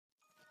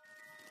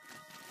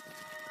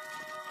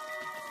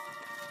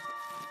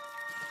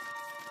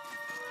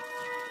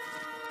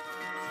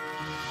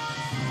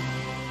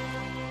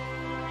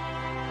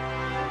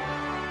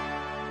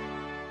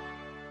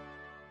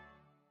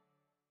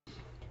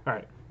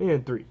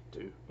In 3,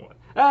 2, 1.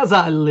 As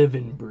I live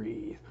and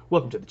breathe.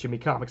 Welcome to the Jimmy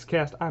Comics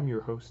Cast. I'm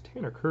your host,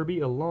 Tanner Kirby,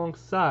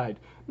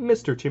 alongside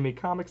Mr. Jimmy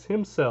Comics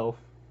himself,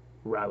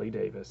 Riley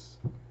Davis.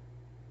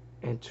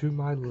 And to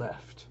my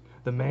left,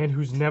 the man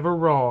who's never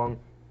wrong.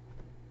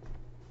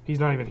 He's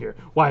not even here.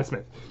 Wyatt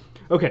Smith.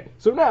 Okay,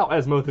 so now,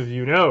 as most of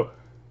you know,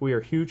 we are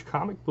huge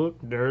comic book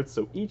nerds,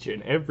 so each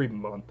and every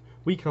month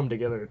we come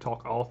together to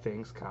talk all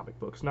things comic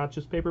books, not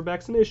just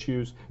paperbacks and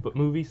issues, but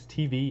movies,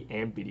 TV,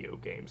 and video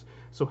games.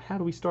 So how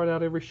do we start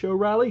out every show,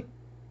 Riley?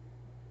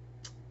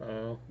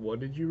 What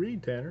did you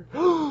read, Tanner?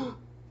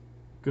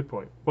 Good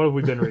point. What have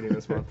we been reading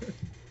this month?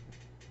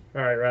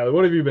 All right, Riley,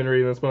 what have you been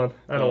reading this month?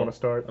 I don't want to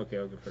start. Okay,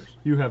 I'll go first.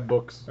 You have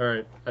books. All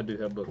right, I do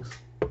have books.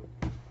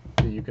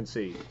 You can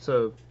see.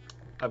 So,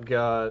 I've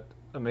got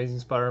Amazing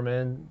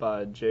Spider-Man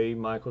by J.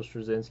 Michael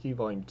Straczynski,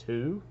 Volume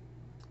 2.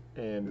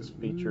 And this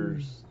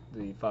features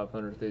the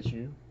 500th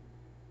issue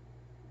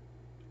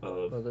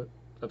of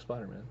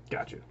Spider-Man.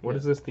 Gotcha. What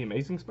is this, The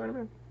Amazing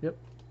Spider-Man? Yep.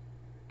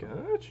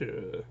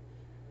 Gotcha.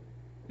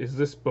 Is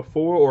this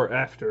before or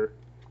after?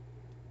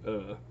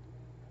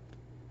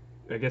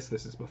 I guess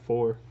this is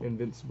before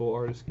Invincible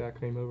artist guy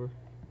came over.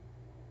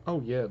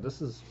 Oh, yeah,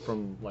 this is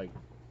from, like,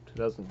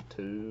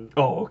 2002.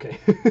 Oh, okay.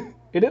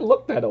 It didn't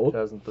look that old.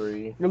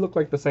 2003. It looked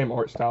like the same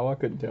art style. I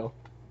couldn't tell.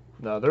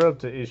 No, they're up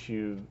to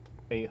issue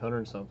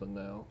 800 something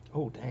now.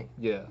 Oh, dang.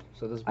 Yeah,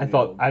 so this is I pretty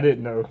thought, old. I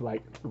didn't know,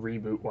 like,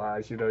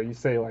 reboot-wise, you know, you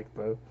say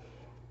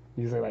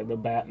the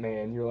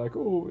Batman, you're like,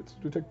 oh, it's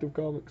Detective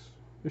Comics,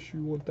 issue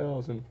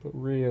 1000, but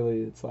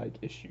really, it's like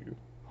issue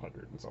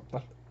 100 and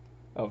something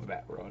of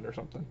that run or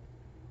something.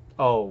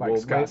 Oh, Like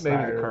well, Scott maybe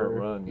Snyder, the current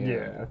run, yeah.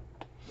 Yeah.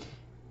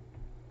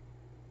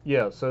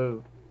 Yeah,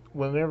 so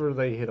whenever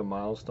they hit a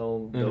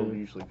milestone, they'll Mhm.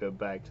 usually go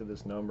back to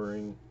this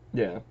numbering,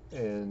 Yeah.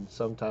 and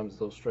sometimes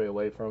they'll stray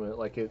away from it.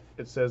 Like it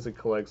says it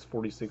collects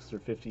 46 through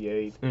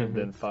 58, Mhm. and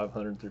then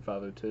 500 through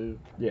 502.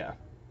 Yeah,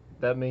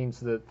 That means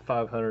that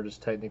 500 is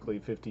technically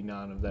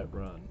 59 of that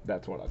run.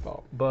 that's what I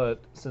thought. But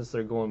since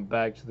they're going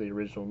back to the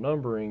original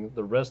numbering,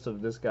 the rest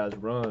of this guy's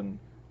run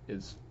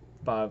is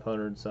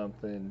 500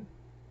 something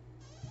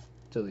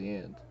to the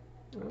end.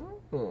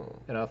 Oh,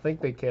 And I think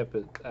they kept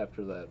it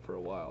after that for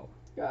a while.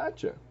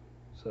 gotcha.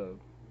 So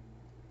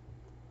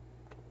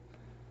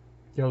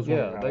Yeah, I was Yeah,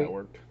 wondering how that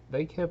worked.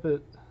 they kept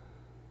it,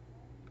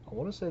 I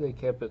want to say they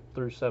kept it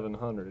through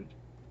 700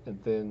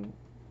 and then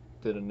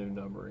did a new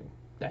numbering.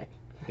 Dang.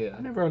 Yeah.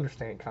 I never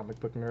understand comic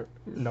book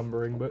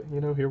numbering, but,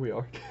 you know, here we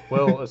are.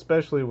 Well,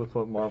 especially with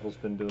what Marvel's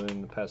been doing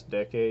in the past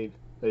decade,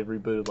 they've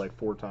rebooted like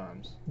 4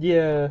 times.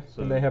 Yeah,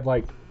 So- and they have,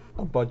 like,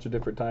 a bunch of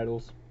different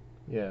titles.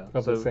 Yeah.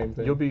 Of so the same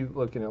thing. You'll be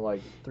looking at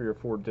like 3 or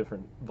 4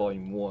 different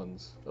volume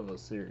 1s of a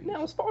series.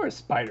 Now, as far as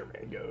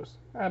Spider-Man goes,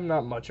 I'm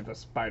not much of a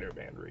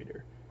Spider-Man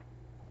reader.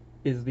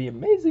 Is the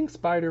Amazing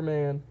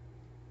Spider-Man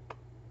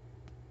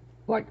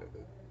like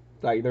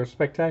there's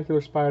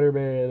Spectacular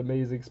Spider-Man,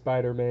 Amazing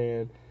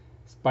Spider-Man,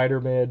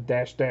 Spider-Man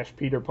dash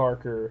Peter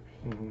Parker?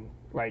 Mhm.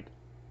 Like,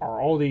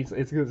 are all these?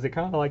 Is it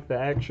kind of like the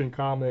Action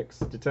Comics,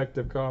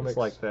 Detective Comics? It's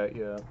like that,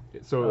 yeah.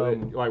 So,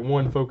 like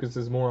one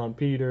focuses more on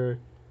Peter,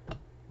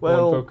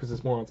 Well, one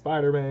focuses more on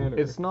Spider-Man. Or...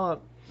 it's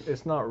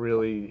not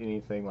really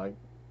anything like,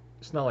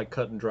 it's not like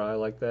cut and dry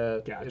like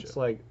that. Gotcha. It's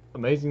like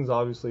Amazing's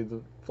obviously the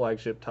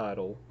flagship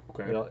title.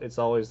 Okay. You know, it's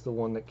always the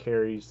one that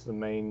carries the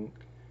main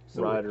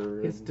So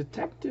writer. Is and-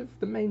 Detective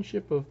the main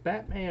ship of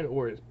Batman,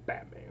 or is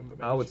Batman the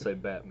main I would ship? say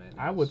Batman.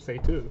 I is. would say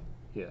too.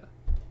 Yeah.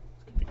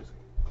 It's confusing.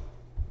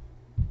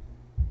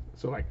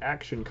 So like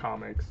Action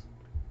Comics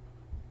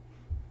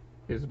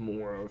is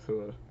more of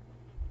a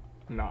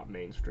not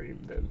mainstream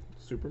than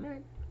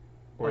Superman,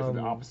 or is it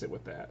the opposite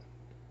with that?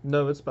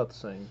 No, it's about the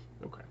same.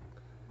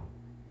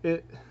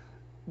 Okay.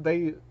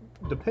 They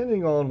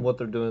depending on what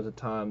they're doing at the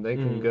time, they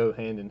can Mhm. go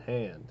hand in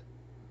hand.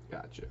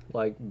 Gotcha.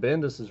 Like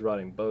Bendis is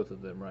writing both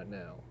of them right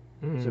now,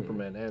 Mm.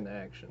 Superman and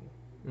Action.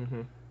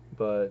 Mm-hmm.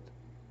 But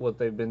what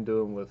they've been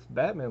doing with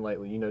Batman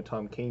lately, you know,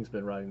 Tom King's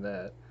been writing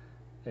that,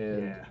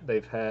 and Yeah. they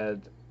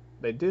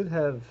did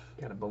have,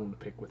 Got a bone to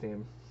pick with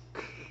him.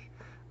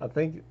 I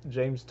think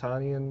James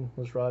Tynion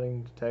was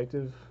writing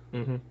Detective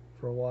Mm-hmm.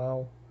 for a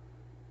while,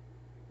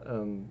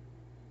 and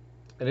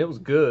it was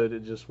good.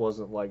 It just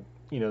wasn't like,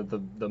 you know,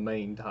 the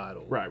main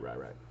title. Right.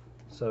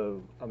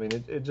 So, I mean,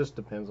 it just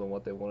depends on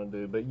what they want to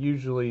do. But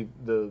usually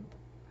the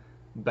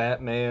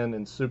Batman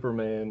and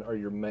Superman are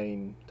your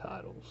main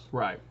titles.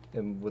 Right.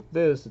 And with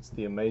this, it's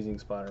the Amazing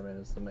Spider-Man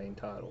is the main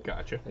title.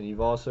 Gotcha. And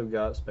you've also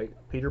got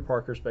Peter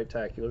Parker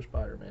Spectacular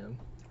Spider-Man.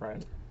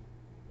 Right.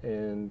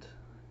 And,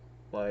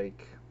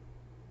 like,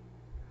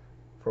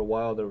 for a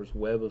while there was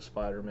Web of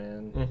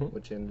Spider-Man, Mhm.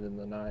 which ended in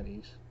the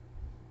 90s.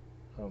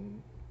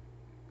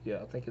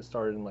 Yeah, I think it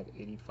started in, like,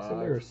 85. Isn't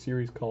there a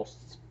series called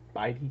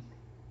Spidey?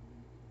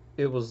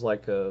 It was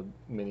like a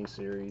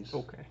mini-series.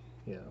 Okay.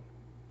 Yeah.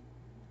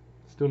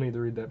 Still need to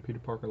read that Peter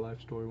Parker life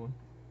story one.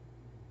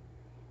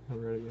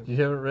 Haven't read it yet. You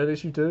haven't read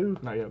issue 2?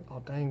 Not yet.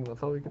 Oh, dang, I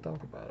thought we could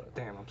talk about it.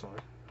 Damn, I'm sorry.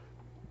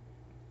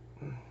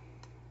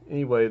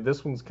 Anyway,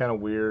 this one's kind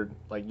of weird.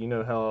 Like, you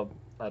know how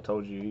I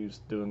told you he was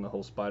doing the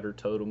whole spider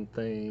totem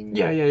thing.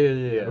 Yeah.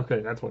 Yeah.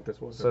 Okay, that's what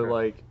this was. So okay.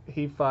 like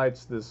he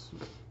fights this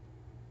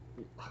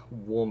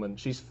woman.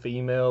 She's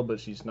female, but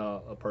she's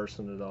not a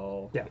person at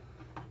all. Yeah.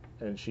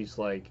 And she's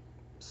like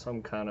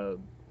some kind of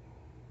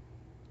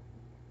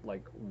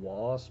like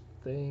wasp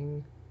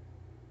thing.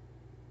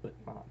 But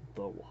not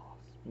the wasp.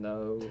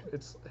 No,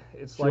 it's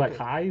She like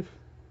Hive?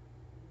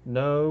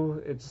 no,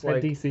 it's At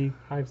like DC.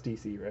 Hive's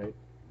DC, right?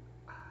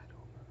 I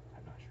don't know.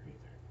 I'm not sure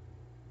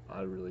either.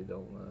 I really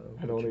don't know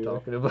I don't what you're either.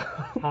 talking about.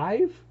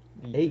 Hive?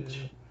 Yeah.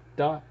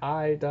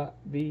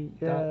 H.I.V.E.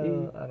 Yeah,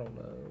 I don't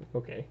know.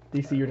 Okay.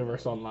 DC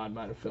Universe Online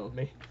might have failed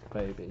me.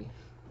 Maybe.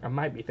 I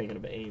might be thinking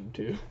of AIM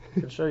too. I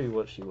can show you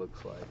what she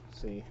looks like.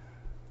 See?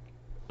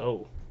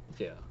 Oh,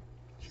 Yeah.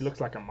 she looks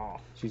like a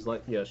moth. She's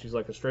like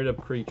a straight up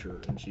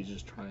creature, and she's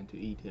just trying to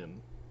eat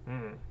him.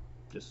 Mm.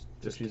 Just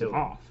She's kill a him.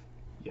 moth.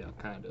 Yeah,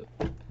 kind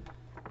of.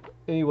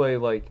 Anyway,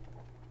 like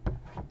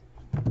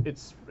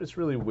it's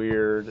really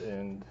weird,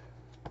 and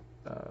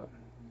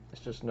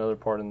it's just another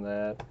part in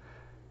that.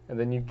 And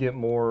then you get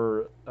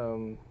more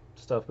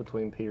stuff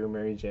between Peter and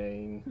Mary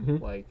Jane. Mhm.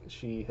 Like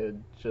she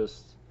had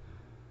just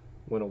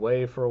went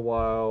away for a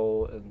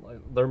while, and like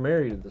they're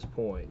married at this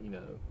point, you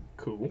know,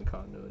 Cool. in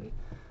continuity.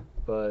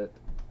 But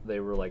they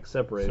were like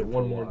separated. So for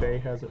one a more while. day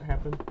hasn't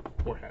happened?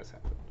 Or has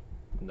happened?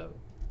 No,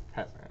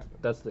 Hasn't happened.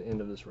 that's the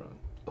end of this run.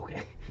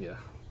 Okay. Yeah.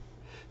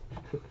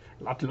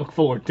 A lot to look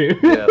forward to.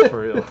 Yeah,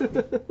 for real.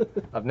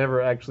 I've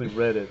never actually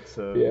read it,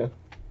 so Yeah.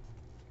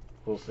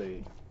 we'll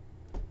see.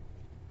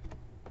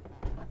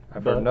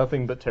 I've But- heard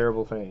nothing but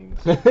terrible things.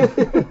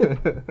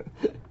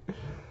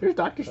 There's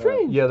Doctor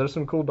Strange. Yeah, there's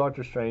some cool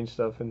Doctor Strange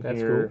stuff in That's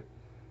here.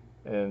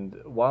 And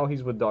while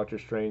he's with Doctor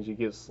Strange, he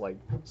gets like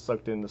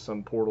sucked into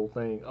some portal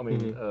thing. I mean,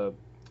 Mhm.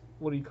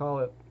 what do you call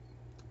it?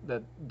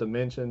 That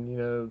dimension, you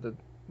know, that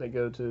they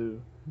go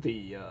to.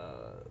 The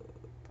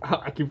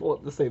I keep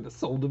wanting to say the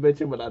soul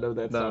dimension, but I know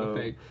that's not No. a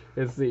thing.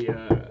 It's the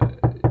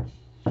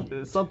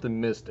It's something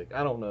mystic.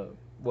 I don't know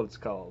what it's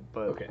called,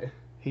 but okay.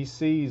 he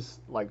sees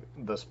like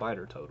the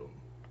spider totem.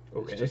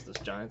 Okay. It's just this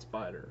giant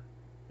spider.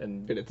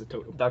 And And it's a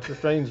totem. Doctor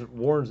Strange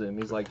warns him.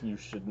 He's like, you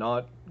should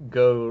not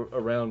go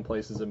around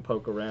places and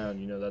poke around.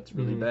 You know, that's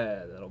really Mhm.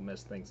 bad. That'll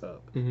mess things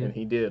up. Mhm. And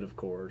he did, of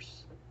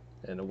course,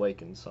 and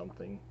awakened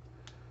something.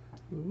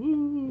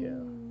 Ooh.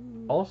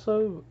 Yeah.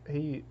 Also,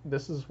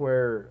 this is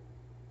where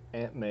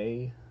Aunt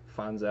May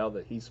finds out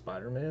that he's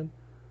Spider-Man.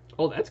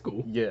 Oh, that's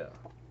cool. Yeah.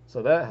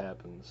 So that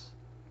happens.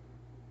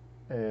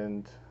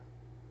 And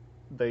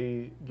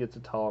they get to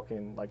talk,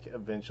 and like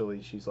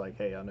eventually she's like,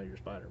 hey, I know you're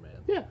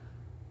Spider-Man. Yeah.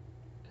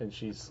 And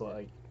she's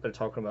like, they're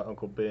talking about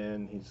Uncle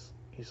Ben.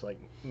 He's like,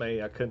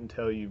 May, I couldn't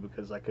tell you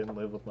because I couldn't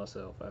live with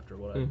myself after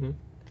Mm-hmm.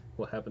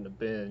 what happened to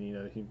Ben. You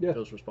know, he Yeah.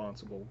 feels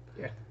responsible.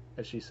 Yeah.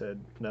 And she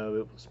said, no,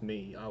 it was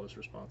me. I was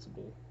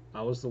responsible.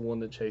 I was the one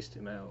that chased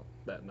him out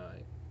that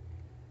night.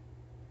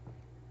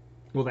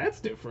 Well, that's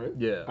different.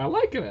 Yeah. I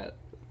like that.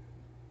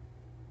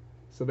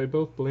 So they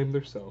both blame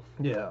themselves.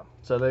 Yeah.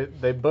 So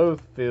they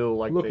both feel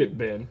like Look they, at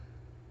Ben.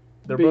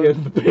 they're Being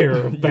both the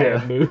bearer of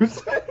bad Yeah.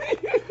 news.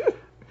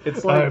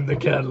 It's like I'm the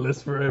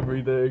catalyst for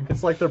everything.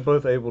 it's like they're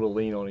both able to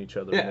lean on each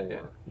other Yeah, more,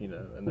 yeah. you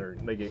know,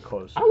 and they get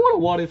closer. I want a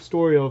what if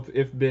story of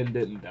if Ben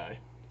didn't die.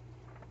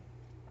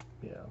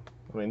 Yeah.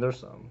 I mean, there's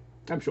some.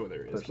 I'm sure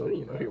there is, There's but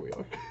you some, know, here we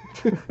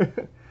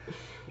are.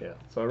 Yeah.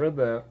 So I read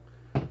that,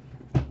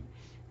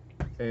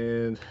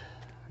 and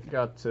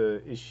got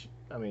to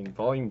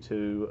volume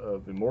 2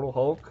 of Immortal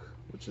Hulk,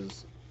 which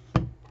is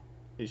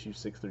issue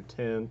 6 through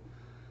 10.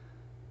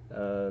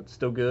 It's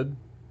still good,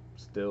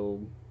 still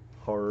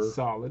horror.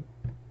 Solid.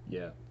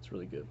 Yeah, it's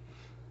really good.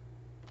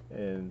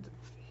 And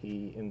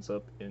he ends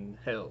up in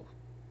hell.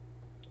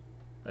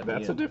 at the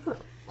That's a end. different.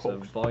 So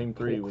Hulk. volume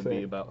 3 Hulk would thing.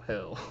 be about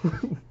hell.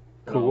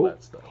 And Cool. all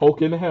that stuff.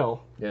 Hulk in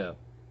hell. Yeah.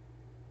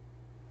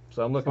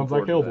 So I'm looking Sounds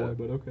like forward to Hellboy,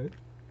 that. but okay.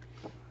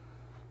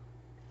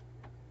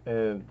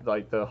 And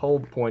like the whole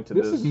point to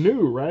This is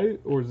new, right?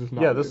 Or is this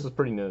not? Yeah, new? this is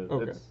pretty new.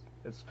 Okay.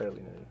 It's fairly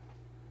new.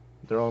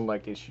 They're on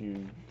like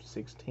issue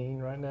 16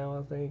 right now,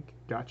 I think.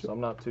 Gotcha. So I'm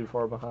not too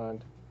far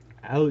behind.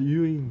 Al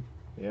Ewing.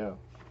 Yeah.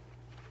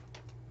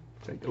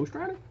 Is that Ghost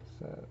Rider?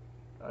 So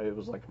it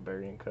was like a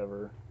variant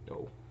cover.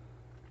 Oh.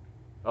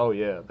 Oh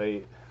yeah,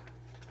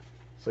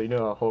 So you know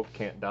how Hulk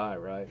can't die,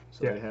 right?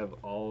 So Yeah. they have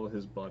all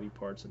his body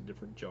parts in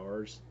different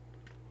jars.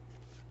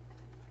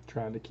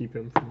 Trying to keep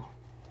him from.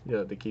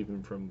 Yeah, to keep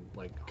him from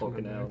like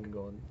Coming hulking out back. and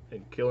going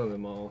and killing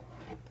them all.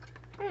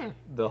 Hmm.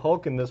 The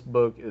Hulk in this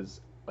book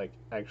is like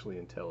actually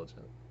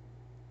intelligent.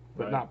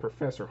 But right? not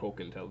Professor Hulk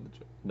intelligent.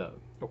 No.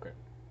 Okay.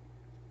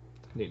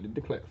 Needed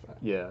to clarify.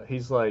 Yeah,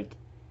 he's like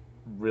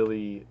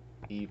really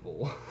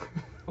evil.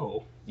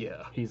 Oh,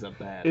 Yeah. he's a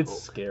bad It's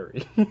Hulk.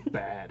 scary.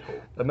 Bad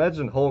Hulk.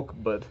 Imagine Hulk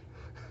but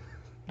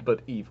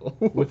evil.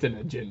 With an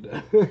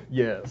agenda.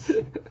 Yes.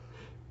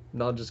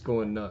 Not just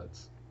going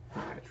nuts.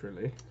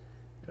 Naturally.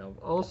 And I've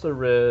also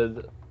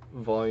read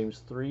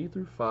volumes 3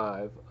 through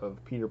 5 of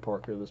Peter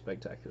Parker the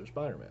Spectacular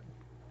Spider-Man.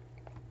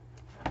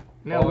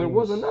 Now, there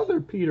was Volumes-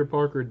 another Peter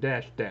Parker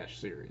 --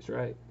 series,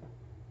 right?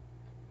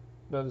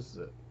 No, this is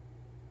it.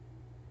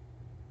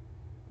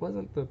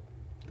 wasn't the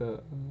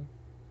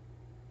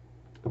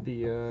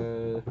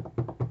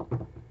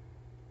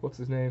what's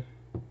his name?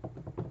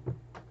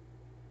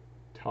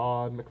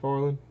 Todd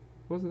McFarlane.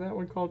 Wasn't that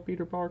one called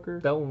Peter Parker?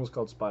 That one was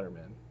called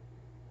Spider-Man.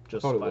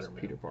 Just I thought Spider-Man. it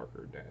was Peter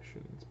Parker dash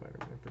and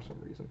Spider-Man for some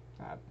reason.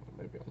 I don't know,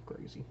 maybe I'm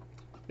crazy.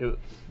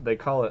 They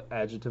call it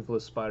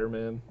adjectiveless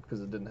Spider-Man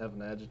because it didn't have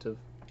an adjective.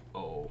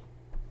 Oh,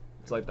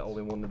 It's like the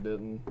only one that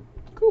didn't.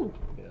 cool.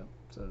 Yeah.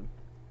 So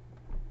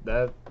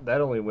that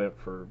only went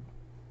for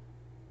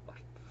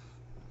like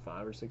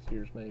 5 or 6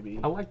 years maybe.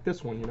 I like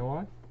this one. You know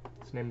why?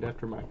 It's named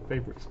after my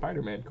favorite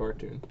Spider-Man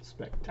cartoon,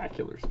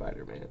 Spectacular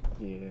Spider-Man.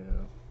 Yeah.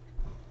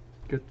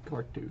 Good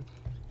cartoon.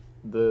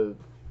 The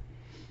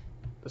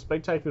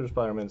Spectacular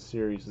Spider-Man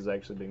series has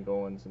actually been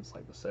going since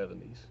like the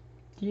 70s.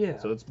 Yeah.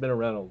 So it's been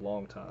around a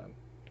long time.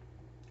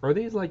 Are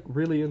these like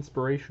really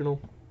inspirational?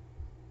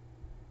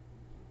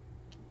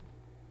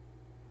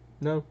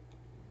 No?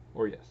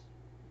 Or yes?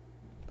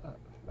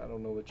 I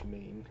don't know what you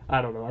mean.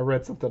 I don't know. I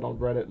read something on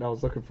Reddit and I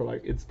was looking for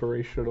like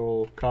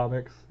inspirational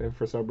comics, and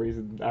for some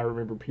reason I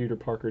remember Peter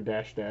Parker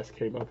dash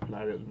came up, and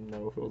I didn't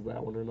know if it was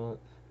that one or not.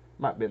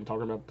 Might have been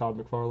talking about the Todd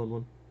McFarlane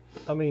one.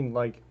 I mean,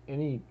 like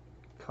any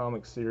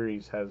comic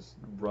series has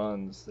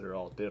runs that are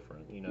all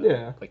different, you know.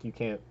 Yeah. Like you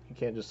can't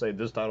just say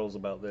this title's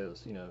about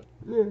this, you know.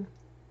 Yeah.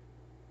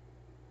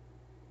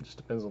 It just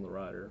depends on the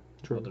writer,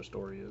 True. what their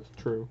story is.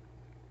 True.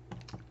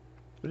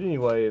 But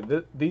anyway,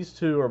 these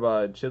two are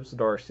by Chip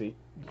Zdarsky,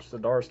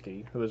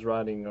 who is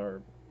writing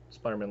our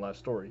Spider-Man Life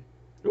Story.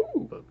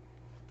 Ooh. Book.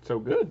 So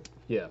good.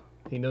 Yeah,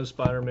 he knows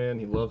Spider-Man.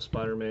 He loves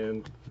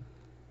Spider-Man.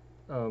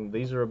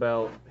 These are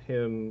about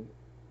him.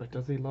 But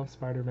does he love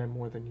Spider-Man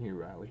more than you,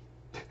 Riley?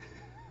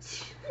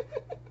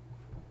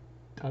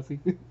 Does he?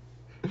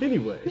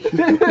 Anyway,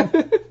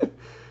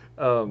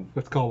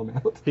 Let's call him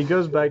out. he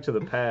goes back to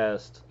the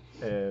past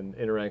and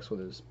interacts with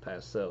his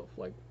past self,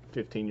 like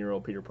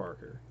 15-year-old Peter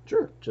Parker,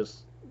 Sure.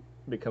 just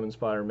becoming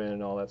Spider-Man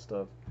and all that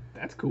stuff.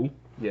 That's cool.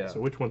 Yeah. So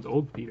which one's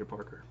old Peter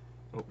Parker?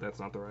 Oh, that's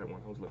not the right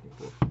one I was looking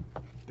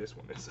for. This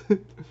one is.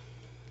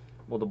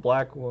 Well, the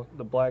black one,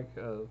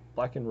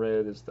 black and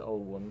red is the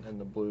old one, and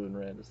the blue and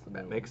red is the new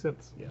That one. makes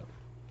sense. Yeah.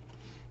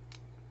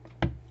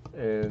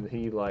 And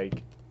he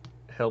like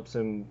helps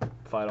him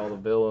fight all the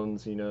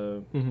villains, you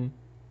know, Mm-hmm.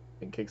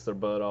 and kicks their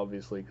butt,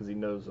 obviously, because he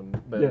knows them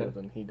better Yeah.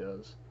 than he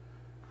does.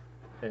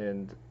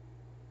 And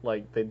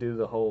like they do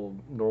the whole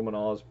Norman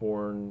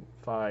Osborn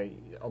fight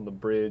on the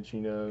bridge,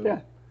 you know.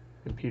 Yeah.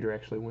 And Peter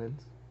actually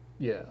wins.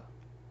 Yeah.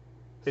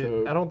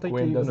 So I don't think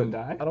Gwen it even, doesn't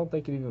die? I don't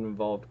think it even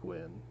involved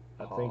Gwen.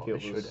 I think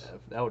it should was. have.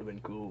 That would have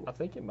been cool. I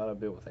think it might have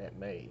been with Aunt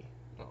May.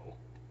 Oh.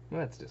 Well,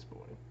 that's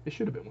disappointing. It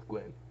should have been with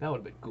Gwen. That would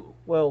have been cool.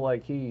 Well,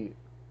 like he,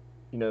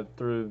 you know,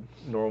 threw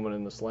Norman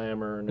in the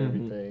slammer and Mhm.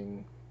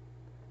 everything.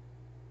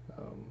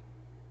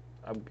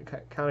 I'm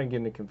kind of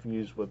getting it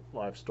confused with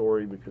Life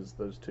Story because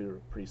those two are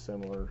pretty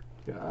similar.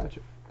 Gotcha.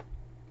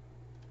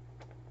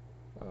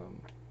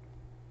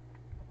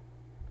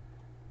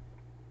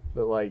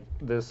 But like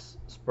this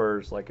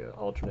spurs like an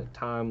alternate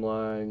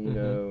timeline, you Mhm.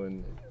 know,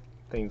 and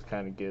things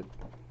kind of get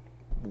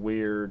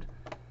weird.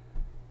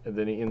 And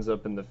then he ends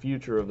up in the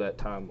future of that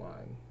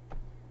timeline.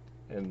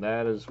 And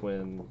that is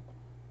when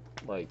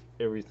like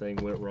everything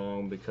went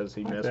wrong because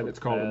he messed That with it's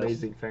the called past.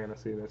 Amazing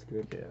Fantasy. That's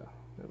good. Yeah,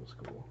 that was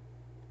cool.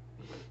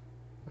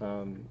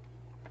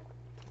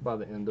 By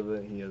the end of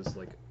it, he has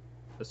like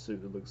a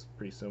suit that looks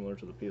pretty similar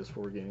to the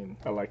PS4 game.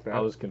 I like that. I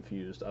was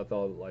confused. I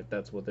thought like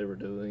that's what they were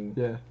doing.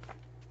 Yeah.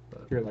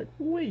 But, You're like,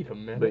 wait a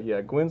minute. but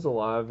yeah, Gwen's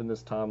alive in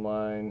this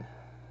timeline.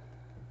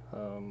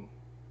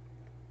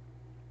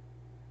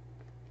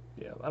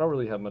 Yeah, I don't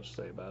really have much to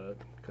say about it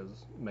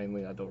because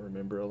mainly I don't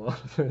remember a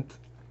lot of it.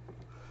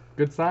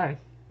 Good sign.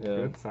 Yeah,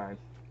 Good sign.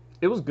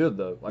 it was good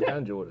though. Like Yeah, I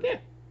enjoyed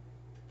it.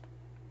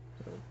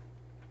 yeah.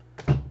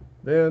 So.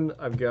 Then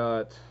I've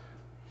got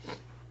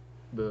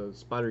the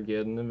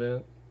Spider-Geddon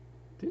event.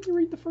 Didn't you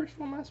read the first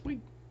one last week?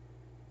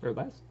 Or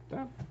last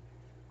time?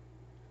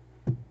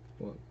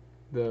 What?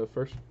 The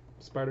first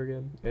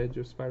Spider-Geddon, Edge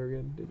of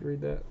Spider-Geddon. Did you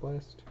read that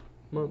last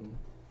month?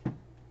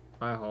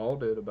 I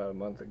hauled it about a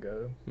month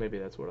ago. Maybe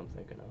that's what I'm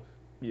thinking of.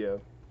 Yeah.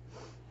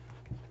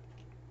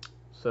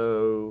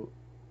 So,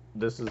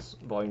 this is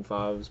Volume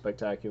 5 of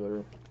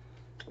Spectacular,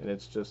 and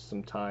it's just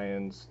some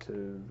tie-ins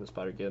to the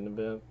Spider-Geddon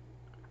event.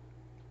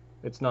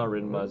 It's not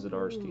written by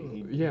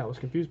Zdarsky. Yeah, I was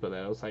confused by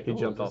that. I was like, He oh,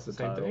 jumped is off this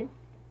the the same title. thing?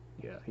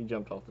 Yeah, he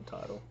jumped off the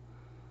title.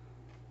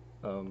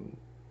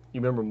 You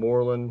remember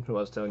Moreland, who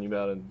I was telling you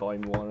about in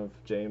Volume 1 of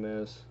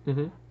JMS?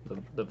 Mm-hmm.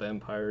 The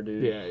vampire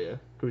dude? Yeah, yeah.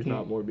 Who's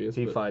not Morbius.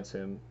 He but fights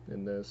him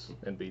in this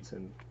and beats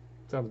him.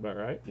 sounds about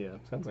right. Yeah.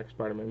 Sounds like a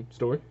Spider-Man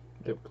story.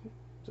 Yep.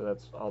 So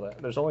that's all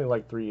that. There's only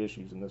like 3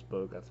 issues in this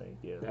book, I think.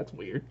 Yeah. That's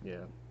weird. Yeah.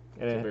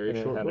 It's a very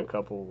short it had book. a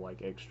couple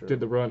like extra Did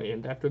the run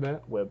end after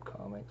that? web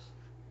comics.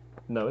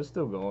 No, it's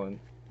still going.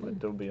 Like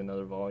there'll be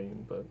another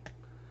volume, but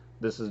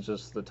this is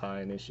just the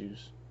tie-in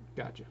issues.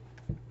 Gotcha.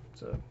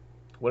 So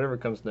whatever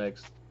comes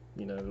next,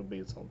 you know, it'll be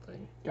its own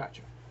thing.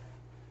 Gotcha.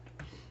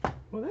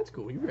 Well, that's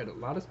cool. You read a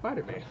lot of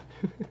Spider-Man.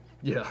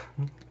 Yeah.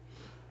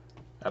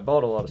 I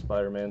bought a lot of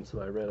Spider-Man, so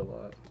I read a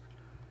lot.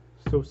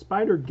 So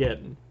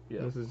Spider-Geddon.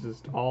 Yeah. This is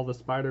just all the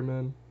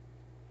Spider-Men.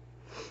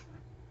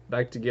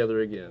 Back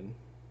together again.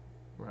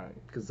 Right.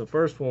 Because the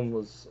first one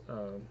was,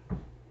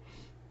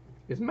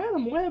 Is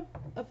Madam Web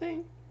a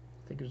thing?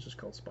 I think it was just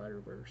called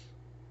Spider-Verse.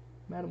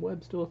 Madam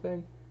Web still a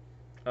thing?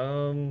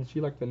 Um, Is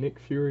she like the Nick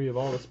Fury of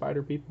all the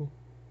Spider people?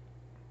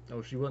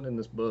 oh, she wasn't in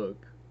this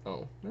book.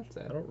 Oh, that's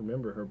I sad. don't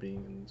remember her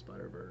being in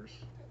Spider-Verse.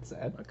 That's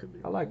sad. I could be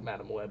I wrong. like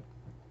Madam Web.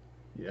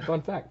 Yeah.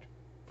 Fun fact.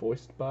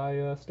 Voiced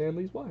by Stan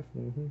Lee's wife.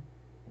 Mm-hmm.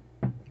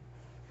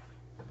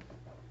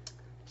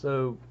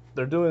 So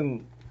they're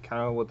doing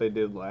kind of what they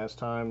did last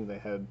time. They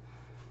had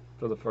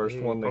for the first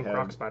one Punk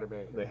Rock they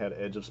Spider-Man. had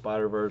Edge of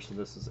Spider-Verse, and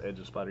this is Edge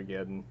of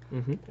Spider-Geddon,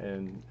 Mm-hmm.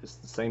 and it's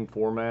the same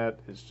format.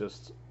 It's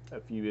just a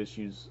few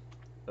issues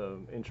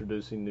of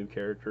introducing new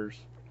characters,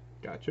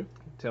 Gotcha.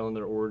 telling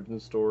their origin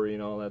story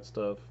and all that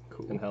stuff,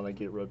 Cool. and how they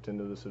get roped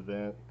into this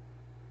event.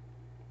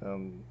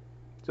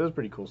 So it's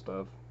pretty cool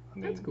stuff. I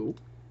mean, That's cool.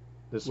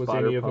 This Was any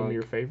of them Spider-Punk-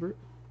 your favorite?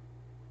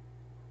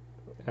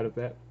 Out of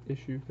that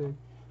issue thing?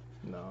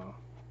 No,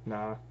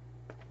 Nah.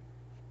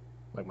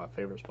 like my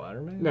favorite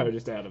Spider-Man. No,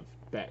 just out of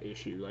that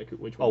issue. Like,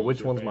 which one? Oh, was which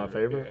your one's my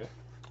favorite?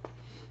 Yeah.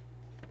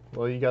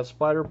 Well, you got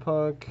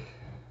Spider-Punk.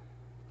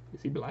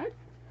 Is he black?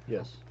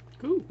 Yes,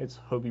 Cool. it's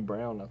Hobie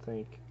Brown, I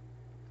think.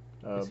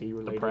 Is he the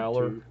related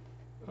Prowler. to?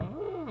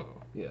 Oh,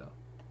 Yeah,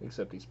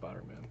 except he's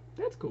Spider-Man.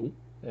 that's cool.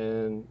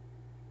 And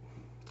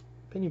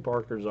Penny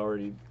Parker's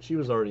she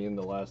was already in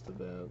the last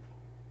event,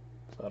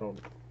 so I don't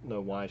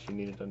know why she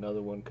needed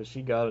another one, because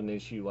she got an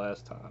issue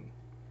last time.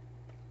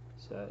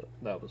 So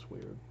that was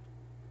weird.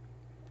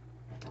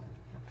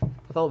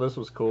 I thought this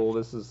was cool.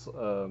 This is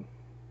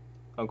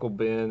Uncle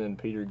Ben and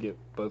Peter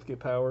both get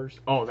powers.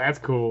 Oh, that's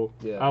cool.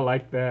 Yeah. I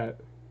like that.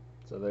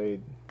 So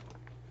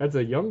That's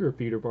a younger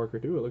Peter Parker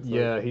too. It looks like.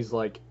 yeah, he's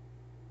like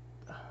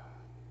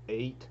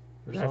 8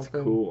 or That's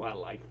something. cool. I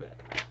like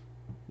that.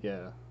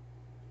 Yeah.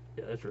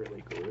 Yeah, that's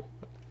really cool.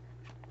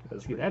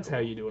 That's See, pretty that's cool.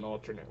 how you do an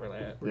alternate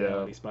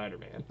reality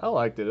Spider-Man. I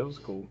liked it. It was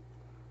cool.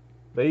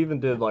 They even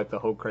did like the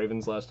whole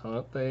Craven's Last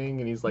Hunt thing,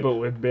 and he's like, But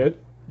with Ben.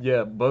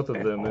 yeah, both of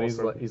That's them, and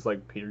awesome. he's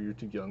like, Peter, you're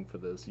too young for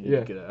this. You need Yeah.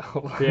 to get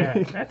out.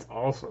 Yeah, that's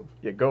awesome.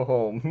 Yeah, go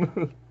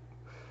home.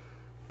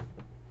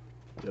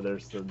 Yeah,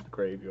 there's the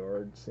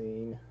graveyard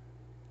scene.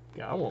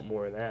 Yeah, I want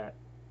more of that.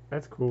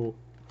 That's cool.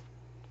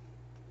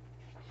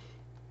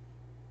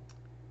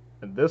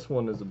 And this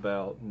one is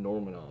about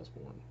Norman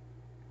Osborn.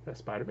 That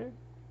Spider-Man?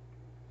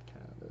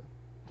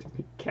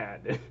 Kinda.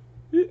 Kinda.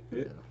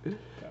 Yeah. Kinda.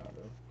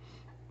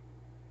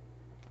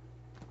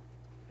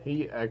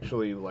 He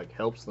actually like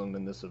helps them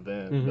in this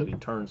event, Mhm. but he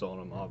turns on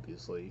them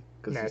obviously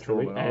because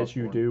Naturally, as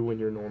you do when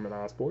you're Norman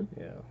Osborn.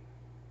 Yeah.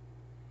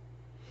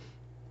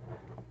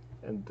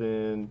 And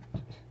then,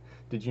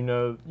 did you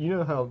know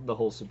how the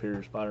whole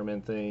Superior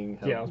Spider-Man thing?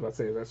 How, Yeah, I was about to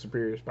say, is that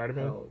Superior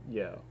Spider-Man? how-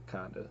 yeah,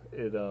 kinda.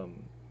 It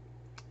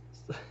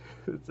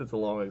it's a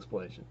long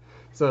explanation.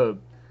 So,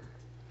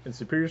 in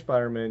Superior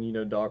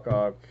Spider-Man, Doc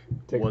Ock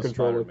Take was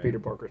control Spider-Man. of Peter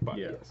Parker's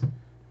body, Yeah. yes.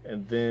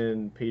 And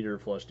then Peter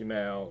flushed him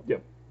out.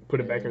 Yep. Put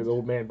him back in his And-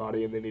 old man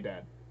body and then he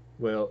died.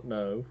 Well,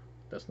 no,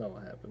 that's not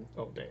what happened.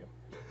 Oh,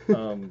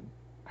 damn.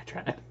 I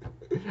tried.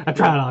 I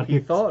tried on He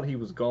you. thought he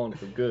was gone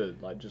for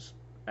good, like just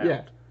out.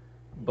 Yeah.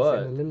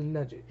 But Send a little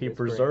nudge at he his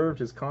preserved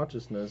his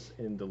consciousness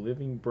in the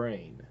living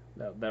brain,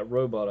 that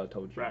robot I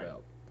told you Right.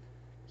 about.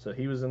 So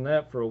he was in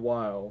that for a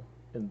while,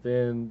 and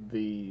then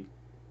the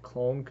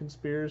clone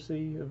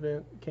conspiracy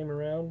event came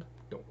around.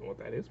 Don't know what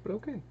that is, but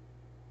okay.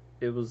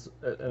 It was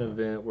an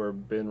event where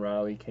Ben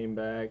Reilly came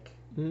back,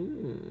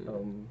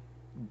 Mm.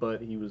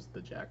 but he was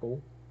the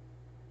Jackal.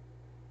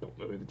 Don't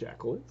know who the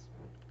Jackal is.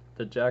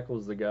 The Jackal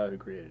is the guy who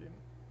created him.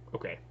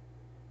 Okay.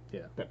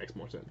 Yeah. That makes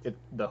more sense.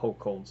 The whole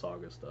Clone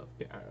Saga stuff.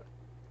 Yeah.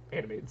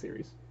 Animated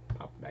series.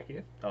 Pop back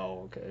in.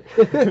 Oh,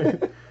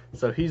 okay.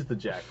 So he's the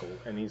Jackal,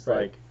 and he's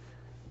Right. like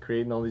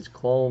creating all these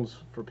clones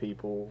for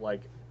people,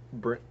 like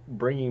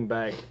bringing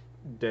back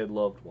dead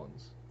loved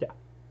ones. Yeah.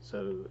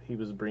 So he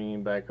was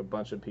bringing back a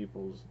bunch of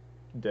people's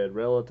dead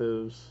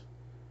relatives,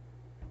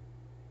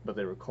 but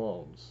they were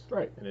clones.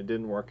 Right. And it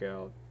didn't work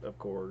out, of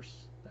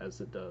course,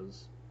 as it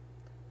does.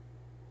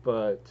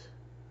 But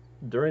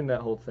during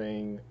that whole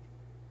thing,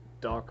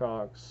 Doc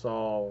Ock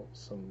saw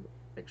some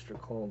extra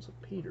clones of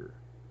Peter,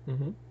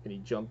 Mm-hmm. and he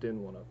jumped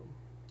in one of them.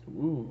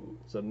 Ooh.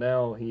 So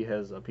now he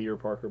has a Peter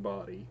Parker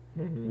body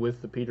Mm-hmm.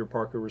 with the Peter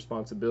Parker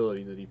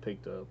responsibility that he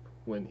picked up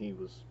when he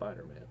was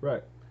Spider-Man.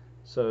 Right.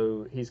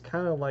 So he's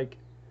kind of like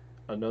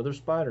another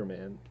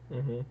Spider-Man,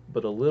 Mm-hmm.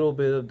 but a little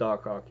bit of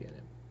Doc Ock in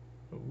him.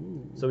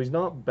 Ooh. So he's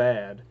not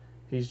bad.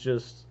 He's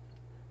just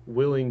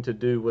willing to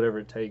do whatever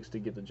it takes to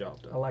get the job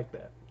I done. like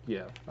that.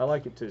 Yeah, I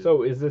like it too.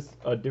 So is this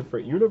a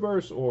different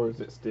universe or is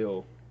it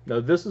still?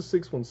 no, this is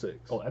 616.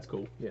 Oh, that's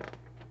cool.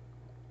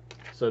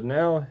 So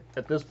now,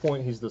 at this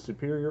point, he's the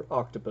Superior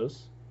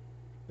Octopus.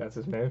 That's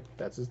his name.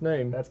 That's his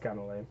name. That's kind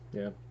of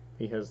lame.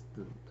 He has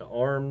the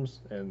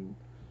arms and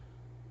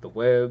the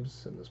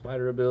webs and the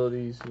spider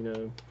abilities,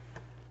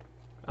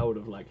 I would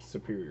have liked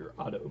Superior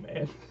Auto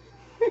Man.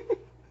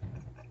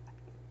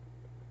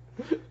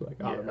 like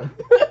Yeah. Ottoman.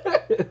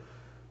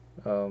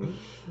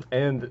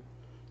 And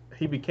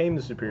he became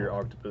the Superior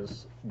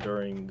Octopus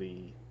during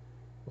the,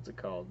 what's it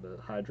called, the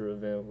Hydra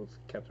event with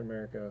Captain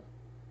America.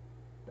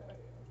 I have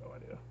no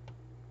idea.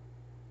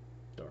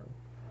 Darn.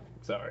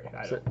 Sorry.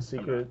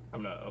 Secret.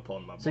 I'm not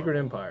pulling my Secret bar.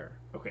 Empire.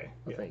 Okay.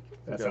 I Yeah, think that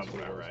that's sounds what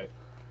it about was. right.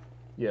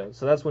 Yeah,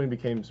 so that's when he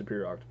became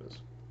Superior Octopus.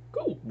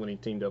 Cool. When he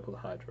teamed up with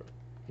Hydra.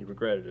 He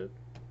regretted it,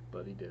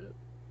 but he did it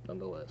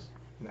nonetheless.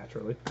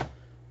 Naturally.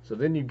 So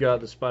then you got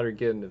the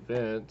Spider-Geddon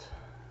event,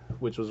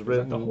 which was Is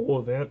written. that the whole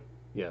event?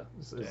 Yeah,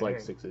 it's like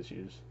Dang. 6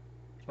 issues. It's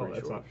Oh, pretty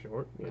that's short. not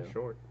short. That's Yeah.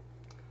 short.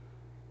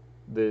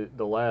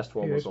 The last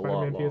one Yeah, was a lot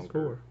Spider-Man longer.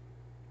 PS4.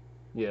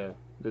 Yeah,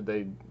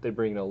 they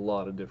bring in a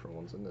lot of different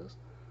ones in this.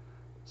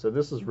 So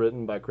this is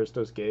written by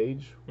Christos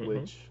Gage, Mhm.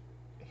 which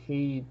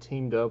he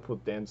teamed up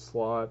with Dan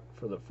Slott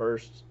for the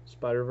first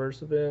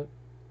Spider-Verse event,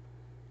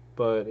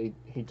 but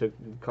he took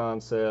the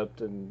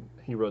concept and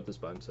he wrote this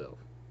by himself.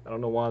 I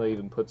don't know why they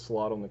even put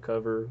Slott on the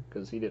cover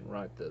because he didn't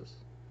write this.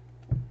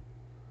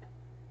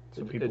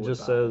 So It people would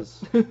just buy it.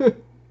 says,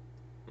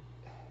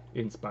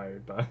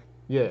 Inspired by.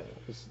 yeah,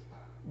 it's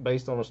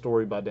based on a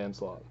story by Dan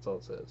Slott. That's all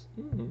it says.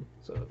 Mm-hmm.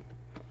 So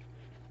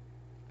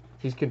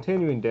he's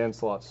continuing Dan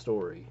Slott's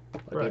story.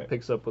 Like Right. it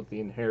picks up with the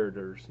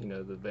Inheritors,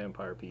 the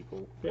vampire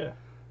people, Yeah.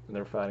 and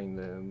they're fighting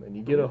them. And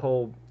you get a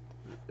whole.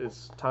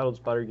 It's titled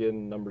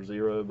Spider-Geddon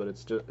 #0, but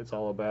it's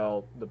all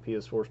about the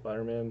PS4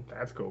 Spider-Man,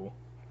 That's cool.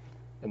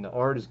 and the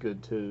art is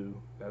good too.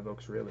 That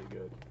looks really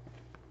good.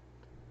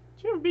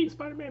 Did you ever beat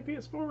Spider-Man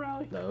PS4,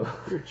 Riley? No,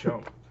 You're a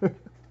chump.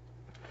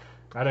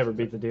 I never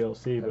beat the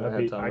DLC, but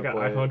Haven't had time I to got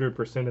play it.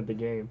 100% of the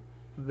game.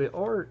 the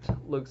art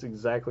looks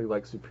exactly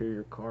like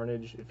Superior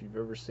Carnage. If you've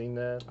ever seen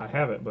that, I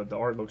haven't, but the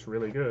art looks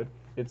really good.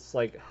 it's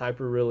like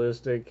hyper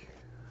realistic.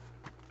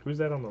 Who's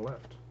that on the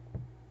left?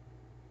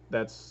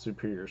 That's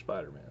Superior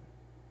Spider-Man.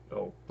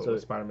 Oh, but So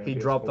with Spider-Man he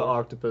PS4. dropped the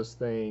octopus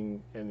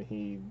thing and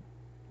he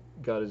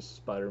got his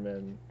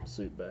Spider-Man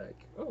suit back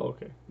Oh,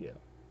 okay.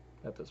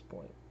 at this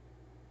point.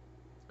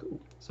 Cool.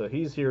 So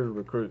he's here to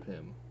recruit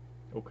him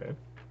Okay.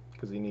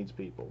 because he needs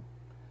people.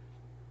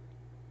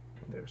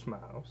 There's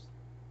Miles.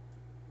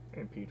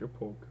 And Peter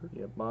Porker.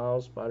 You have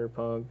Miles,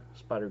 Spider-Punk,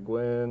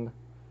 Spider-Gwen.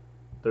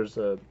 There's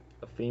a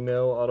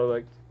female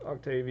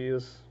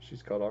Octavius.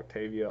 She's called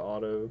Octavia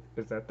Otto.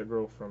 Is that the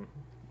girl from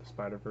the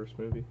Spider-Verse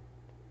movie?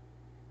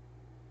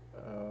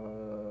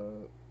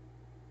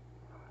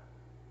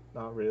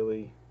 Not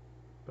really,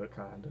 But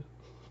kinda.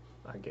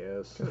 I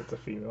guess. It's a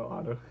female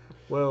Otto.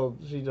 Well,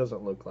 she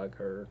doesn't look like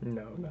her.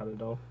 No, not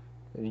at all.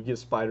 And you get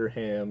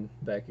Spider-Ham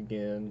back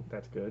again.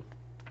 That's good.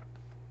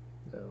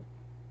 So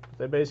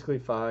they basically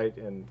fight,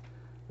 and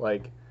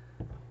like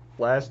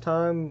last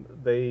time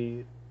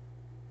they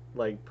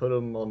like put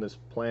them on this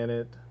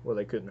planet where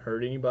they couldn't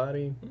hurt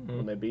anybody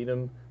when they beat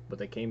them, but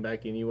they came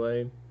back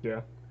anyway.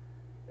 Yeah.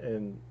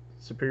 And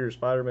Superior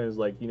Spider-Man is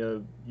like,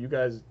 you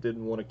guys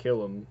didn't want to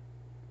kill him.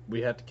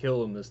 We have to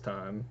kill him this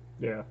time,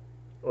 Yeah.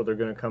 or they're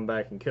gonna come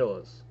back and kill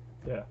us.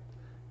 Yeah.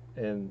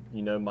 And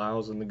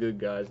Miles and the good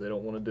guys, they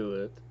don't want to do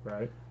it.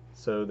 Right.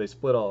 So they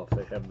split off.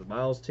 They have the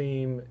Miles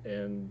team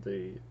and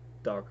the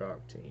Doc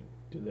Ock team.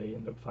 Do they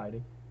end up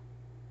fighting?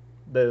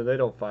 They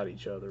don't fight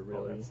each other Oh,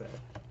 really. that's sad.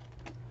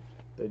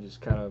 They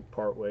just kind of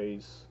part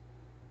ways.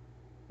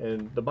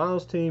 And the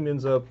Miles team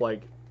ends up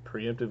like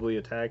preemptively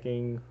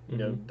attacking.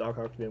 Mhm. Doc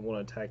Ock didn't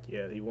want to attack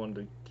yet. He wanted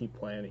to keep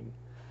planning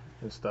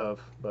and stuff,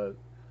 but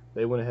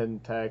they went ahead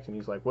and attacked, and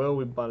he's like, well,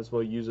 we might as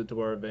well use it to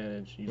our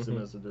advantage, use them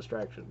Mhm. as a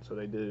distraction. So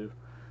they do.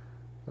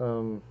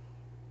 You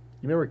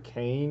remember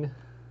Kane?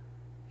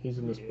 He's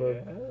in this book.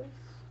 Yes.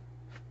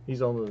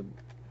 He's on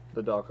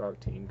the Doc Ock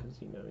team because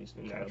he's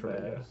kind of Naturally,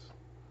 bad. yes.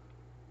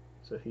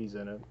 So he's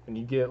in it, and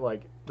you get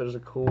like there's a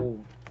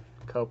cool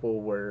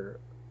couple where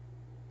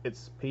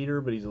it's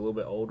Peter, but he's a little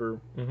bit older,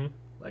 Mm-hmm.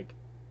 like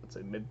let's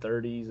say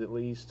mid-30s at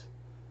least,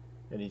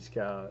 and he's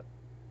got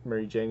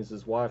Mary Jane is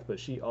his wife, but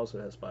she also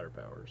has spider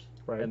powers,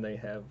 Right. and they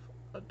have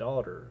a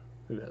daughter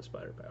who has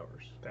spider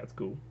powers. That's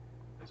cool.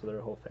 So they're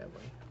a whole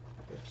family.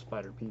 They're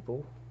spider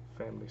people.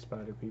 Family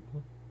spider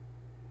people.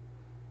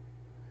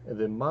 And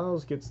then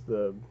Miles gets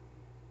that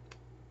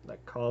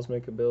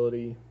cosmic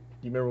ability.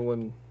 Do you remember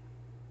when?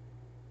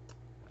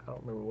 I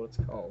don't remember what it's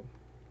called.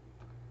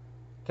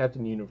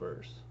 Captain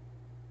Universe.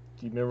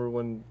 Do you remember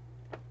when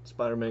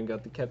Spider-Man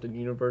got the Captain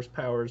Universe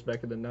powers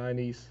back in the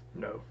 90s?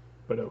 No,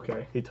 but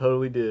okay. He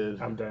totally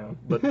did. I'm down.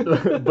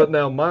 But but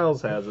now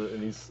Miles has it,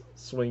 and he's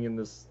swinging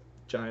this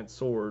giant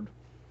sword.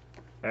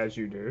 As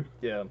you do.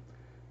 Yeah,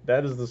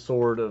 that is the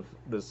sword of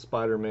this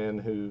Spider-Man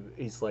who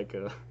he's like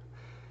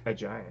A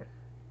giant.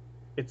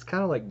 It's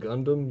kind of like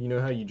Gundam. You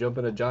know how you jump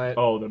in a giant.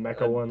 Oh, the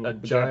mecha one. A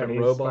the giant Japanese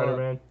robot.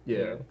 Spider-Man.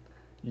 Yeah.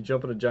 You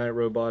jump in a giant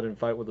robot and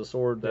fight with a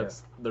sword.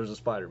 There's a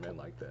Spider-Man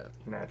like that.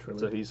 Naturally.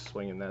 So he's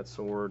swinging that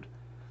sword.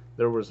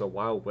 There was a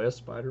Wild West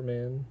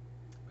Spider-Man.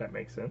 That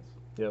makes sense.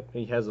 Yep,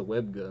 he has a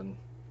web gun,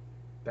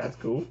 That's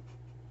cool.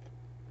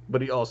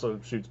 but he also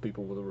shoots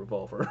people with a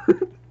revolver,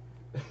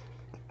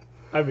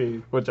 I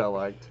mean, which I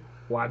liked.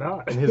 why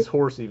not? And his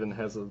horse even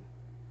has a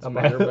A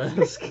spider mask.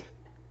 mask.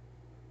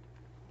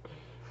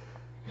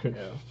 Yeah.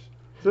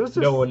 So it's just,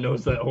 No one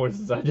knows that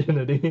horse's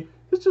identity.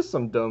 it's just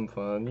some dumb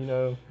fun, you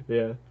know.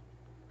 Yeah.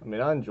 I mean,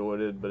 I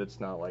enjoyed it, but it's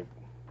not like,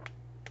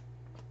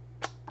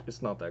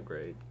 it's not that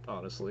great,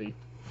 honestly.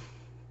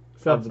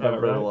 Sounds I've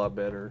about read right. a lot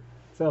better.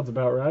 Sounds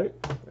about right.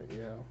 But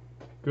yeah,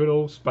 Good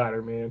old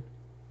Spider-Man.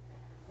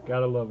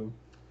 Gotta love him.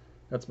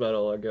 that's about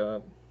all I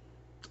got.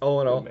 Oh,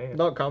 and Good man.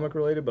 not comic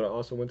related, but I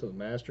also went to the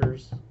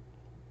Masters.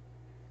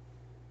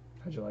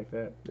 How'd you like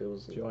that? It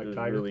was, Did you like it was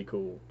Tiger? really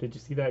cool. Did you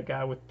see that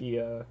guy with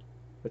the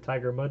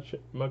Tiger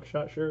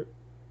mugshot shirt?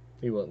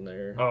 He wasn't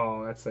there.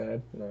 Oh, that's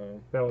sad.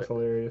 No, That was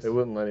hilarious. they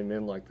wouldn't let him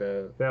in like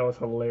that. That was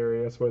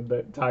hilarious when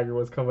that Tiger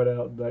was coming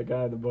out and that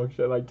guy in the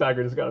mugshot, like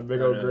Tiger just got a big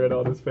I old know. grin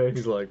on his face.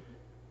 He's like,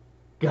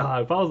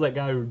 God, if I was that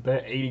guy who would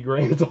bet 80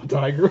 grand on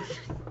Tiger.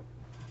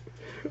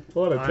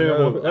 What a I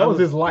terrible. know. That was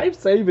his life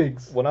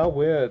savings. when I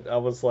went, I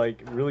was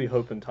like really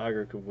hoping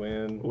Tiger could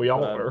win. We all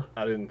but were.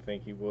 I didn't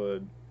think he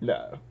would.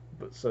 No.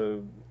 But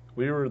so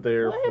we were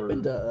there What for.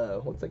 happened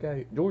to, what's that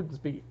guy? Jordan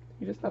Speed.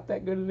 He just not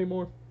that good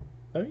anymore.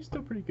 No, he's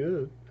still pretty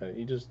good.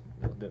 He just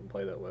didn't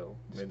play that well.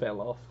 Just fell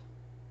off.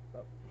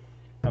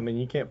 I mean,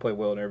 you can't play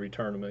well in every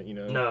tournament, you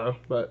know. No,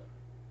 but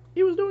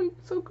he was doing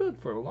so good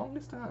for the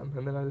longest time,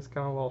 and then I just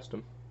kind of lost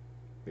him.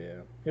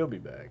 Yeah, he'll be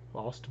back.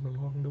 Lost him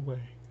along the way.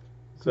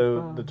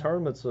 So Goodbye. the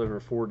tournament's over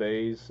 4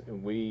 days,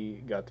 and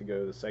we got to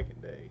go the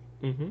second day,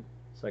 Mm-hmm.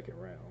 second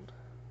round,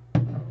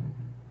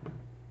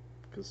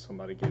 because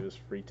somebody gave us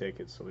free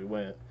tickets, so we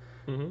went.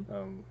 Mm-hmm.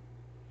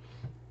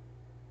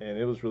 And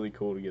it was really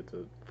cool to get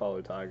to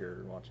follow Tiger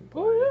and watch him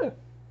play. Oh yeah,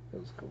 It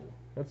was cool.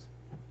 that's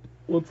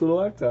once in a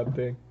lifetime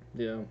thing.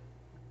 Yeah,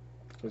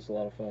 it was a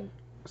lot of fun.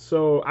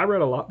 So I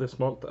read a lot this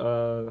month,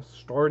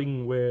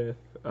 starting with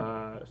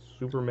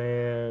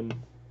Superman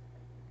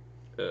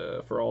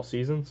for All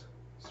Seasons.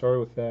 Started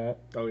with that.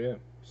 Oh yeah,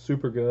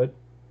 Super good.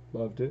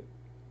 Loved it.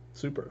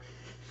 super.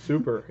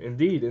 Super.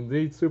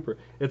 Indeed, super.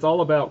 It's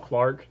all about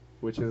Clark,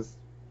 which is,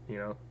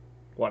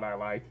 what I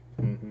like.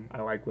 Mm-hmm.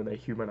 I like when they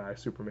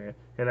humanize Superman,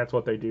 and that's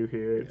what they do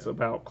here. It's Yeah.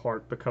 about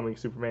Clark becoming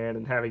Superman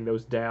and having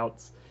those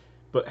doubts,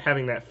 but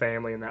having that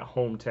family and that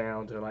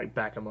hometown to like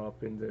back him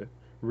up and to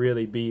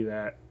really be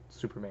that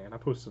Superman. I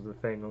posted the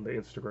thing on the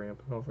Instagram.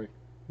 I was like,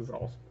 "This is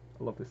awesome.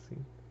 I love this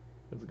scene.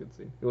 It was a good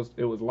scene.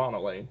 It was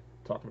Lana Lane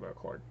talking about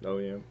Clark, Oh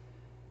yeah.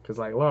 because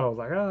like Lana was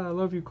like, I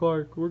love you,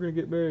 Clark. We're gonna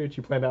get married. She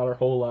planned out her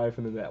whole life,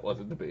 and then that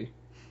wasn't to be.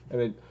 And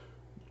then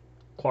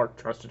Clark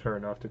trusted her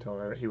enough to tell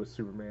her that he was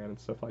Superman and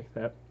stuff like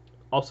that.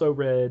 Also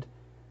read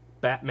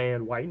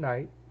Batman White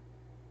Knight,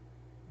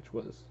 which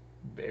was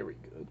very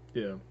good.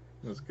 Yeah,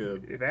 that's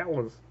good. That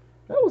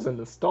was a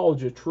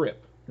nostalgia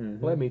trip.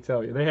 Mhm. Let me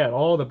tell you. They had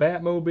all the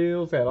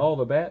Batmobiles, had all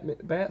the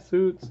bat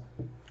suits.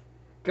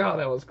 God,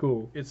 that was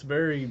cool. It's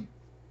very.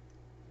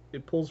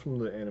 It pulls from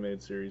the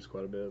animated series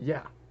quite a bit.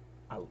 Yeah,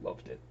 I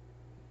loved it.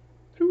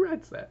 Who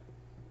writes that?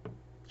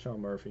 Sean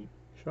Murphy.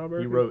 Sean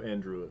Murphy? He wrote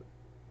and drew it.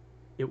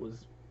 It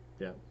was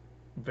Yeah.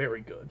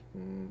 very good.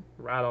 Mm.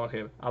 Right on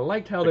him. I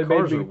liked how The they made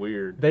cars me. are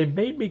weird. They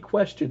made me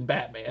question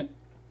Batman,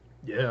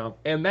 Yeah.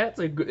 and that's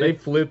a good. They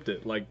flipped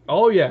it like.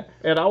 Oh yeah,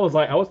 and I was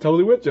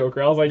totally with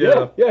Joker. I was like,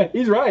 yeah,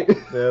 he's right.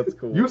 That's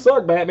cool. You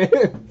suck,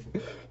 Batman.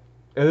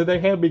 And then they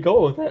had me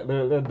go with that,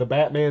 the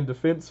Batman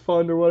Defense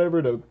Fund or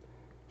whatever to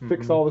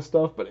fix Mhm. all the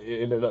stuff, but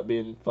it ended up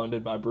being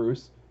funded by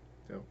Bruce.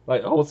 Yeah.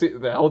 Like the whole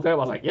time, I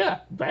was like, yeah,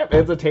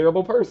 Batman's a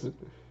terrible person.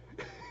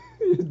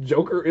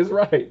 Joker is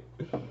right.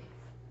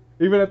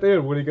 Even at the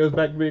end, when he goes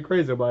back to being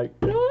crazy, I'm like,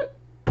 you know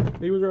what?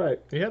 He was right.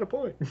 He had a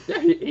point. Yeah,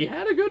 he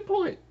had a good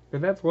point.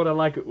 And that's what I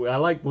like. I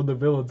like when the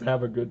villains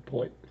have a good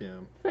point. Yeah.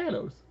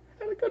 Thanos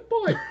had a good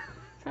point.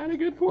 Had a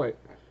good point.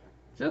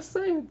 Just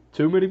saying.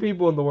 Too many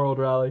people in the world,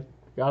 Riley.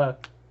 Gotta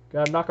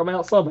knock them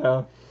out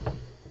somehow.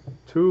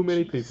 Too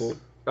many people.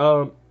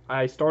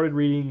 I started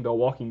reading The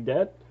Walking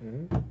Dead.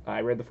 Mm-hmm.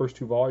 I read the first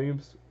 2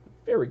 volumes.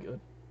 Very good.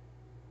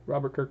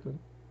 Robert Kirkman.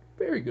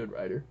 Very good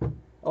writer.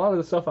 A lot of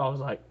the stuff I was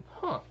like,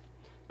 huh.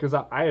 Because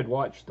I had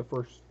watched the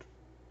first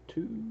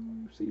 2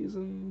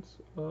 seasons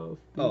of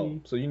the... Oh,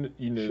 so you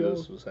knew show.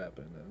 this was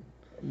happening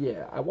then?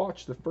 Yeah, I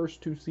watched the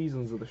first 2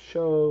 seasons of the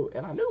show,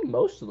 and I knew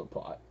most of the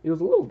plot. It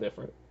was a little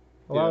different.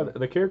 A lot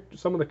of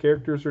some of the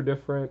characters are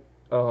different.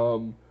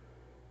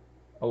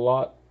 A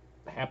lot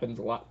happens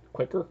a lot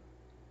quicker.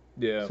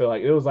 Yeah. So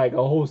like it was like a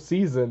whole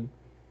season.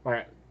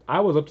 Like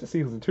I was up to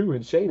season 2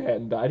 and Shane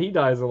hadn't died. He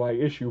dies in like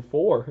issue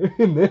 4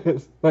 in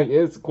this. Like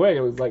it's quick.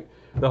 It was like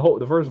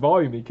the first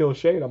volume he kills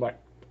Shane. I'm like,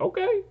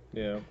 okay,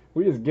 Yeah.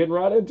 we just getting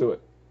right into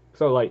it.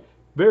 So like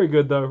very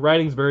good though.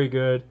 Writing's very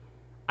good.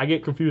 I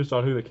get confused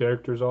on who the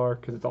characters are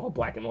because it's all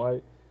black and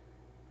white.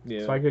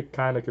 Yeah. So I get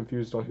kind of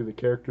confused on who the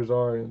characters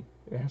are, and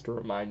it has to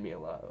remind me a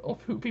lot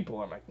of who people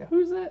are. I'm like, now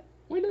who's that?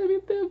 When did I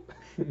meet them?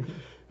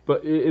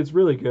 But it's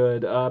really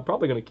good.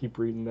 Probably going to keep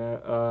reading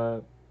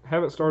that.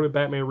 Haven't started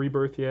Batman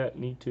Rebirth yet.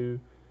 Need to.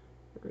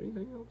 Or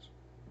anything else?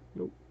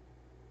 Nope.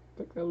 I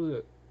think that was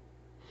it.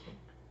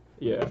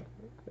 Yeah. I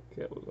think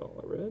that was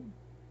all I read.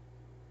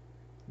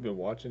 Been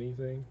watch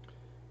anything?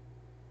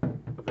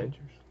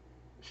 Avengers.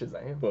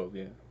 Shazam. Well,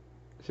 yeah.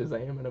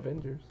 Shazam and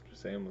Avengers.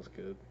 Sam was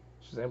good.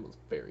 Shazam was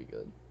very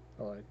good.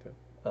 I liked it.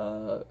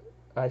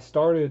 I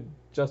started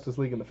Justice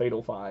League and the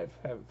Fatal Five.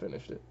 Haven't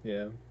finished it.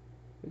 Yeah.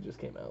 It just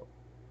came out.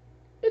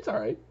 It's all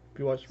right. Have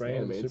you watched It's an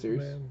Reign of the animated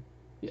series. Superman?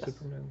 Yes.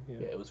 Superman? Yeah.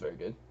 Yeah, it was very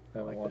good. I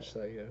haven't like watched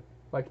that yet.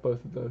 Liked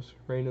both of those.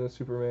 Reign of the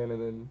Superman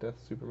and then Death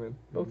of Superman.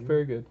 Both Mhm.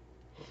 very good.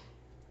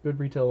 Good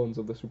retellings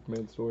of the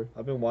Superman story.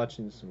 I've been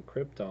watching some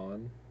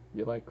Krypton.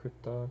 You like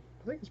Krypton?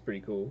 I think it's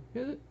pretty cool.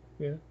 Is it?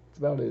 Yeah. It's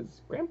about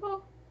his grandpa?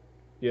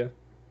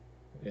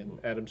 And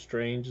Adam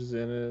Strange is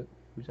in it.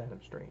 Who's Adam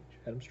Strange?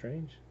 Adam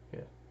Strange?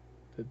 Yeah.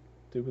 The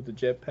dude with the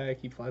jetpack,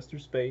 he flies through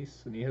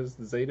space and he has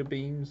the Zeta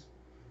beams.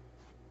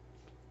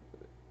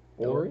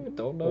 Orion?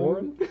 Don't know.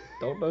 Orin?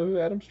 Don't know who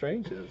Adam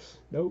Strange is.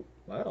 Nope.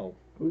 Wow.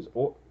 Who's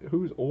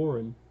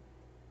Orin?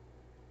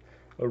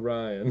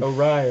 Orion.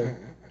 Orion.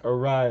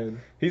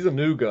 Orion. He's a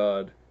new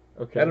god.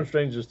 Okay. Adam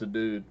Strange is just a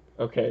dude.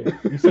 Okay.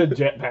 You said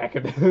jetpack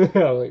and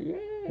I was like, yeah.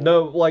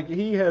 No, like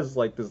he has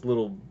like this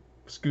little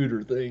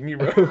scooter thing. He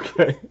rode.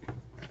 Okay.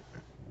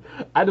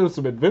 I know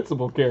some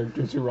Invincible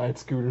characters who ride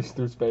scooters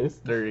through space.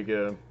 There you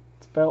go.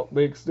 It's about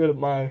the extent of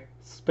my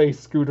space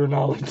scooter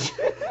knowledge.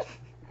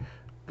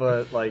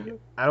 But like,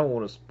 I don't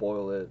want to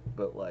spoil it.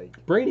 But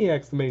like,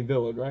 Brainiac's the main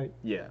villain, right?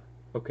 yeah,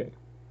 Okay.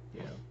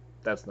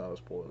 that's not a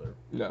spoiler.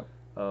 No.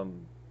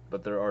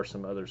 But there are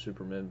some other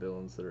Superman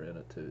villains that are in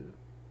it too.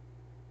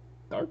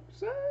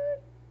 Darkseid?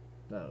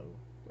 No.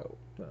 Oh.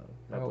 No.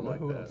 I don't Nothing know like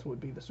who that. else would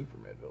be the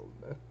Superman villain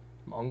then.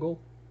 Mongol?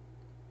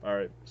 All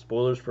right.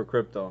 Spoilers for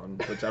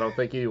Krypton, which I don't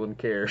think anyone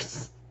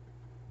cares.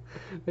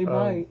 They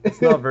might.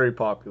 It's not very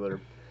popular.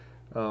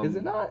 Is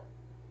it not?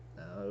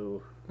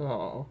 No.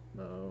 Oh,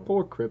 No.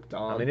 poor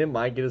Krypton. I mean, it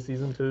might get a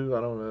season 2.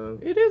 I don't know.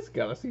 It is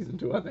got a season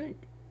 2, I think.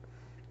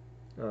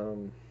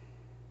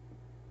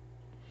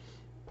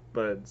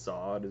 But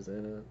Zod is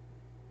in it.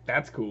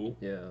 That's cool.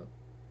 Yeah.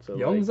 So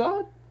Young like,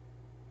 Zod?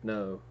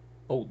 no,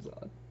 Old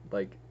Zod.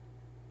 like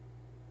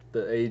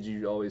the age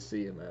you always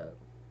see him at.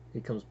 He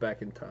comes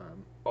back in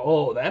time.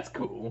 Oh, that's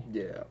cool.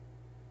 Yeah.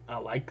 I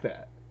like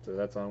that. So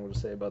that's all I'm going to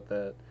say about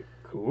that.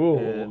 Cool.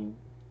 And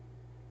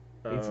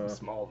Need some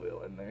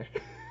Smallville in there.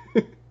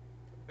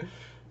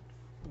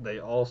 they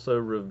also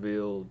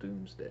reveal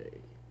Doomsday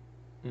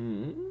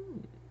Mm.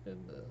 in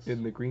this.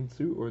 In the green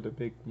suit or the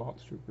big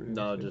monster green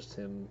No, suit? just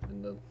him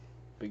and the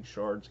big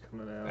shards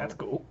coming out. That's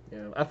cool.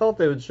 Yeah, I thought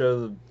they would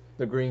show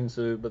the green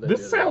suit, but they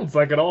This didn't. sounds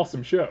like an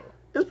awesome show.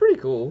 It's pretty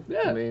cool.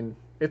 Yeah. I mean,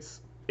 it's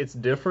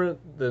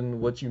different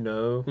than what you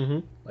know.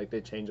 Mm-hmm. Like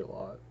they change a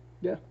lot.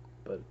 Yeah.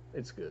 But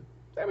it's good.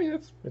 I mean,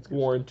 it's It's good.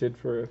 warranted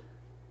for.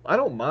 I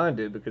don't mind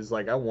it because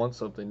like I want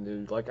something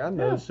new. Like I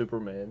know Yeah.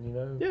 Superman, you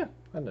know. Yeah.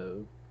 I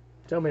know.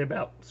 Tell me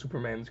about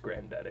Superman's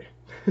granddaddy.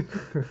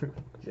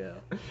 Yeah.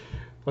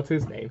 What's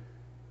his name?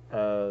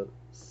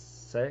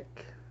 Sec.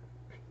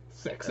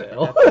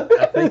 Sexel.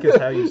 I think is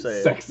how you say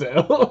it.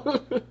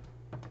 Sexel.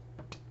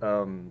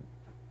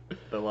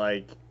 But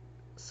like,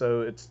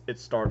 so it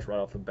starts right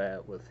off the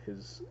bat with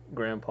his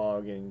grandpa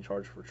getting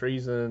charged for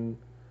treason,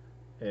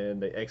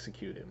 and they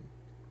execute him.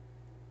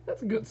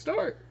 That's a good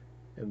start.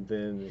 And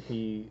then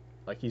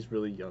he's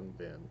really young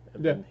then,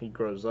 and Yeah. then he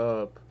grows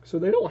up. So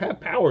they don't have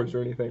powers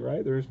or anything,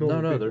 right? There's no.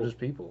 No, they're people. just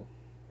people.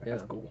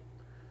 That's Yeah. cool.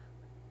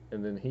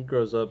 And then he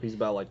grows up. He's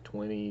about like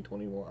 20,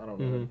 21, I don't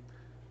know.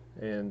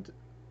 And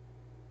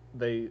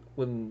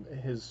when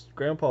his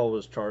grandpa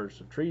was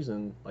charged of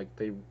treason, like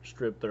they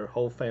stripped their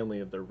whole family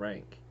of their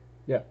rank.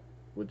 Yeah.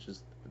 Which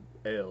is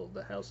L,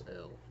 the house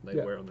L. They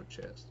Yeah. wear on their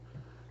chest.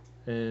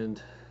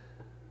 And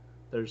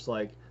there's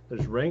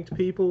ranked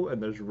people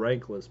and there's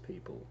rankless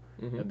people.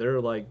 Mm-hmm. And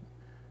they're like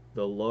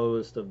the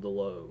lowest of the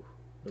low,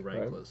 the Right.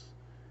 rankless.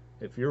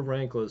 If you're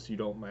rankless, you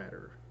don't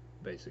matter,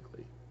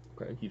 basically.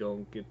 Okay. You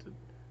don't get to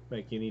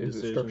make any Is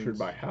decisions. it structured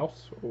by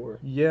house or?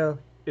 Yeah,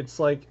 it's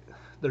like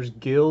there's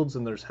guilds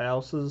and there's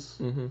houses.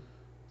 Mm-hmm.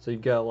 So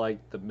you've got like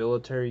the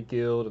military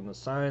guild and the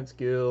science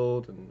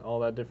guild and all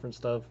that different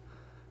stuff.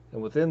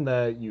 And within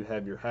that, you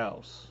have your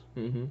house.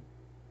 Mm-hmm.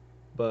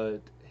 But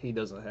he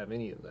doesn't have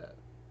any of that.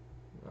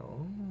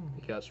 Oh.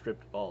 He got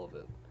stripped of all of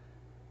it.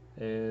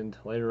 And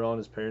later on,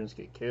 his parents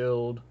get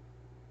killed.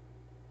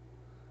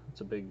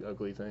 It's a big,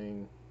 ugly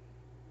thing.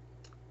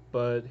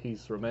 But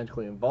he's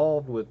romantically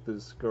involved with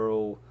this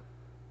girl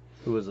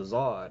who is a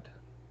Zod.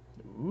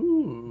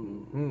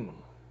 Ooh. Mm.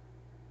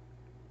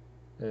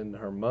 And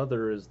her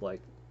mother is like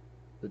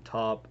the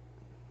top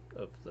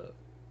of the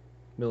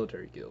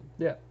military guild.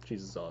 Yeah.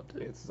 She's a Zod too.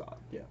 It's Zod.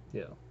 Yeah.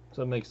 Yeah.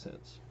 So it makes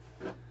sense.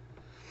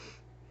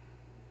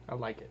 I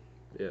like it.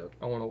 Yeah.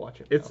 I want to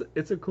watch it.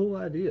 It's a cool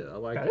idea. I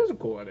like That it. is a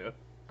cool idea.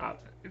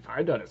 If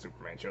I done a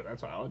Superman show,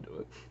 that's how I would do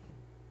it.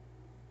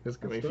 It's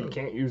I good mean, if you stuff.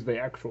 can't use the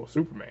actual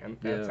Superman,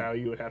 that's Yeah. how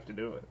you would have to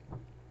do it.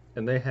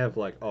 And they have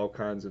like all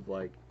kinds of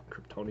like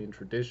Kryptonian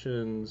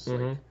traditions. Like,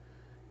 Mhm.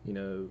 you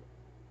know,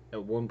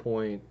 at one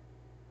point,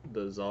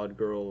 the Zod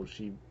girl,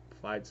 she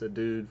fights a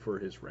dude for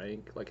his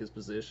rank, like his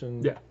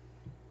position. Yeah.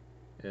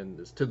 And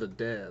it's to the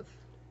death.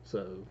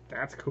 So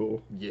That's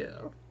cool. yeah.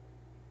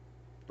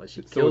 Like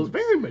she So kills. it's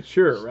very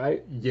mature,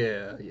 right?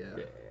 Yeah.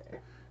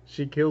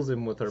 She kills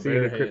him with her See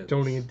bare any hands.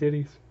 Kryptonian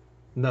ditties?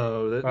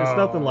 No, it's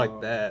nothing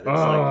like that. It's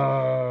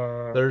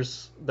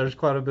like there's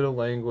quite a bit of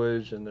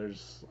language and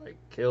there's like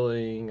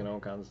killing and all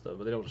kinds of stuff,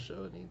 but they don't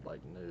show any like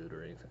nude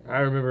or anything.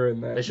 I remember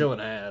in that. They show an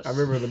ass. I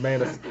remember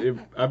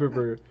I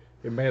remember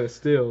in Man of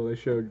Steel they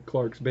showed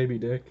Clark's baby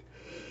dick.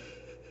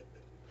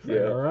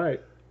 Yeah. All right.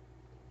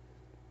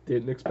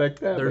 Didn't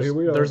expect that, but here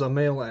we are. There's a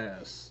male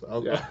ass.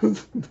 Yeah.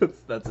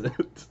 That's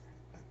it.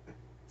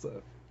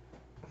 So.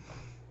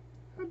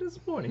 How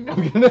disappointing.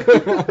 I'm kidding.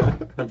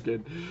 I'm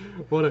kidding.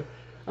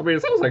 I mean,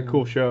 it sounds like a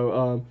cool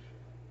show.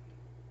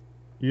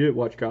 You didn't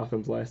watch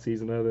Gotham's last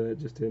season of it. It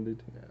just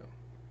ended. No,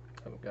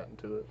 I haven't gotten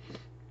to it.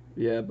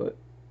 Yeah, but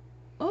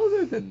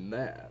other than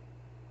that,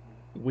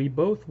 we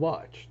both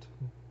watched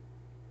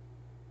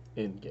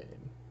Endgame.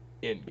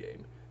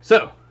 Endgame.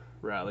 So,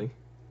 Riley,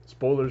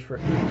 Spoilers for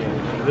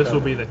Endgame. this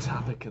will be the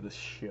topic of the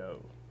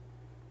show.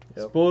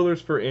 Yep. Spoilers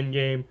for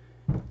Endgame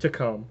to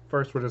come.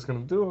 First, we're just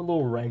going to do a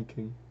little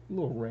ranking.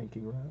 Riley.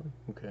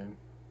 Okay.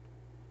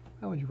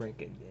 How would you rank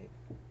Endgame?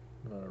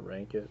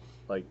 Rank it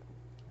like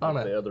On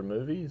the other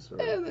movies or,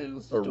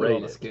 let's or do it rate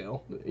on a it.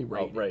 scale.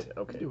 Rate it.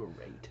 Okay. Do a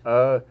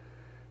rate.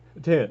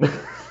 10.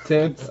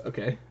 10?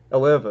 Okay.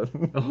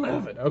 11.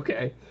 11.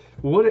 Okay.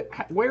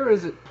 Where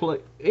is it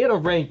in a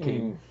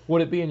ranking?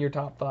 Would it be in your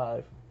top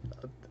 5?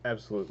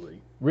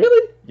 Absolutely.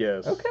 Really?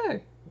 Yes.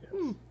 Okay.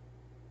 Yes.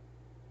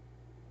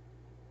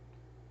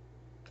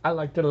 I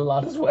liked it a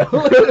lot as well.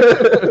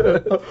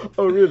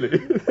 Oh,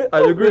 really? I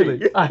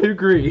agree. I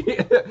agree.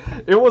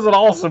 It was an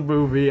awesome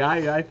movie.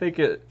 I think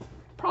it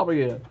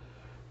probably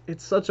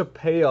It's such a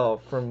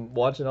payoff from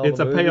watching all the it's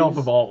a movies. payoff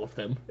of all of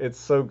them. It's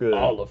so good.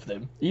 All of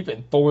them.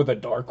 Even Thor the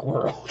Dark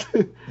World.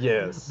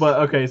 Yes. But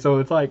okay, so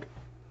it's like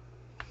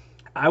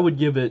I would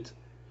give it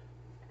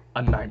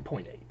a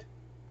 9.8.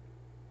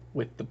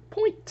 With the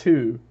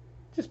 0.2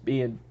 just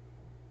being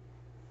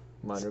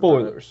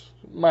spoilers.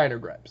 Minor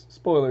gripes.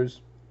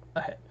 Spoilers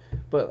ahead.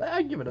 But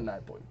I'd give it a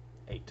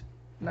 9.8.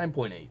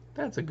 9.8.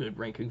 That's a good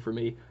ranking for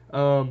me.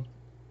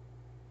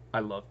 I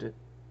loved it.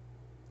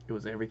 It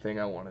was everything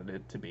I wanted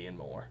it to be and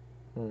more.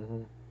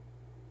 Mm-hmm.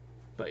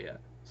 But yeah.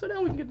 So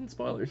now we can get into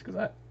spoilers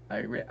because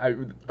All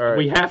right.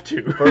 we have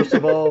to. First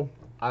of all,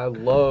 I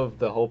love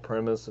the whole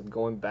premise of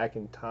going back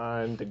in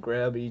time to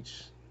grab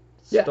each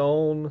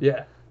stone.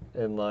 Yeah.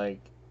 And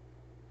like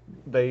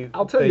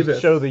I'll tell you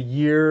this. show the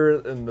year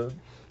and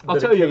I'll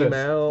tell you this.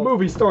 Out.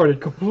 Movie started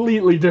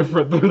completely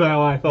different than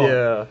how I thought.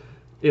 Yeah.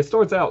 It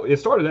started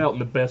out in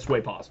the best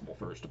way possible,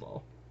 first of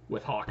all,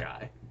 with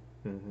Hawkeye,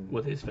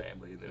 with his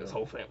family, and then his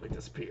whole family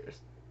disappears.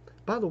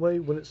 By the way,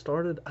 when it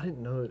started, I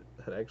didn't know it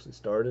had actually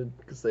started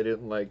because they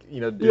didn't do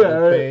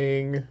the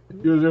thing.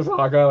 It was just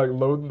Hawkeye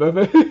loading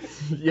the thing.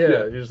 Yeah,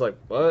 you're just like,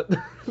 what?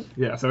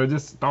 Yeah, so it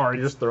just starts.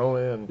 You just throw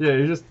in. Yeah,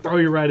 you just throw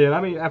you right in.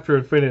 I mean, after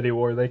Infinity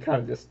War, they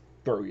kind of just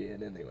throw you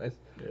in anyways.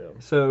 Yeah.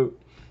 So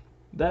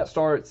that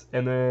starts,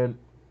 and then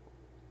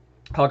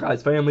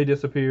Hawkeye's family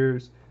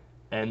disappears,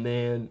 and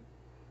then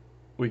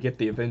we get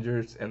the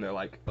Avengers, and they're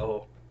like,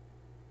 oh,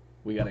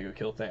 we gotta go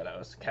kill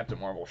Thanos. Captain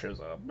Marvel shows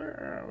up.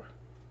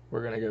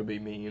 We're gonna go be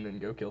mean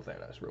and go kill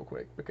Thanos real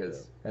quick,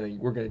 because I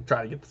think we're gonna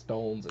try to get the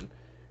stones and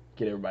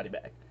get everybody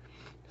back.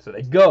 So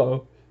they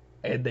go,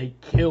 and they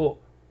kill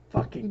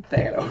fucking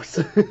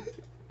Thanos.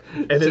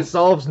 And it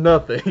solves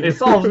nothing. It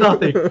solves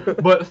nothing.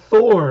 But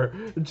Thor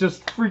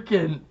just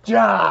freaking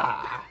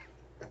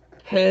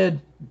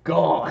head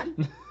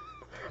gone.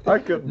 I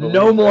couldn't believe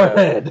No more that.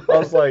 head. I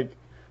was like,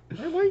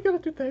 man, why you gotta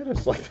do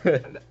Thanos like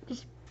that?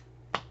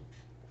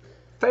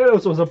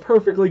 Thanos was a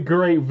perfectly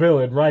great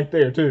villain right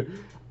there too.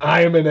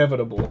 I am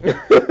inevitable.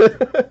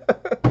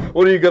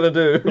 What are you gonna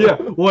do? Yeah,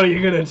 what are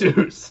you gonna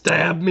do?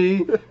 Stab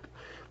me?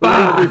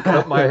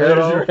 Cut my head There's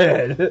off? your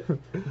head.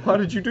 Why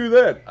did you do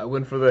that? I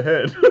went for the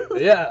head.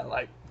 Yeah,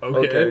 like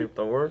okay.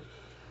 Thor.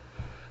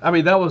 I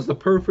mean, that was the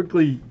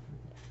perfectly.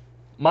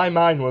 My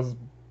mind was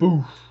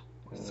boof.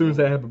 As soon as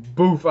that happened,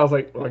 boof. I was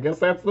like, well, I guess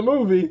that's the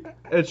movie.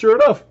 And sure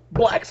enough,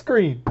 black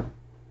screen.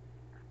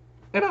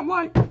 And I'm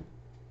like,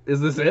 is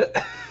this it?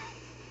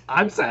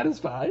 I'm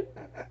satisfied.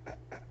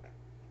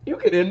 You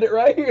can end it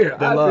right here.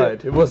 They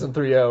lied. It wasn't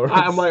 3 hours.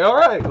 I'm like, all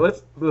right,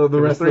 let's. The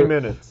rest 3 of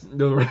minutes.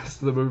 The rest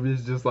of the movie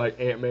is just like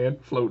Ant-Man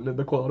floating in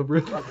the quantum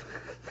realm.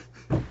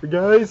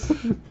 Guys,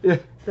 yeah,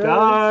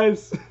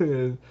 guys.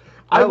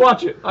 I'd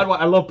watch it.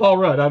 I love Paul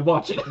Rudd. I'd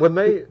watch it. When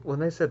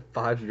they said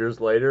 5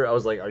 years later, I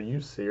was like, are you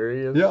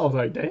serious? Yeah, I was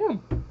like,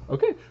 damn.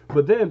 Okay,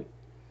 but then,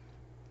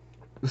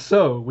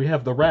 so we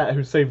have the rat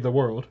who saved the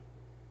world.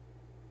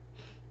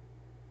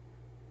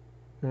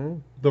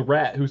 The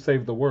rat who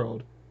saved the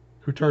world,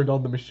 who turned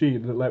on the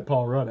machine that let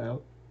Paul Rudd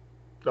out.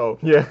 Oh,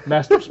 yeah.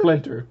 Master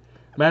Splinter.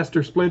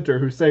 Master Splinter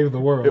who saved the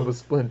world. It was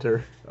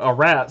Splinter. A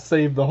rat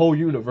saved the whole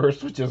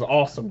universe, which is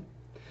awesome.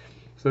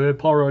 So then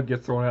Paul Rudd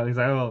gets thrown out. He's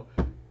like, oh,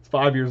 it's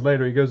 5 years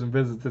later. He goes and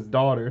visits his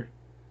daughter.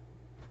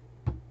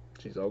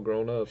 She's all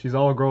grown up. She's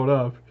all grown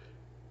up.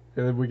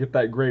 And then we get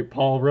that great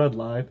Paul Rudd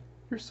line.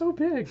 You're so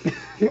big.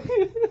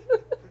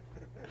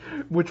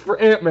 Which for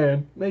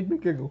Ant-Man made me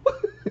giggle.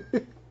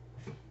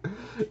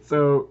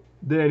 So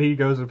then he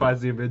goes and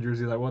finds the Avengers.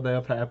 He's like, what the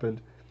F happened?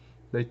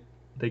 They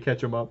they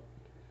catch him up,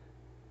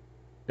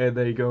 and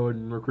they go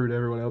and recruit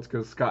everyone else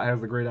because Scott has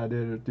the great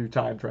idea to do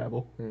time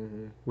travel,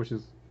 which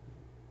is,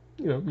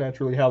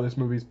 naturally how this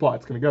movie's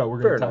plot's going to go.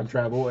 We're going to time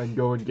travel and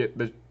go and get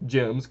the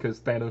gems because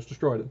Thanos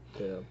destroyed them.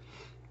 Yeah.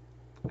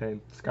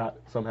 And Scott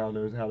somehow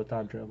knows how to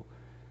time travel.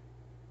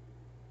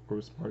 Or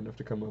was smart enough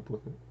to come up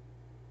with it.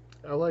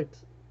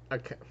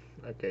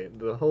 Okay,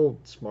 the whole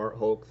Smart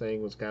Hulk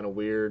thing was kind of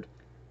weird.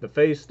 The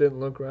face didn't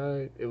look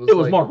right. It was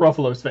like, Mark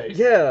Ruffalo's face.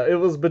 Yeah, it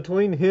was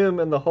between him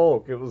and the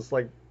Hulk. It was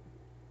like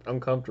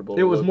uncomfortable.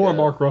 It was more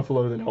Mark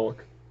Ruffalo than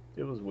Hulk.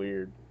 It was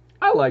weird.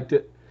 I liked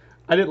it.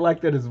 I didn't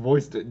like that his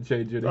voice didn't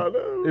change any. I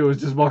know. It was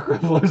just Mark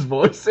Ruffalo's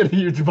voice and a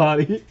huge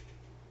body.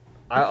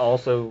 I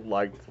also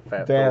liked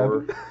Fat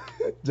Thor.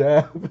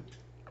 Dab.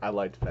 I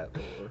liked Fat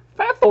Thor.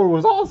 Fat Thor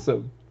was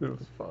awesome. It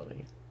was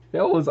funny.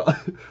 That was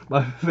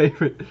my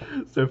favorite.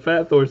 So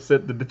Fat Thor's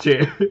sitting in the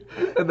chair,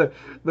 and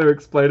they're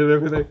explaining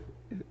everything.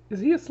 Is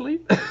he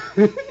asleep?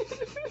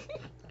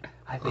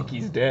 I think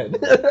he's dead.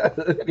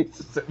 He's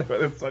just sitting there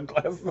with his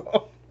sunglasses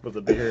on. With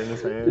a beer in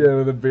his hand. Yeah,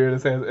 with a beer in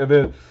his hand.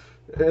 And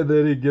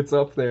then he gets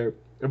up there.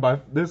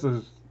 And this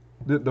is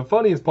the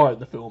funniest part of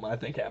the film, I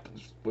think,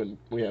 happens when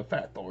we have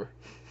Fat Thor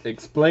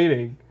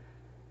explaining.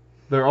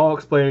 They're all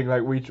explaining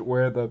like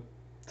where the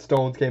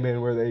stones came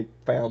in, where they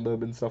found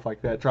them and stuff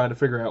like that, trying to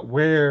figure out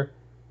where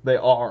they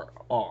are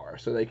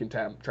so they can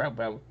time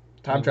travel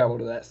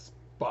to that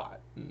spot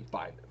and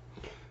find it.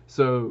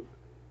 So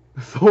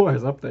Thor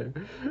is up there,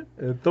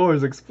 and Thor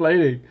is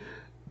explaining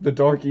the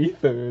dark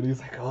ether, and he's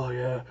like, "Oh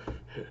yeah,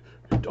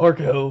 dark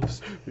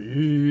elves,"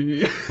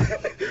 and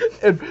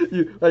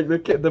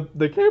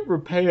the camera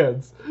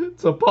pans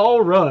to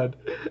Paul Rudd,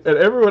 and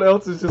everyone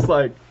else is just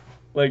like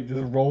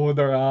just rolling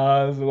their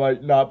eyes and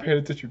like not paying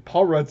attention.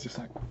 Paul Rudd's just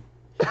like,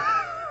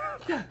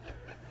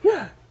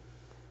 yeah.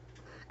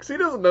 Because he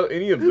doesn't know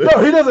any of this.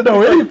 No, he doesn't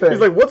know anything. He's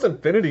like, what's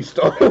Infinity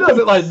Stone? He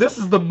doesn't this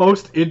is the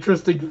most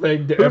interesting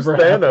thing to ever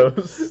happen.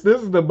 Thanos?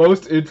 This is the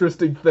most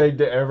interesting thing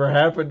to ever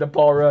happen to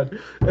Paul Rudd.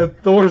 And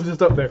Thor's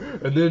just up there.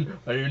 And then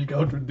I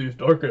encountered these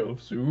dark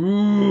elves.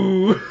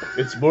 Ooh.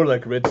 It's more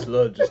like red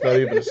sludge. It's not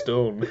even a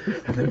stone.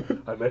 And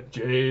then I met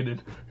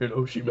Jade,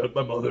 and she met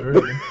my mother.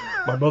 And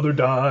my mother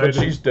died. But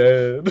she's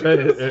dead.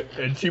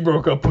 And she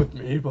broke up with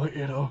me, but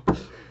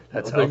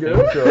that's how things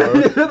are.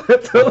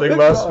 Nothing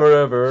lasts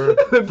forever.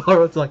 And Paul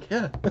Rudd's like,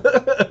 yeah.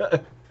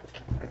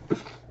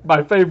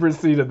 My favorite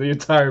scene of the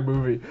entire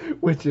movie,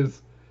 which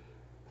is,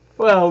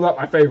 well, not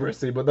my favorite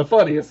scene, but the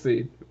funniest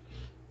scene.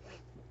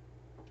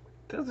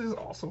 This is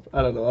awesome.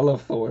 I don't know. I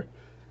love Thor.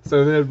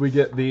 So then we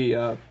get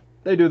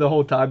they do the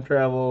whole time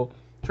travel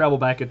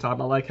back in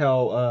time. I like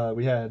how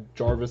we had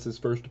Jarvis's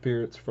first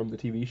appearance from the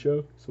TV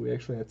show. So we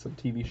actually had some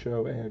TV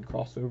show and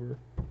crossover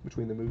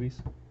between the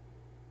movies.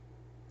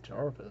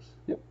 Jarvis?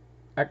 Yep.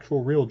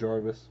 Actual real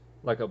Jarvis.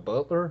 Like a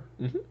butler?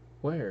 Mm-hmm.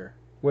 Where?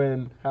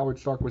 When Howard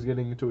Stark was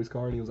getting into his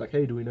car and he was like,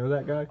 "Hey, do we know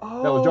that guy?" That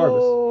was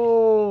Jarvis.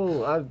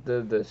 Oh, I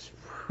did this.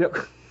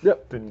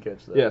 Yep. Didn't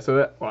catch that. Yeah,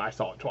 so I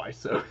saw it twice,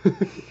 so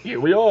here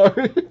we are.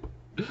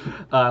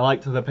 I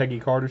liked the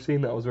Peggy Carter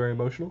scene. That was very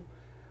emotional.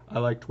 I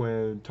liked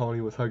when Tony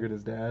was hugging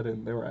his dad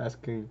and they were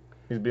asking.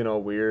 He's being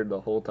all weird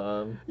the whole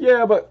time.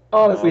 Yeah, but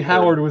honestly, Awkward.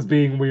 Howard was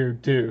being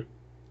weird too.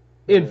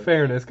 In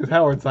fairness, because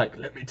Howard's like,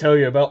 "Let me tell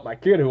you about my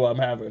kid who I'm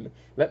having.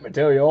 Let me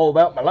tell you all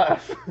about my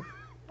life."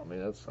 I mean,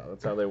 that's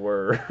how they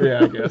were.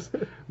 Yeah, I guess.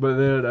 But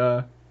then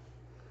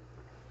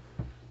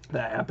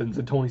that happens,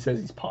 and Tony says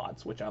he's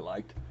POTS, which I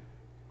liked.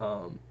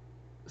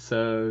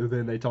 So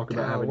then they talk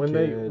about having a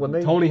kid. when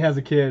they Tony has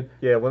a kid.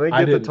 Yeah, when they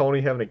get to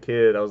Tony having a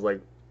kid, I was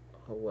like,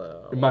 oh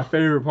wow. And my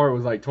favorite part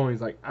was like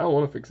Tony's like, "I don't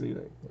want to fix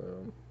anything."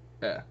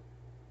 Yeah.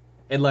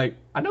 And like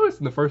I noticed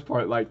in the first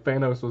part, like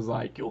Thanos was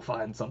like, "You'll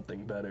find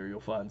something better.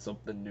 You'll find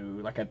something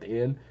new." Like at the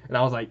end, and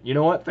I was like, "You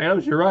know what,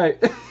 Thanos, you're right."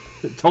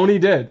 Tony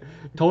did.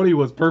 Tony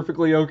was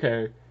perfectly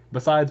okay.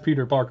 Besides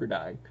Peter Parker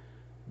dying.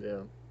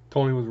 Yeah.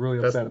 Tony was really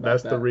upset about that.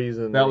 That's the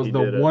reason. That was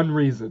the one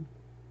reason.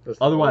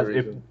 Otherwise,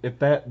 if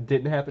that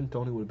didn't happen,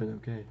 Tony would have been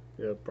okay.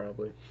 Yeah,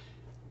 probably.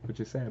 Which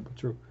is sad, but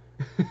true.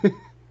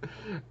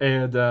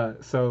 And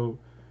so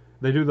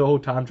they do the whole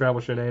time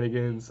travel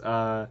shenanigans.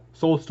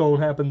 Soul Stone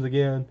happens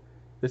again.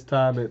 This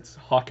time it's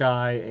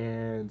Hawkeye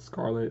and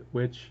Scarlet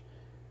Witch.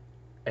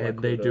 And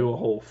they do a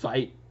whole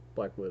fight.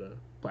 Black Widow.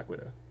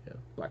 Yeah.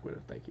 Black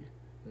Widow, thank you.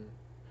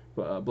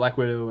 But Black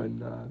Widow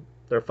and...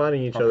 they're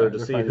fighting each other to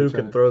see who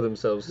can throw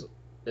themselves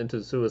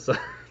into suicide.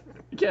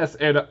 Yes,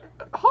 and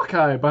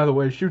Hawkeye, by the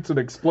way, shoots an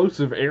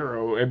explosive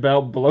arrow and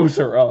now blows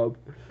her up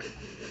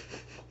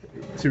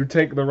to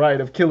take the right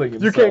of killing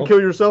himself. You can't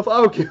kill yourself,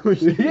 I'll kill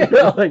you.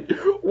 Yeah, like,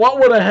 what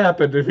would have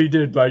happened if he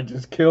did, like,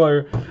 just kill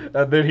her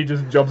and then he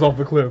just jumps off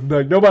the cliff?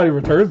 Like, nobody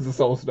returns the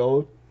Soul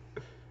Stone.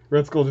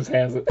 Red Skull just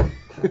has it.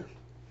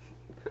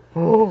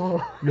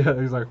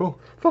 Yeah, he's like, "Oh,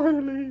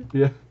 finally.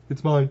 Yeah,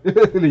 it's mine."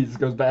 And he just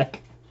goes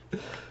back.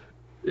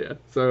 Yeah,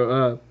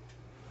 so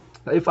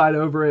they fight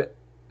over it.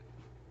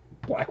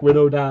 Black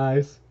Widow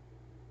dies,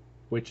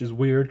 which is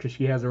weird because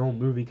she has her own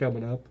movie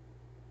coming up.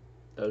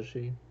 Does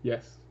she?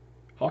 Yes.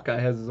 Hawkeye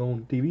has his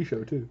own TV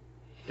show too.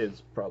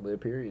 It's probably a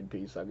period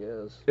piece, I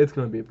guess. It's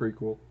gonna be a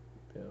prequel.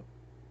 Yeah.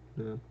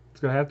 Yeah. It's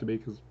gonna have to be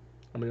because,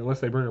 I mean, unless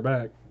they bring her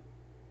back,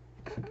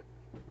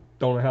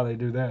 don't know how they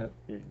do that.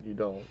 You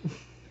don't.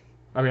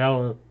 I mean, I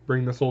don't know.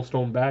 Bring the Soul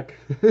Stone back.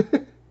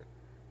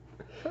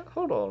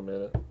 Hold on a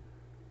minute.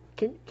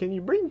 Can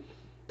you bring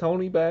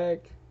Tony back?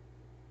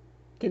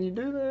 Can you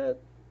do that?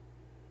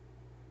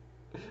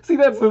 See,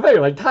 that's the thing.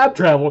 Like time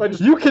travel,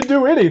 you can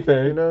do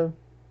anything. You know,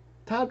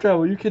 Time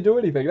travel, you can do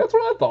anything. That's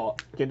what I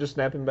thought. can't just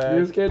snap him back.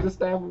 You just can't just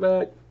snap him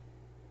back.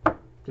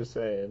 Just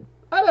saying.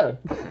 I know.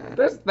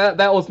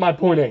 That was my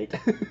point 8.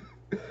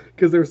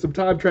 Because there's some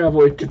time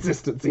travel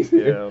inconsistencies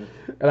here.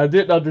 Yeah. And I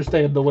didn't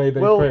understand the way they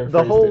Well, paraphrased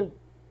the whole it.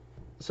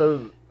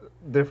 so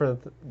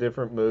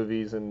different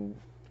movies and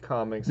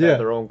comics Yeah. have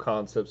their own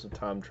concepts of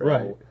time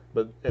travel. Right.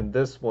 But in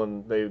this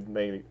one, they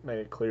made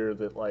it clear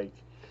that like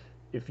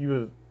if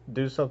you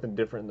do something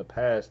different in the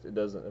past, it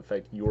doesn't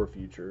affect your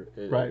future.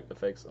 It Right.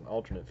 affects an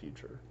alternate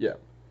future. Yeah.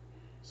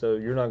 So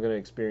you're not going to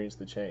experience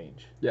the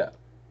change. Yeah.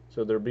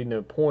 So there'd be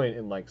no point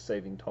in like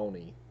saving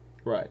Tony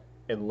Right.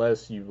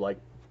 unless you like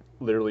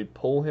literally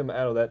pull him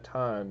out of that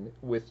time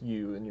with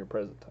you in your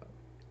present time.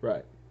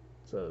 Right.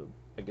 So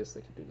I guess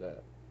they could do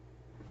that.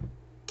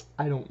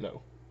 I don't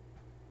know.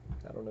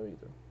 I don't know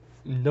either.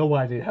 No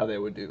idea how they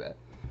would do that.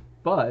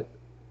 But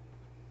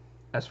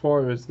as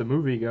far as the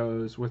movie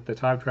goes, with the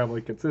time travel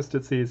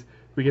inconsistencies,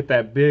 we get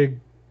that big,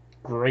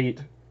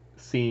 great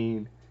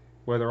scene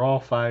where they're all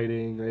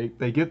fighting.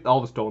 They get all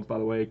the stones, by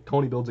the way.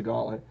 Tony builds a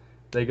gauntlet.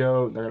 They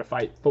go. They're gonna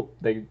fight.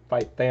 They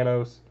fight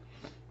Thanos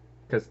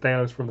because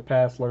Thanos from the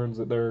past learns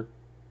that they're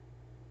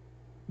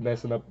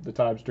messing up the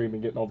time stream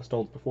and getting all the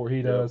stones before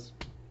he does.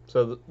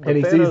 So the And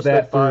he Thanos sees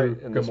that they fight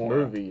through in this Gamora.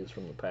 movie is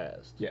from the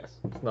past. Yes.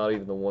 It's not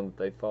even the one that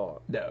they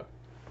fought. No.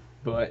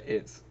 But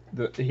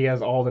he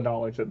has all the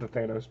knowledge that the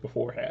Thanos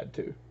before had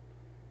too,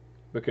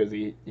 because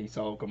he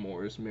saw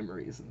Gamora's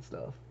memories and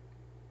stuff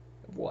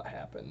of what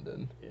happened,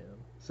 and Yeah.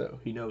 so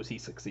he knows he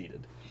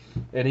succeeded.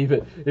 And even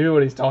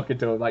when he's talking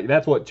to him, like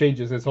that's what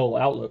changes his whole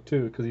outlook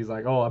too, because he's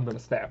like, oh, I'm gonna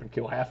snap and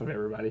kill half of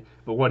everybody.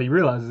 But what he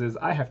realizes is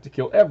I have to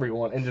kill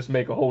everyone and just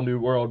make a whole new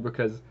world,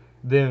 because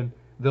then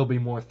they'll be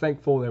more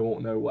thankful. They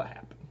won't know what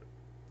happened.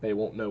 They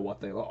won't know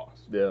what they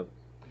lost. Yeah.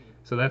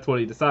 So that's what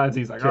he decides.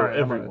 He's like, Kill all right,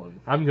 everyone.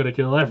 I'm gonna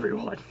kill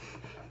everyone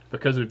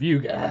because of you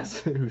guys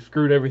who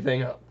screwed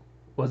everything up.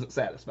 Wasn't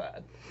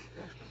satisfied.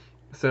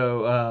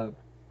 So,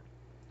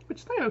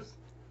 which Thanos,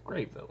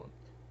 great villain.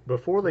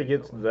 Before they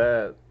get to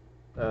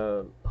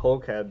that,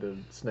 Hulk had to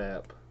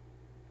snap.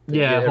 To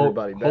Yeah, get Hulk,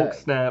 everybody Hulk back.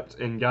 snapped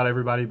and got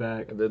everybody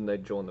back. And then they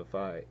joined the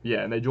fight.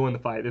 Yeah, and they joined the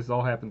fight. This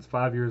all happens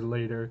 5 years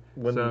later.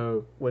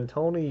 When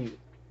Tony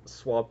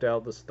swapped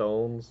out the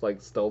stones,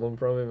 like stole them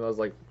from him, I was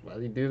like, why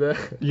did he do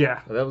that?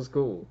 Yeah, That was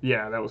cool.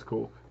 yeah, that was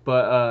cool.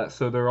 But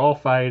so they're all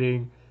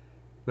fighting.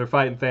 They're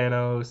fighting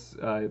Thanos.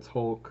 It's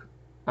Hulk.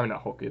 I mean,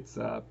 not Hulk. It's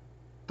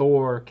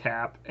Thor,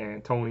 Cap,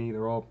 and Tony.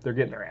 They're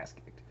getting their ass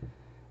kicked.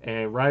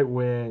 And right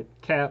when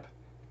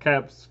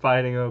Cap's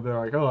fighting them, they're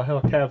like, oh,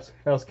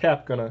 how's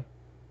Cap gonna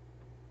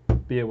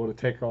be able to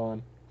take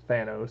on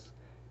Thanos?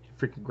 He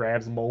freaking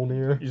grabs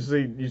Mjolnir, You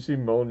see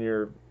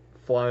Mjolnir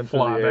flying through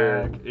fly the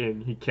air. back,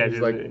 and he catches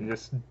like- it and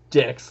just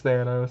decks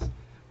Thanos,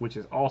 which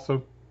is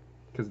awesome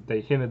because they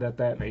hinted at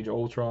that in Age of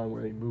Ultron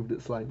where he moved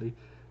it slightly.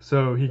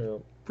 So he Yeah.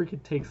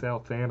 freaking takes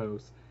out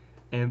Thanos,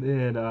 and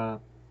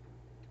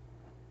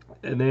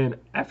then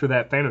after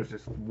that, Thanos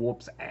just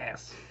whoops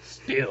ass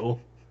still,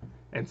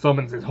 and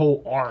summons his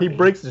whole army. He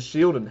breaks the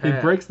shield in He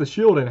half. breaks the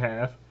shield in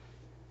half,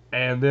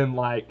 and then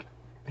like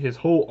his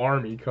whole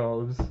army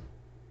comes,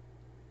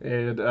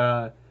 and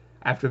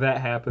after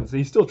that happens,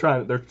 they're still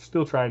trying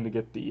to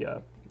get the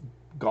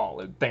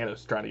gauntlet. Thanos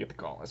is trying to get the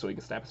gauntlet so he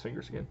can snap his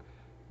fingers again,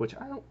 which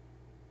I don't.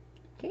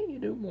 Can you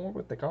do more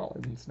with the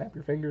gauntlet than snap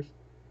your fingers?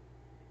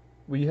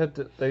 Well,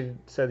 they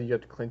said you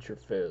have to clench your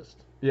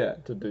fist Yeah,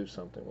 to do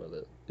something with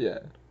it. yeah.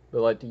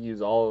 But like to use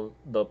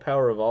the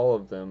power of all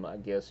of them, I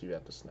guess you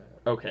have to snap.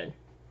 Okay,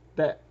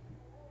 that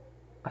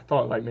I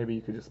thought like maybe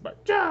you could just like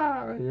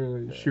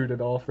shoot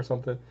it off or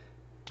something.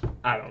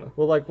 I don't know.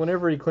 Well, like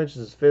whenever he clenches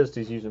his fist,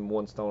 he's using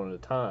one stone at a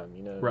time,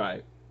 you know.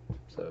 Right.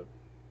 So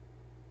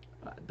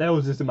That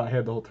was just in my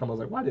head the whole time. I was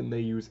like, why didn't they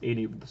use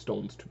any of the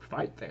stones to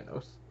fight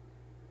Thanos?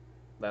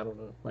 I don't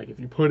know. Like if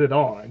you put it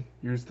on,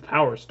 use the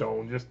Power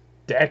Stone, just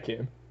deck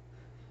him.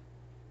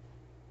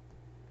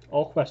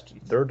 All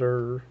questions.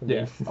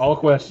 Yeah. All They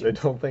questions.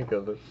 don't think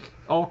of it.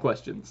 All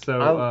questions. So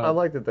I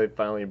like that they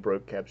finally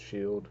broke Cap's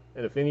shield.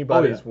 And if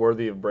anybody's yeah.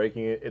 worthy of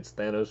breaking it, it's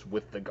Thanos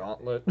with the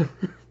gauntlet.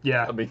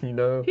 yeah. I mean, you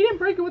know. He didn't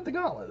break it with the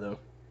gauntlet though.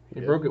 He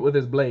Yeah. broke it with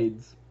his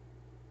blades.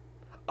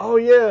 Oh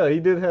yeah, he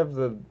did have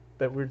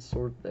that weird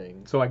sword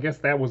thing. So I guess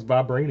that was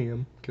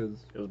vibranium,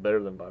 because It was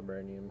better than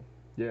vibranium.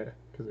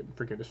 because it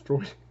freaking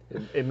destroyed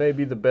it. It may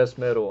be the best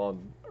metal on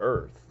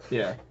Earth,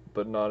 Yeah.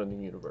 but not in the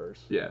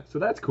universe. Yeah. So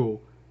that's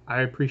cool.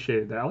 I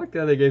appreciated that. I like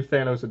that they gave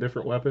Thanos a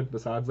different weapon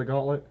besides the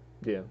gauntlet.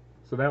 Yeah.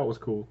 So that was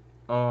cool.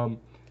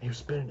 He was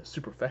spinning it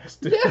super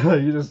fast. Yeah,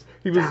 he was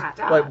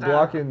like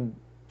blocking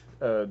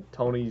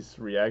Tony's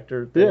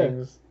reactor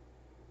things.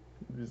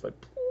 He's like,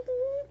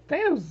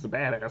 Thanos is a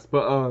badass.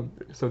 But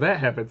so that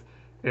happens,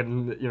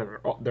 and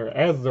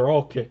they're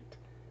all kicked,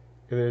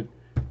 and then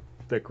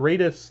the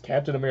greatest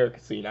Captain America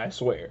scene, I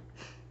swear.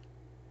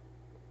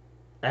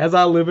 As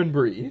I live and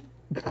breathe.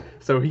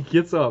 So he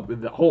gets up,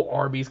 and the whole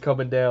army's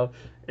coming down,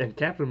 and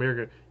Captain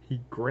America, he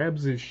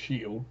grabs his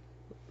shield,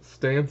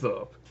 stands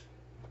up,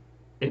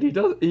 and he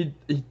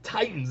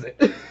tightens it.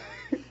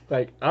 He's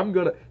like,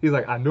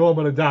 I know I'm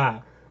gonna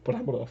die, but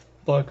I'm gonna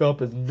fuck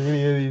up as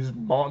many of these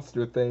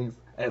monster things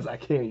as I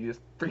can. He just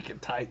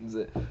freaking tightens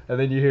it, and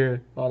then you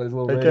hear on his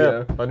little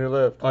radio, Cap, on your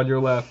left. on your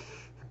left,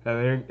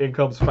 and then in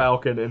comes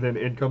Falcon, and then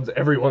in comes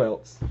everyone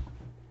else.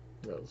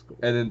 That was cool.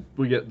 And then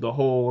we get the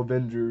whole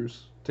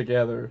Avengers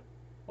together,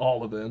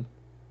 all of them,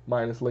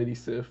 minus Lady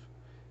Sif.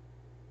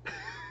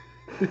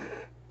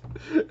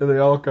 And they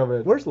all come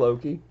in. Where's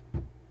Loki?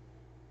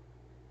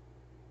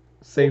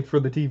 Save for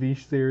the TV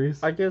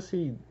series. I guess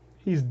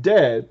He's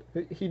dead.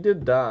 he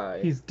did die.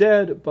 He's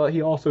dead, but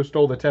he also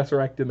stole the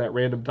Tesseract in that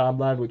random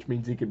timeline, which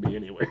means he can be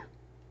anywhere.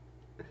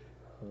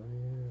 Oh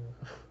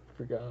yeah,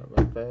 forgot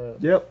about that.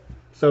 Yep.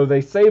 So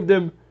they saved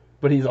him,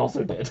 but he's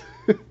also dead.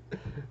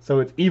 So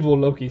it's evil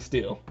Loki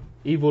still.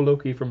 Evil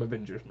Loki from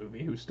Avengers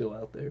movie, who's still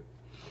out there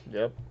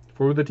Yep.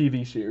 for the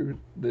TV show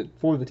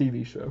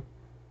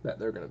that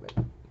they're gonna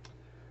make.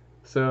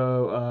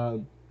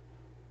 So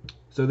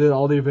so then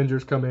all the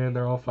Avengers come in.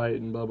 They're all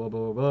fighting. Blah blah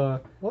blah blah.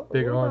 What,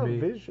 Big what about army.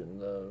 Vision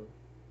though?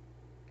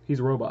 He's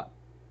a robot.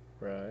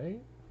 Right.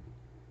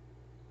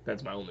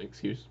 That's my only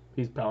excuse.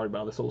 He's powered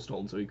by the Soul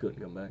Stone, so he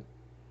couldn't come back.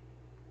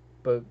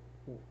 But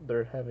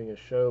they're having a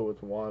show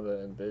with Wanda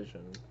and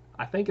Vision.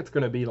 I think it's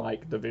gonna be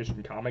like the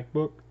Vision comic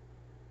book,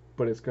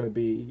 but it's gonna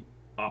be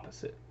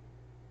opposite.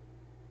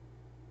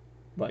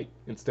 Like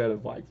instead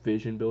of like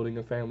Vision building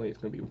a family, it's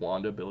gonna be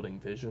Wanda building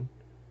Vision.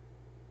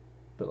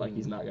 But like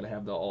he's not gonna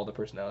have all the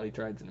personality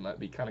traits, and it might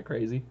be kind of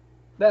crazy.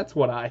 That's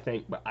what I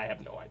think, but I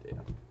have no idea.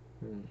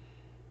 Hmm.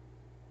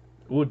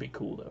 It would be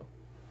cool though.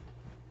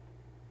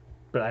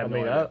 But I I have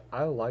mean, no idea.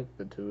 I like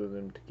the two of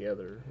them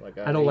together. Like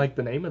I don't like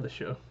the name of the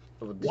show.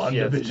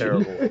 Yeah, it's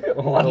terrible.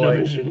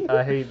 WandaVision.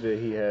 I hate that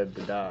he had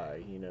to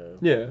die.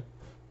 Yeah.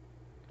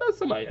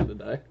 Somebody had to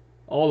die.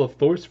 All of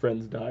Thor's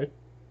friends died.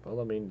 Well,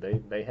 I mean,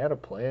 they had a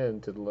plan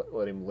to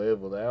let him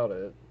live without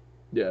it,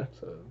 Yeah.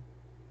 so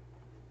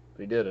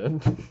he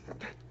didn't.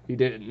 He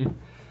didn't.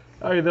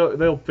 I mean,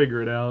 they'll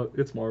figure it out.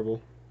 It's Marvel.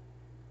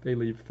 They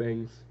leave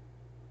things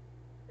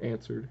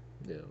answered.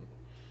 Yeah.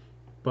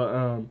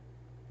 But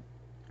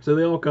so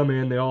they all come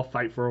in. They all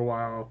fight for a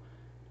while,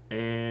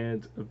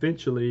 and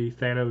eventually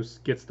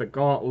Thanos gets the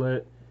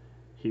gauntlet.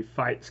 He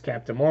fights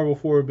Captain Marvel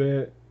for a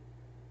bit.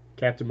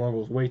 Captain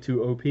Marvel's way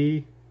too OP.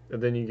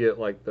 And then you get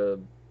like the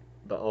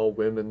all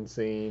women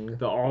scene,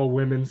 The all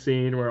women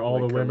scene where all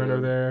They the come women are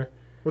in. there.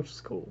 which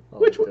is cool. I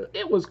Which liked was, it.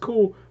 it was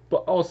cool, but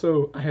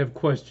also I have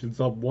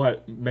questions on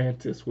what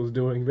Mantis was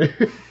doing there.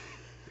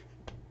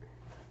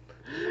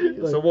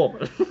 It's a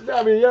woman.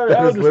 I mean, yeah,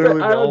 That is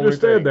literally I the only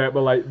understand thing. that,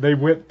 but like they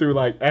went through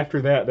like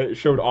after that, they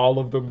showed all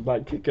of them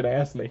like kicking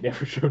ass, and they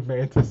never showed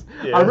Mantis.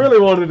 Yeah. I really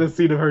wanted a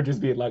scene of her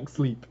just being like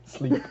sleep,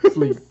 sleep,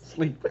 sleep,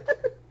 sleep.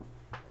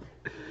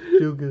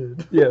 Feel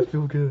good. Yeah,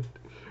 feel good.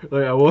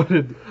 Like I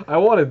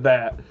wanted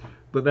that,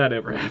 but that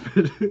never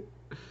happened.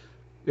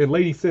 And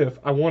Lady Sif,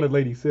 I wanted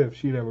Lady Sif.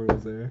 She never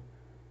was there.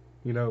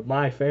 You know,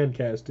 my fan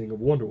casting of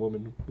Wonder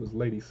Woman was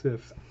Lady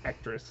Sif's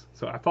actress,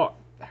 so I thought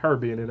her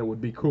being in it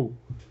would be cool,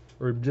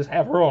 or just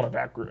have her on a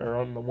background or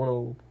on one of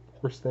the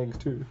horse things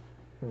too.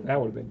 That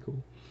would have been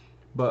cool.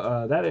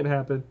 But that didn't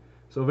happen.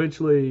 So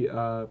eventually,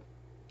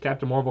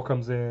 Captain Marvel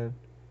comes in,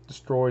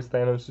 destroys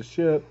Thanos'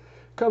 ship,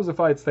 comes and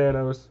fights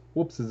Thanos,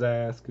 whoops his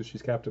ass because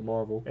she's Captain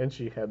Marvel. And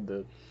she had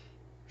the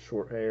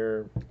short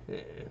hair. Yeah.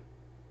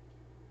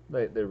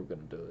 They were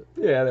gonna do it.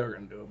 Yeah, they were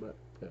gonna do it, but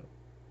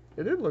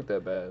It didn't look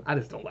that bad. I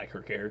just don't like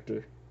her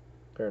character.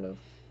 Fair enough.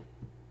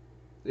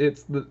 I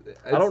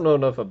I don't know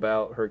enough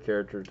about her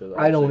character to.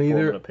 I don't actually form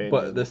either. an opinion.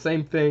 But the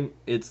same thing.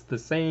 It's the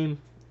same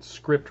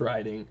script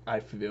writing. I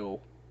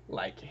feel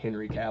like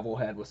Henry Cavill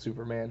had with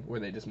Superman, where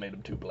they just made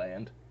him too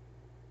bland,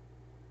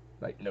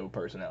 like no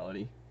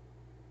personality,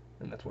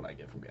 and that's what I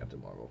get from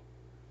Captain Marvel.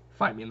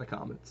 Fight me in the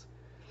comments.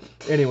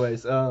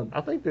 Anyways,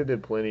 I think they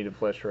did plenty to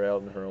flesh her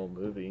out in her own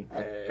movie.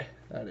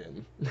 I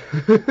didn't.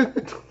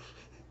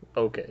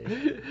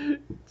 Okay.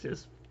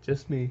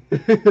 just me.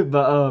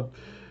 But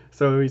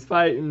so he's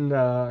fighting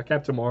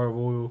Captain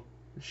Marvel.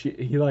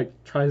 He like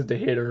tries to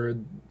hit her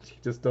and she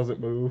just doesn't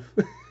move.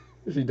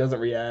 She doesn't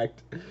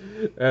react.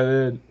 And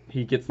then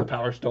he gets the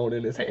Power Stone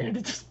in his hand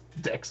and just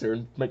decks her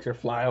and makes her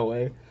fly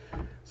away.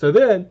 So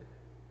then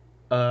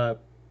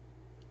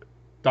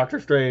Doctor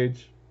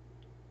Strange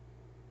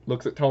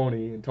looks at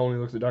Tony, and Tony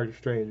looks at Doctor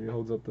Strange, and he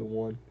holds up the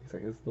one. He's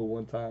like, "It's the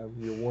one time,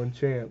 your one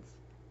chance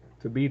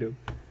to beat him."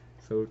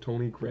 So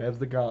Tony grabs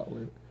the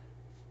gauntlet.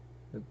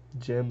 The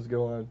gems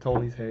go on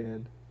Tony's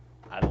hand.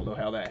 I don't know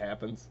how that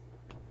happens.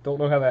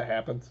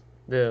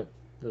 Yeah.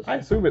 I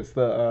assume it's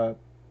the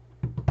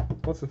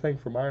what's the thing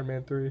from Iron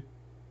Man 3?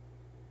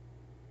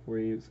 Where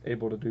he's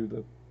able to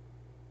do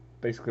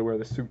basically where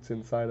the suit's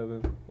inside of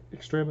him.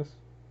 Extremis?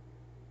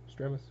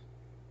 extremis?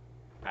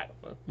 I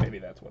don't know. Maybe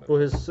that's what it Well,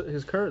 was.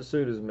 his current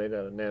suit is made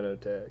out of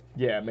nanotech,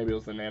 Yeah, maybe it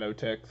was the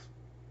nanotechs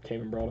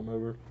came and brought him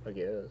over. I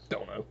guess.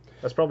 Don't know.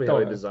 That's probably Don't how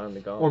he know. designed the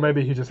gauntlet. Or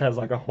maybe he just has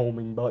like a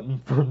homing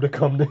button for him to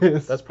come to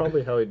his. That's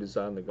probably how he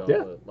designed the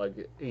gauntlet. Like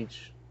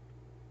each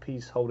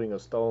piece holding a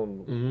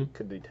stone Mhm.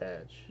 could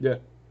detach. Yeah.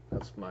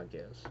 That's my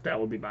guess. That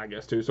would be my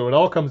guess too. So it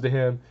all comes to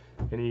him,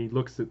 and he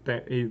looks at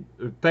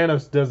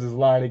Thanos does his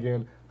line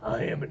again.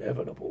 I am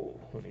inevitable.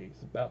 When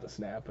he's about to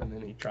snap, and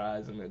then he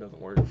tries, and it doesn't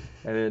work.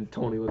 And then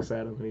Tony looks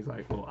at him, and he's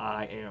like, "Well,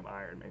 I am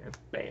Iron Man."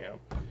 Bam,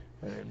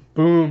 and then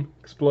boom,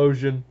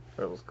 explosion.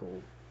 That was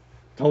cool.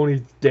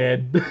 Tony's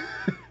dead,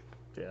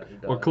 Yeah, he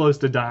died. or close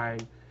to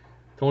dying.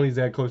 Tony's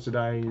dead, close to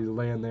dying. He's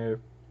laying there,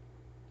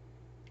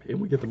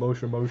 and we get the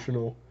most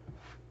emotional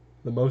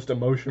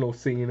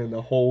scene in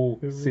the whole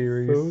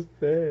series. So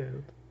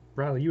sad.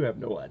 Riley, you have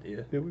no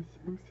idea. It was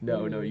so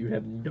sad. No, you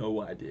have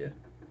no idea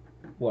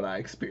what I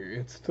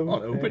experienced So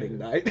on opening sad.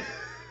 night.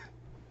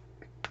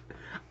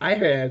 I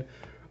had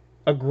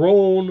a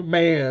grown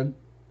man,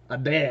 a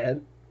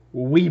dad,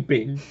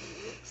 weeping,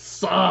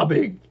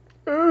 sobbing,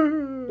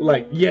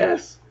 like,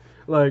 yes,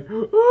 like,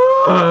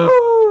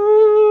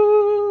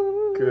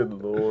 Good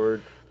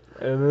lord.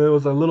 And there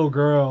was a little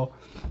girl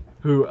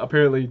who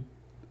apparently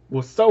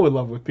was so in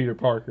love with Peter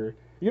Parker.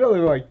 You know,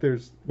 they're like,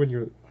 there's, when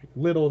you're like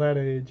little that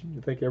age and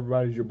you think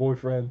everybody's your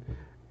boyfriend.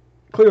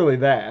 Clearly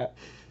that.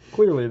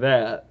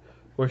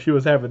 Where she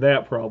was having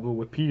that problem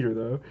with Peter,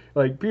 though.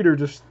 Like, Peter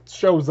just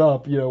shows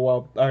up, you know,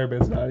 while Iron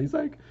Man's not. He's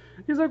like,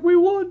 we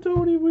won,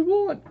 Tony, we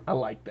won. I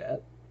like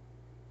that.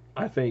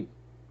 I think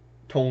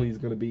Tony's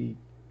going to be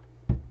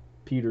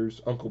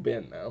Peter's Uncle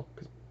Ben now,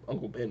 because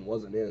Uncle Ben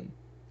wasn't in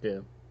Yeah.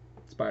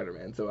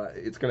 Spider-Man, so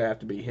it's going to have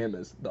to be him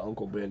as the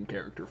Uncle Ben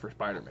character for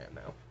Spider-Man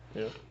now.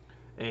 Yeah.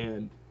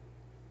 And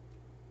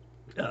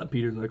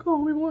Peter's like, oh,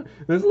 we won.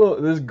 This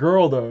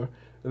girl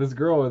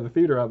in the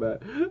theater, I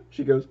bet,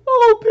 she goes,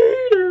 oh,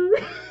 Peter.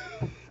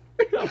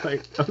 I'm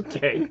like,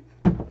 okay.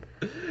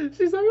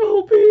 She's like,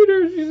 oh,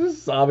 Peter. She's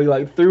just sobbing,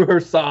 like, through her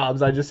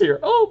sobs. I just hear,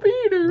 oh,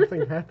 Peter.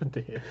 Nothing happened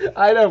to him.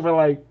 I know, but,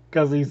 like,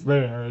 because he's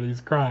there and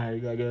he's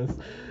crying, I guess.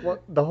 Well,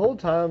 the whole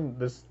time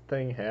this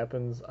thing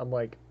happens, I'm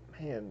like,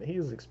 man,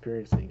 he's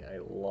experiencing a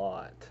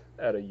lot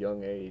at a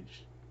young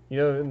age. You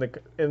know,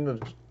 in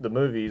the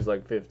movie, he's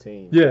like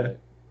 15. Yeah. Right?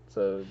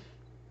 So,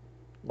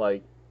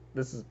 like,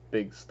 this is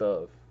big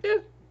stuff. Yeah.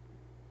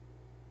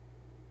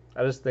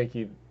 I just think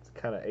he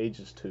kind of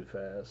ages too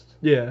fast.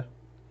 Yeah.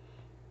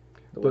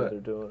 The way But- they're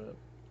doing it.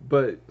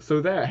 But,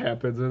 so that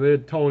happens, and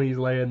then Tony's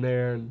laying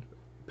there, and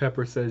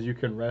Pepper says, you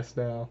can rest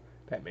now.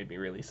 That made me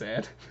really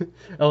sad.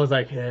 I was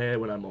like, hey,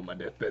 when I'm on my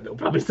deathbed, they'll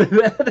probably say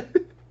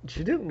that.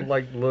 She didn't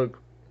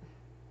look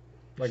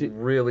She-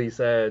 really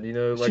sad, you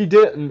know. Like, She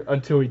didn't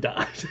until he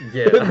died.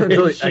 Yeah, Then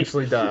until he she-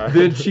 actually died.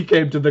 Then she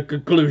came to the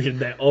conclusion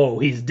that, oh,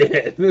 he's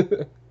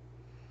dead.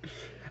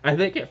 I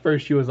think at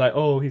first she was like,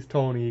 oh, he's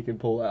Tony, he can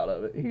pull out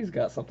of it. He's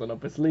got something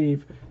up his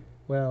sleeve.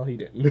 Well, he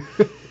didn't.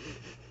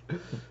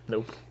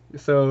 Nope.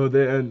 So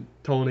then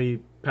Tony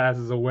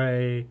passes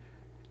away,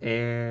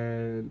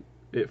 and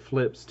it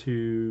flips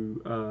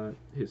to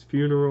his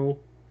funeral.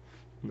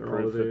 They're all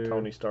Proof that there.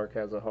 Tony Stark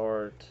has a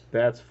heart.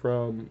 That's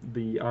from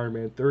the Iron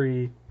Man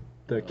 3.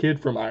 The kid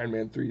from Iron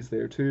Man 3 is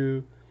there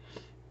too.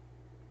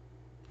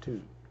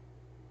 2.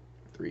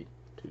 3.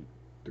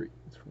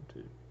 It's from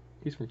 2.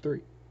 He's from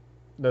 3.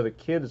 No, the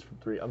kid is from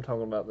 3. I'm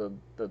talking about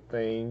the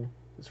thing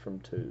is from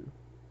 2.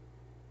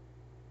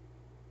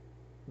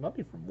 Might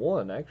be from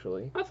 1,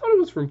 actually. I thought it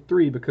was from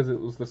 3 because it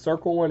was the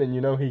circle one, and you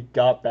know he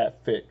got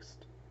that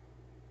fixed.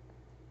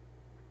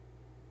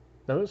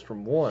 No, it's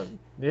from 1.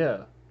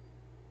 Yeah.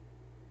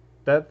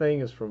 That thing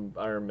is from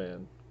Iron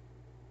Man.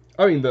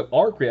 I mean, the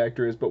arc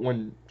reactor is, but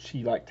when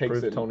she like takes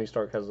Proof it, Tony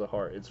Stark has a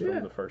heart. It's Yeah.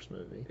 from the first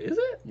movie. is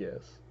it? Yes.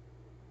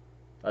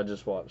 I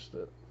just watched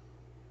it.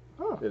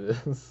 Oh, It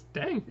is.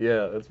 dang!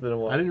 Yeah, it's been a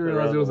while. I didn't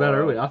realize around it was a that while.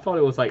 early. I thought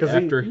it was like 'Cause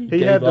after he he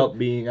gave had to- up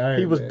being Iron Man.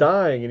 He was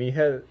dying, and he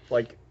had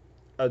like,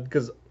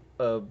 because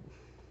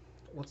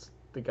what's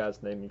the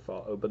guy's name he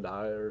fought?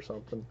 Obadiah or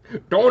something.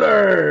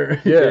 Donor.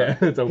 Yeah,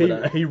 it's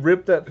Obadiah. he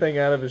ripped that thing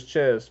out of his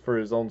chest for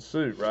his own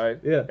suit, right?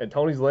 Yeah. And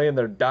Tony's laying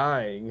there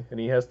dying, and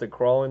he has to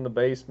crawl in the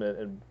basement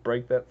and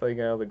break that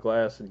thing out of the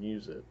glass and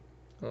use it.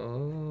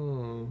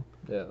 Oh.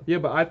 Yeah. Yeah,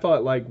 but I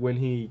thought like when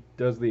he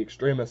does the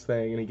extremis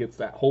thing and he gets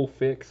that hole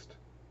fixed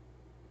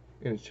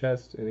in his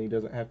chest and he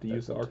doesn't have to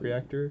use the That's in arc 2.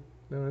 reactor.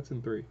 No, that's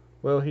in 3.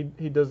 Well, he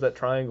does that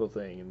triangle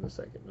thing in the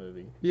second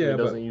movie. So Yeah, he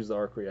but- doesn't use the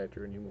arc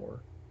reactor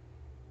anymore.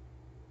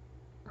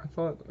 I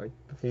thought like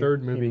the He-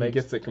 third he movie he makes-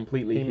 gets it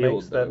completely He healed.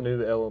 makes that though.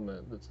 new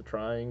element that's a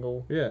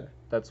triangle. Yeah.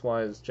 That's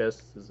why his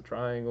chest is a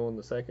triangle in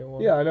the second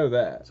one. Yeah, I know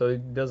that. So he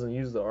doesn't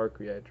use the arc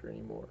reactor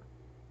anymore.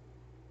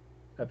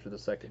 After the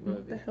second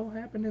What the movie. hell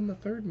happened in the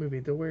third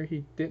movie to where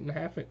he didn't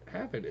have it He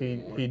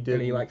anymore? And he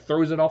didn't. like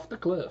throws it off the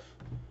cliff.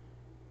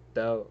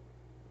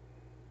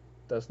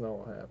 That's not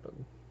what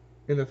happened.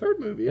 In the third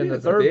movie, it In the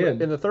is at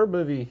the end. third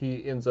movie,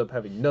 he ends up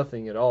having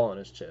nothing at all on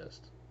his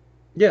chest.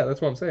 Yeah,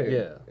 that's what I'm saying.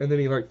 Yeah. And then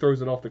he like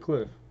throws it off the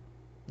cliff.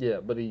 Yeah,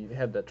 but he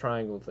had that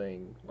triangle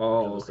thing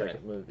Oh, in the okay.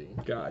 second movie.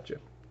 Gotcha.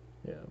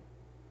 Yeah.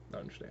 I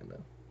understand that.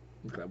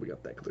 I'm glad we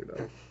got that cleared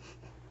up.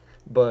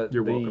 But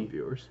You're the, welcome,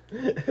 viewers.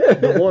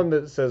 the one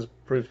that says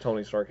proof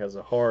Tony Stark has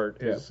a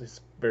heart is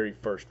his very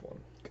first one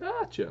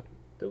Gotcha.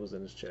 that was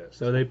in his chest.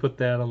 So they put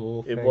that on the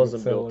little thing. it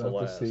wasn't and sell built it to out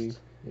last. sea.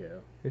 Yeah.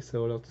 They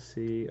sell it out to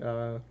sea.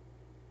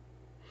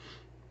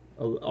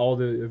 All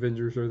the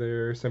Avengers are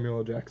there. Samuel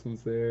L.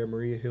 Jackson's there.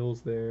 Maria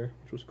Hill's there,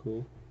 which was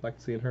cool. Like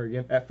seeing her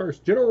again. At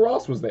first, General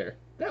Ross was there.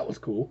 That was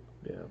cool.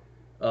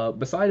 Yeah.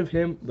 Beside of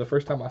him, the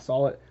first time I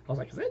saw it, I was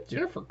like, "Is that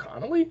Jennifer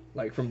Connelly?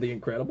 Like from The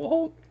Incredible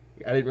Hulk?"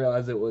 I didn't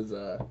realize it was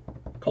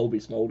Colby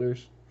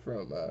Smulders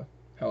from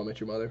How I Met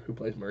Your Mother, who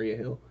plays Maria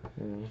Hill.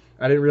 Mm.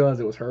 I didn't realize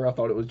it was her. I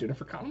thought it was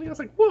Jennifer Connelly. I was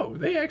like, "Whoa,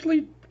 they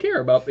actually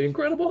care about The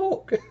Incredible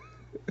Hulk."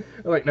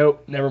 I'm like,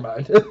 "Nope, never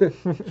mind."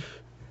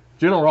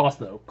 General Ross,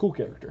 though, cool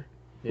character.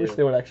 Yeah. Wish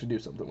they would actually do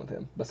something with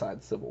him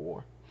besides Civil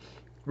War.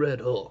 Red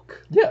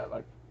Hulk. Yeah,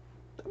 like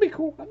that'd be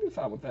cool. I'd be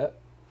fine with that.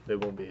 They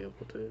won't be able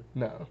to.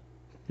 No,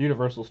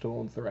 Universal still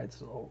owns the rights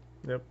to the Hulk.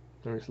 Yep.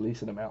 They're just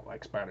leasing them out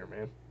like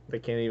Spider-Man. They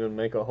can't even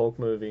make a Hulk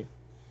movie.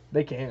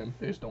 They can.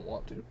 They just don't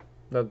want to.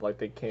 No, like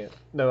they can't.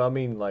 No, I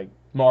mean like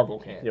Marvel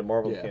can't. yeah,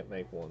 Marvel can't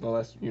make one.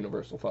 Unless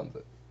Universal funds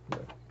it. Yeah.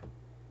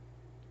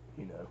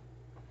 You know.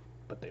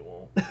 But they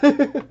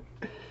won't.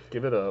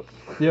 Give it up.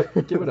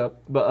 Yep, give it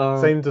up. But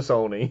Same to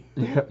Sony.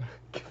 Yep.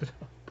 Give it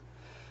up.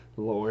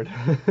 Lord.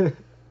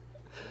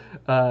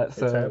 It's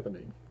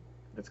happening.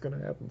 It's gonna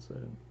happen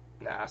soon.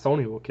 Nah,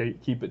 Sony will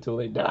keep it till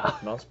they die.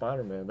 Not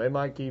Spider-Man. They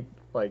might keep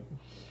like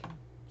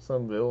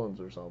some villains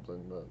or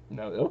something, but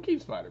No, they'll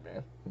keep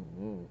Spider-Man.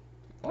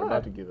 they're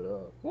about to give it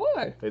up.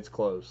 Why? It's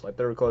close. Like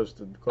they're close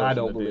to I closing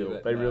don't the believe deal.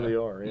 it. They No. really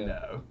are. Yeah.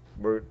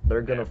 No.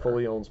 They're gonna Never.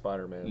 fully own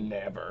Spider-Man.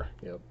 Never.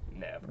 Yep.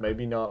 Never.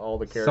 Maybe not all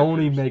the characters.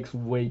 Sony makes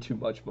way too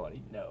much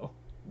money. No.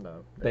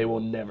 No. They will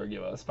never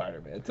give us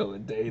Spider-Man until the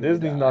day they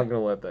Disney's die. not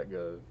gonna let that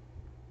go.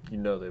 You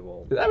know they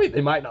won't. I mean,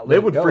 they might not let They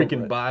it would go,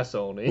 freaking but buy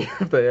Sony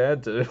if they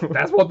had to.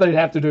 That's what they'd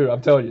have to do.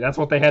 I'm telling you. That's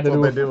what they had to That's do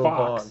what with they did with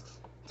Fox. Fox.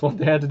 That's what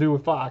they had to do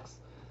with Fox.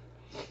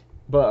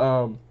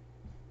 But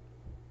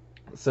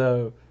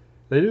so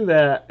they do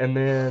that, and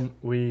then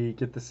we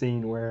get the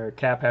scene where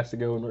Cap has to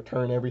go and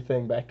return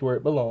everything back to where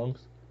it belongs.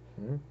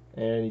 Mhm.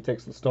 And he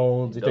takes the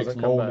stones. He takes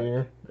Doesn't come back.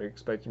 Mjolnir. They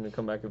expect him to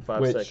come back in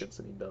 5 Which- seconds,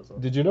 and he doesn't.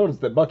 Did you notice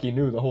that Bucky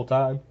knew the whole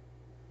time?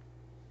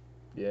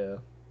 Yeah,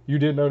 You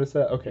did notice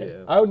that? Okay.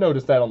 Yeah. I would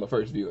notice that on the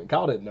first viewing.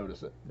 Kyle didn't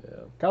notice it. yeah.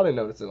 Kyle didn't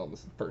notice it on the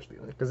first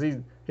viewing. Because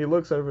he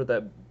looks over at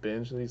that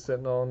bench that he's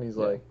sitting on. He's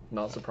Yeah. like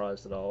not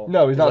surprised at all.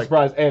 No, he's not like,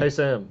 surprised. And Hey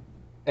Sam.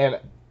 And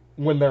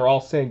when they're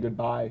all saying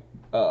goodbye,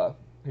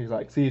 he's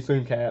like, "See you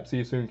soon, Cap. See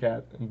you soon,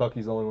 Cap." And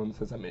Bucky's the only one that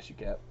says, "I miss you,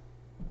 Cap."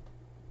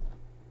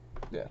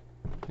 Yeah.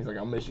 He's like,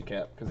 "I'll miss you,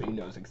 Cap," because he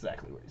knows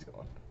exactly where he's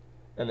going.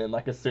 And then,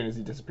 like, as soon as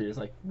he disappears,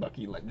 like,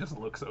 Bucky, like, just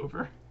looks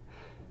over.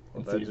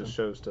 And That sees just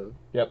him. shows to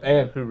Yep.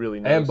 And who really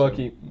knows.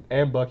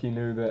 and Bucky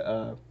knew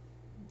that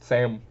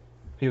Sam,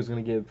 he was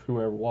gonna give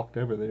whoever walked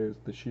over there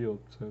the shield,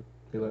 so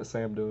he let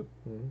Sam do it,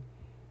 Mhm.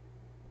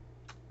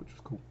 which was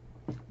cool.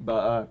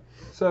 But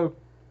so,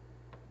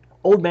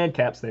 old man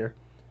Cap's there.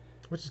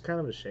 Which is kind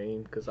of a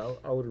shame because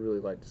I would really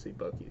like to see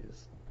Bucky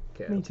as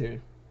Cap. Me too.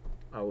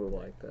 I would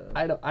have liked that.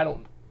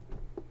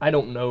 I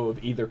don't know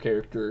of either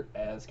character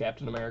as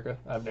Captain America.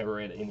 I've never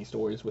read any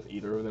stories with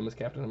either of them as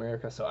Captain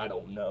America, so I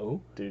don't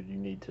know. Dude, you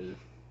need to.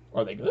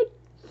 Are they good?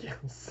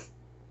 Yes.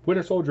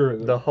 Winter Soldier. Or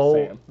The whole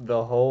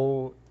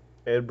Sam?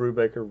 Ed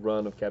Brubaker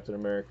run of Captain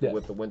America Yeah.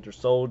 with the Winter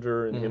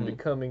Soldier and him Mhm.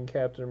 becoming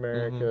Captain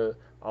America,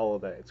 all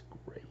of that, it's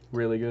great.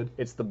 Really good.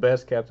 It's the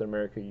best Captain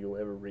America you'll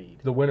ever read.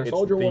 The Winter It's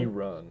Soldier the one.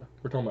 run.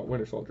 We're talking about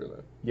Winter Soldier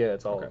though. Yeah,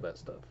 it's all Okay. of that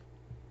stuff.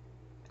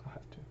 I'll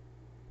have to.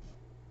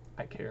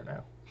 I care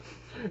now.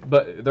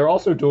 But they're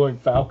also doing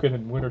Falcon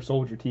and Winter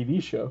Soldier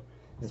TV show,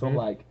 so I'm Mhm.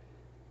 like,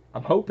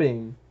 I'm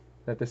hoping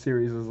that the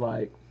series is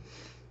like,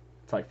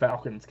 it's like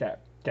Falcon's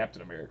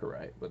Captain America,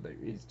 right? But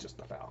he's just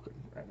a Falcon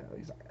right now.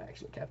 He's not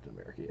actually Captain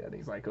America yet. And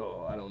he's like,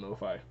 oh, I don't know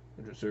if I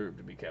deserve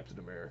to be Captain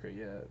America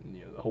yet.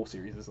 And the whole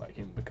series is like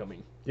him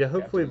becoming. Yeah,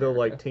 hopefully Captain they'll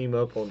America. like team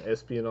up on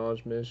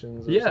espionage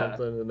missions or Yeah.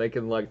 something, and they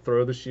can like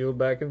throw the shield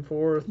back and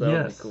forth. That would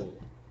Yes. be cool.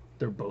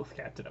 They're both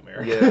Captain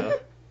America. Yeah.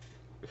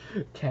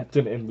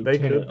 Captain and They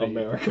could Lieutenant be.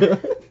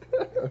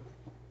 America.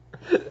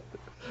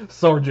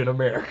 Sergeant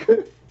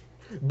America.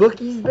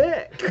 Bucky's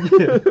back.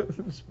 Yeah.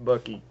 It's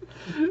Bucky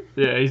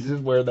Yeah, he's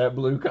just wearing that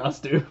blue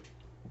costume.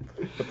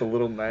 with the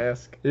little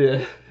mask.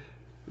 Yeah.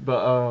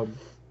 But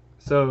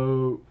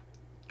so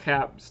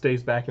Cap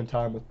stays back in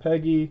time with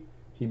Peggy.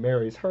 He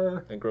marries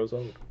her And grows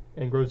old.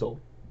 and grows old.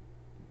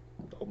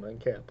 Old man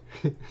Cap.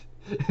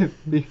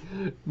 me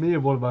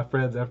and one of my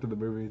friends after the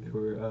movie,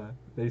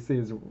 they see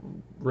his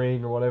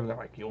ring or whatever. They're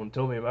like, "You want to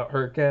tell me about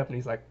her, Cap?" And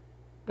he's like,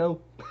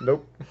 "No."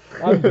 Nope.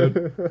 I'm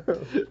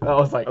good. I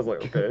was like,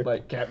 okay.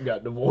 like Cap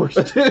got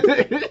divorced.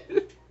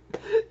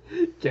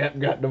 Cap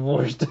got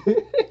divorced.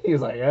 He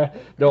was like, I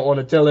don't want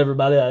to tell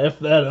everybody I effed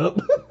that up.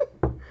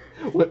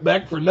 Went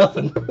back for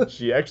nothing.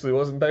 She actually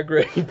wasn't that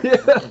great.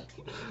 Yeah.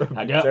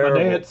 I got Terrible.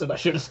 my dance and I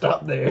should have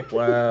stopped there.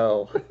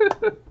 Wow.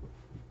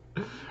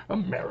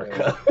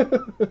 America.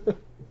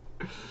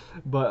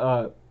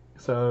 But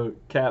so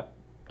Cap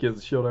gives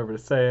the shield over to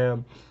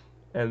Sam,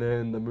 and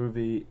then the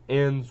movie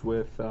ends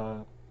with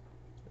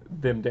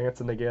them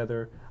dancing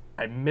together.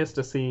 I missed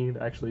a scene.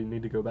 Actually,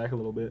 need to go back a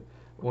little bit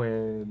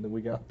when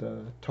we got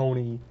the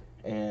Tony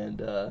and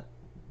the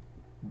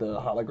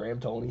hologram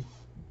Tony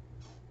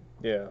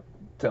Yeah.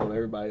 telling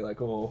everybody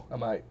like, "Oh, I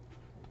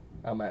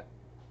might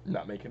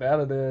not make it out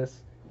of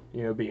this."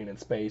 You know, being in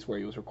space where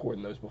he was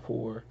recording those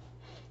before.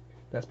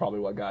 That's probably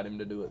what got him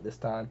to do it this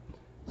time.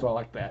 So I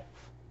like that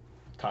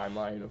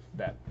timeline of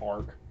that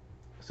arc.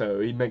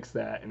 So he makes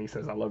that and he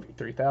says, "I love you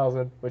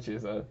 3000," which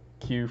is a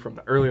cue from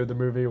the earlier of the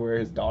movie where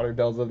his daughter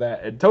tells him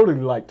that, and totally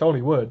like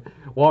Tony Wood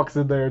walks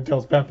in there and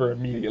tells Pepper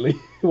immediately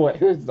what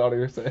his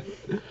daughter said.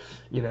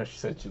 You know, she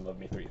said she loved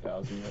me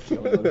 3000. You know, she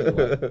only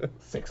loves you like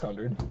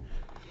 600.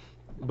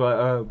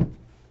 But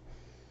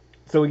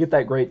so we get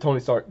that great Tony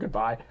Stark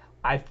goodbye.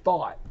 I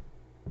thought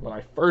when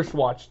I first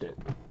watched it,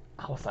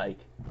 I was like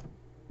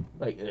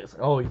it's,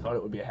 oh, you thought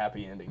it would be a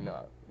happy ending?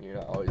 Not, you're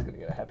not always gonna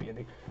get a happy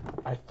ending.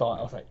 I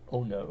was like,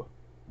 oh no,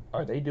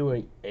 are they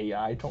doing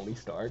AI Tony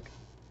Stark?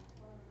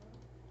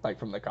 Like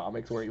from the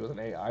comics where he was an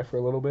AI for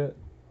a little bit.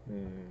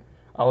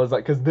 I was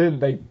like, because then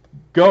they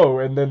go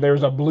and then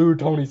there's a blue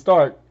Tony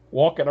Stark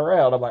walking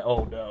around. I'm like,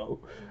 oh no,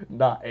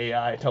 not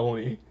AI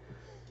Tony.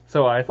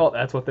 So I thought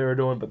that's what they were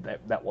doing, but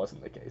that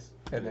wasn't the case.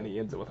 And then he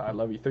ends it with "I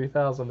love you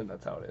 3000," and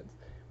that's how it ends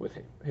with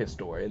his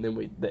story. And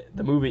then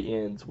the movie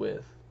ends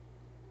with.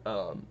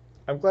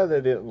 I'm glad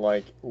they didn't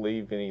like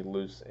leave any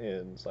loose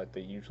ends like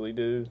they usually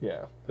do.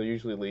 Yeah. They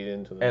usually lead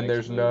into the And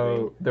next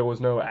there was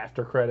no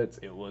after credits.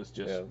 It was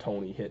just Yeah.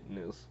 Tony hitting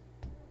his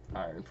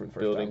iron for the first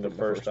building time. the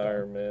first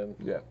Iron Man.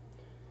 Yeah.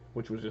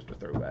 Which was just a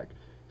throwback.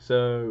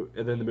 So,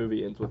 and then the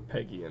movie ends with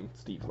Peggy and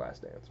Steve's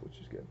last dance, which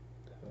is good.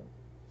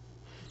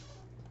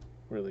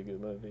 Really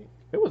good movie.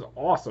 It was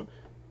awesome.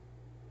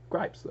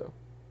 Gripes though.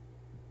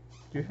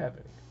 Do you have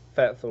any?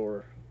 Fat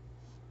Thor.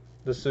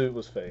 The suit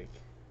was fake.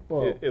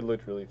 Well, It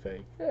looked really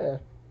fake. yeah.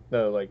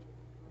 No,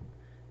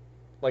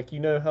 like you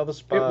know how the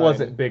spine. It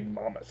wasn't Big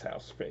Mama's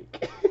house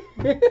fake.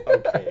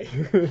 Okay.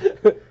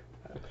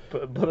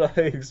 but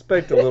I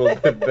expect a little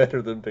bit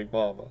better than Big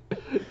Mama.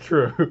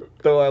 True.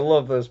 Though I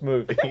love those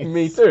movies.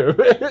 Me too.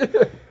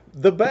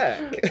 The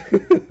back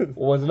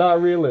was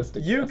not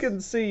realistic. You yes.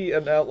 can see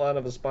an outline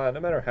of a spine no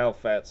matter how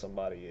fat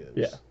somebody is.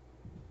 Yeah.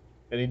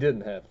 And he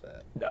didn't have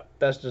that. No.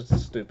 That's just a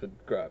stupid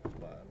gripe of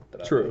mine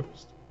that True. I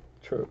noticed.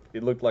 True.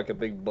 It looked like a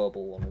big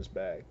bubble on his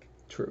back.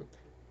 True.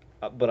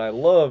 But I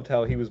loved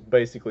how he was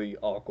basically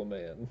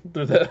Aquaman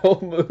through that whole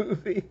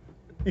movie.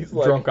 He's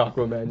like Drunk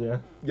Aquaman, yeah.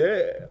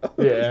 Yeah.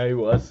 Yeah, he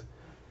was.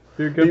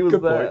 Dude, good, He was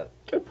good that. point.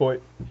 Good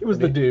point. He was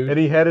the dude. And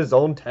he had his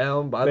own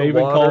town by They the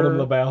even water. called him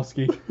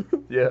Lebowski.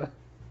 Yeah.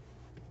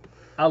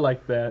 I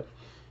like that.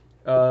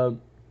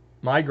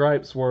 My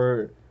gripes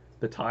were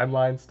the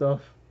timeline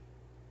stuff.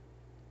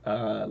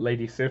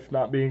 Lady Sif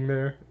not being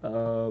there.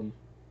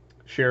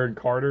 Sharon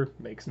Carter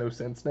makes no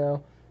sense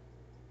now.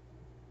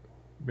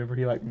 Remember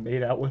he like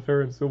made out with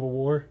her in Civil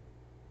War?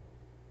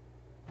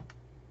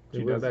 He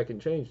She went does- back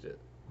and changed it.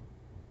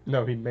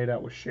 No, he made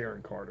out with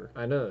Sharon Carter.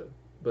 I know.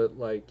 But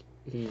like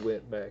he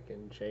went back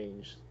and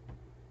changed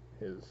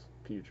his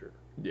future.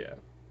 Yeah.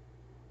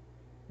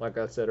 Like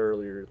I said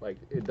earlier, like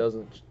it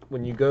doesn't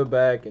when you go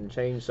back and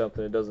change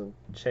something, it doesn't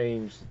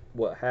change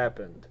what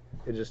happened.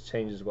 It just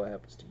changes what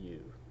happens to you.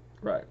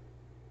 Right.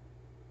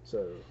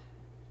 So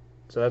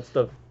that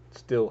stuff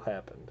still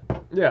happened.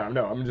 Yeah,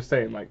 no, I'm just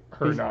saying like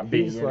her He's- not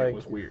being he's in like- it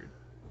was weird.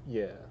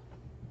 Yeah.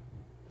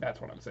 That's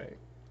what I'm saying.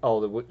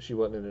 Oh, she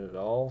wasn't in it at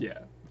all? Yeah.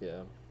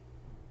 Yeah.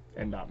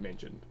 And not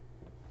mentioned.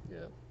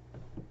 Yeah.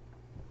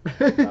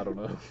 I don't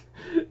know.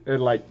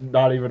 And like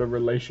not even a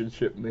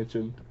relationship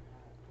mentioned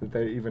that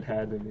they even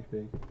had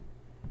anything.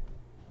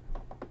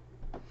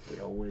 We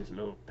always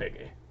love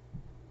Peggy.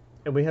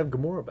 And we have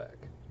Gamora back.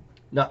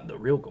 Not the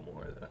real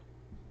Gamora though.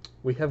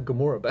 We have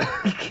Gamora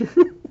back.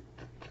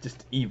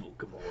 Just evil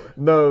Gamora.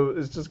 No,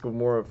 it's just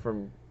Gamora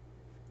from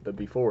the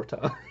before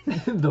time.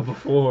 The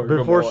before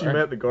Before Gamora. she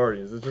met the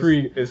Guardians. It's just,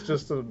 Pre- it's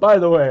just a By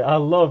the way, I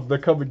love the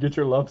 "Come and Get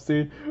Your Love"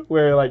 scene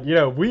where, like, you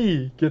know,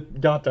 we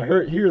got to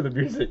hear the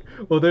music.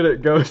 Well, then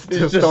it goes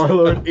to it's just Star an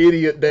Lord.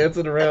 idiot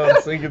dancing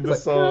around singing the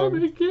Like, "Come song.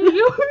 and get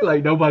you."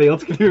 Like nobody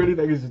else can hear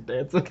anything. He's just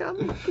dancing. Come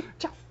and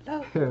get your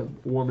love. And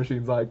War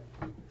Machine's like,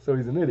 so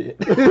he's an idiot.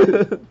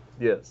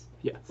 Yes.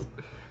 Yes.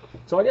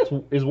 So I guess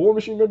is War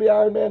Machine gonna be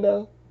Iron Man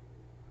now?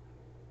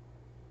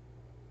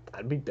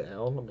 I'd be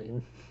down.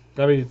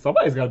 I mean,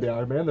 somebody's got to be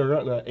Iron Man. They're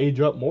not gonna age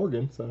up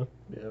Morgan, so.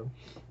 Yeah.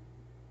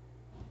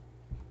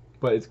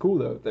 But it's cool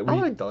though that I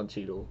like Don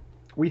Cheadle.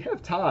 we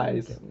have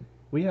ties. I like him.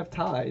 We have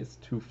ties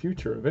to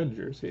future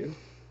Avengers here,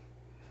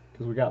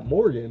 because we got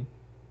Morgan,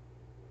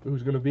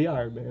 who's gonna be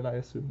Iron Man, I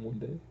assume one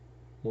day.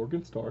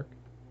 Morgan Stark,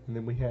 and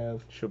then we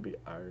have She'll be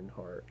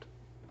Ironheart.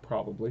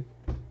 probably.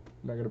 I'm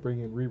not gonna bring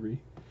in Riri,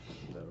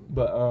 No.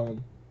 but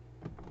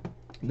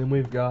and then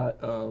we've got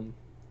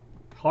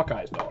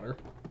Hawkeye's daughter,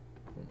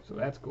 so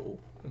that's cool.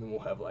 And then we'll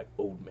have like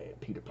old man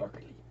Peter Parker.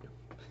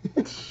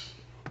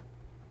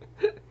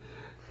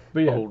 But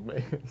yeah, Old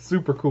man.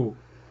 super cool.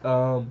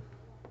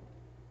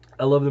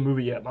 I love the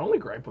movie. Yeah, my only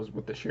gripe was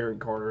with the Sharon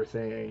Carter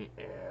thing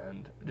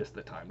and just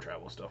the time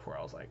travel stuff, where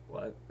I was like,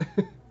 what?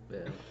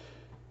 Yeah.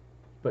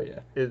 But yeah.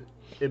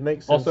 It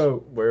makes sense Also-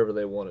 wherever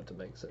they want it to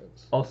make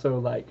sense. Also,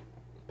 like,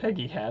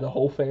 Peggy had a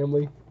whole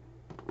family.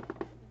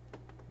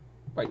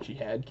 Like, she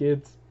had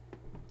kids.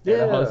 And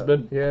a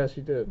husband. Yeah, she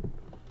did.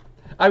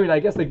 I mean, I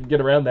guess they could get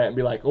around that and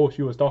be like, oh,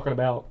 she was talking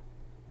about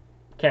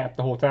Cap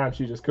the whole time.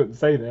 She just couldn't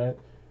say that.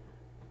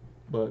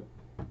 But,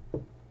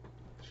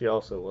 She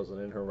also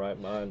wasn't in her right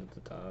mind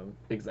at the time.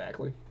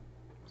 exactly.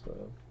 So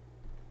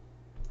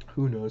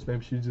Who knows?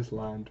 Maybe she's just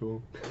lying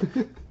to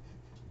him.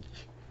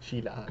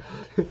 she died.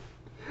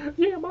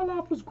 Yeah, my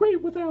life was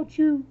great without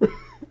you.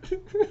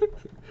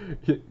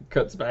 It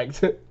cuts back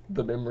to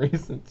the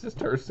memories and it's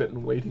just her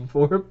sitting waiting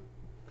for him.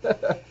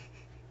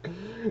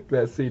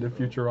 That scene of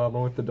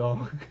Futurama with the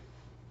dog.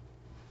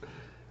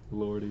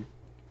 Lordy.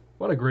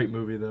 What a great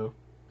movie, though.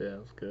 Yeah,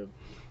 it's good.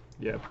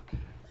 Yeah.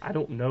 I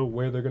don't know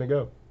where they're going to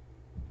go.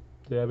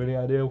 Do you have any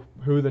idea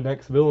who the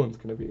next villain's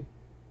going to be?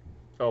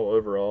 Oh,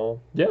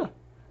 overall, Yeah.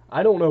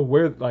 I don't know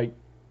where,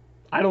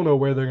 I don't know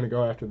where they're going to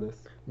go after this.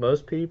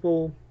 most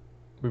people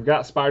We've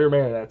got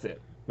Spider-Man and that's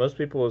it.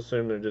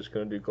 assume they're just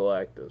going to do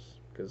Galactus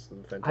because the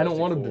Fantastic I don't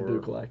want them to Four- do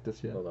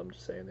Galactus yet. Well, I'm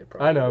just saying they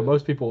probably. I know, would.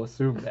 most people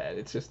assume that.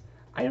 It's just,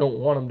 I don't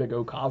want them to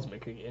go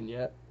cosmic again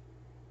yet.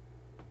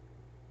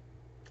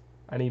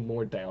 I need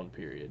more down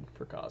period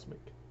for cosmic.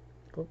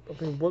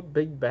 I mean, what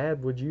big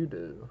bad would you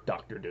do?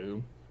 Doctor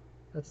Doom.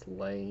 That's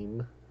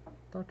lame.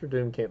 Doctor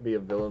Doom can't be a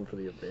villain for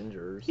the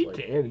Avengers. He like,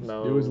 can.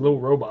 No, Do his little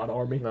robot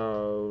army.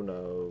 No,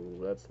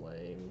 that's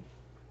lame.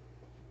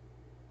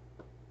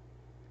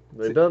 See,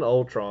 They've done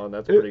Ultron.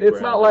 That's pretty.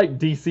 It's not grounded. like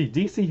DC.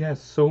 DC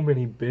has so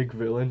many big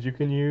villains you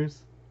can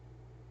use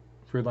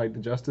for like the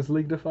Justice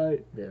League to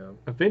fight. Yeah,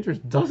 Avengers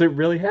doesn't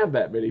really have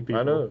that many people.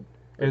 I know.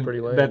 They're And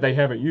pretty lame. that they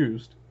haven't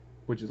used,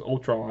 which is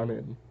Ultron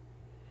and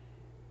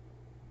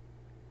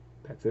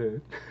that's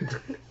it.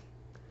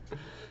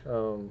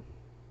 Um,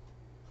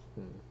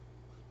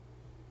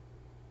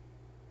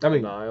 I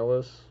mean,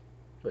 Annihilus,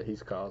 but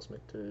he's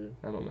cosmic too.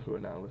 I don't know who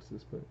Annihilus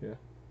is, but yeah,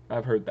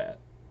 I've heard that.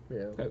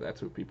 Yeah, That's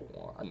who people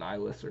want.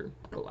 Annihilus or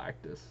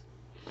Galactus.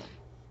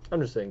 I'm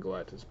just saying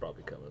Galactus is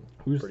probably coming.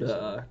 Who's pretty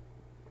the soon.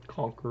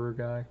 Conqueror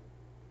guy?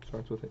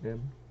 Starts with an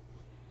M.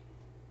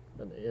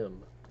 An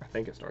M. I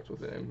think it starts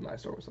with an M. I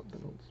start with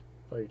something else.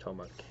 Oh, you're talking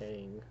about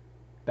Kang.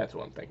 That's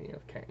what I'm thinking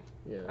of, Kang.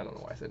 Yeah. I don't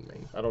know why I said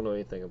Ming. I don't know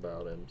anything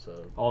about him,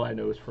 so. All I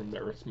know is from the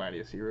Earth's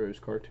Mightiest Heroes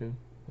cartoon.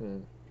 Hmm.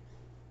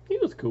 He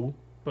was cool,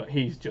 but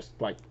he's just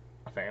like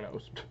a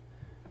Thanos.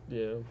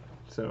 Yeah.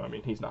 So, I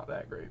mean, he's not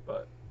that great,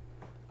 but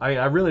I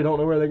really don't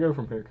know where they go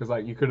from here, because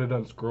like you could have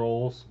done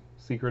Skrulls,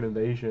 Secret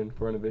Invasion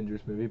for an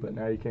Avengers movie, but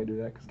now you can't do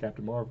that because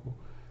Captain Marvel.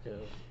 Yeah.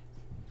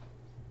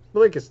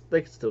 But they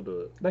could still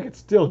do it. They could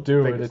still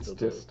do They it. could It's still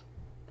do just,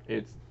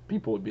 it's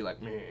people would be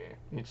like, man,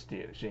 it's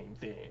still the same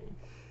thing.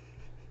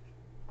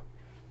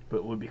 But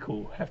it would be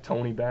cool have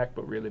Tony back,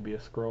 but really be a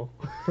Skrull.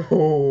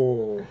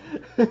 Oh.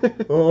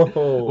 Oh.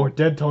 Or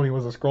Dead Tony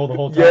was a Skrull the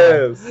whole time.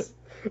 Yes.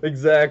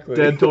 Exactly.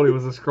 Dead Tony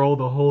was a Skrull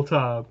the whole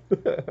time.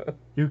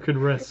 You can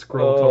rest,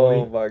 Skrull Oh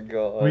Tony. my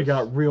god. We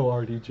got real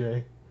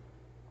RDJ.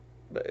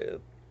 Man.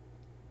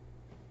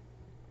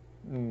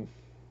 Mm.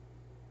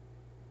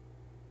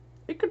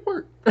 It could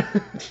work.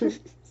 That's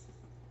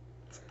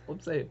all I'm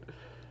saying.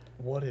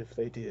 What if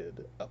they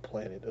did a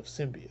planet of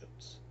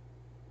symbiotes?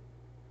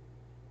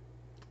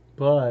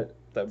 But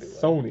That'd be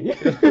Sony.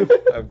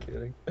 I'm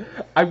kidding.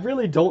 I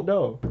really don't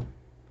know.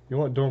 You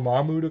want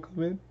Dormammu to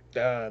come in?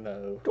 Ah,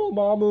 no.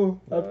 Dormammu,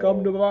 I've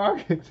come to No. the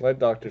market. Let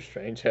Doctor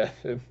Strange have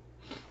him.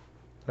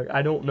 Like,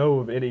 I don't know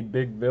of any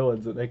big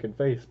villains that they can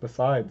face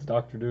besides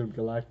Doctor Doom,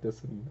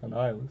 Galactus, and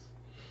Annihilus.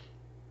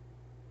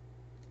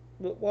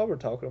 Look, while we're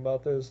talking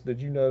about this,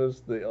 did you notice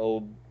the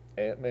old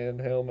Ant-Man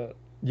helmet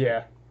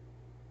Yeah.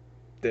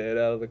 dead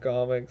out of the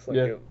comics? Like,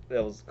 Yeah.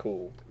 that was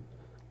cool.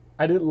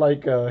 I didn't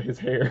like his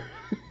hair.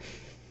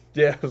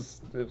 Yeah, it was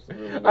really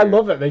I weird.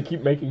 love that they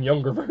keep making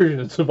younger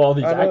versions of all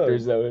these I know.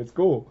 actors, though. It's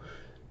cool.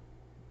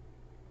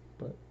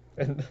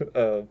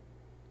 And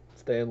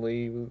Stan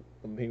Lee,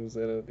 when he was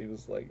in it, he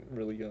was like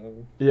really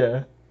young.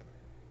 Yeah.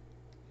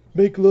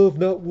 Make love,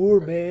 not war,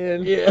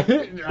 man. Yeah.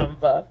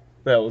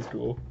 That was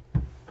cool.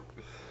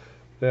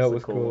 That It's a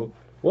was cool cool. one.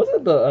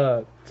 Wasn't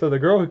the so the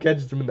girl who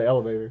catches him in the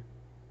elevator,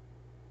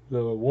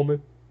 the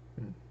woman?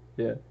 Mm.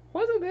 Yeah.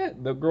 Wasn't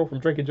that the girl from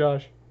Drake and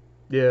Josh?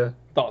 Yeah,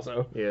 Thought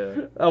so.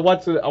 yeah. I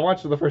watched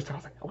it the first time. I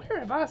was like, where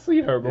have I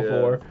seen her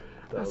before?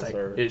 That I was was like,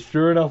 her. it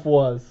sure enough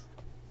was.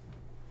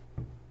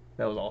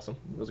 That was awesome.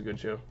 It was a good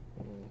show.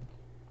 Mm.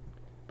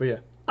 But yeah,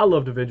 I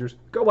loved Avengers.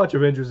 Go watch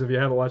Avengers if you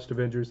haven't watched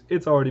Avengers.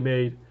 It's already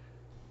made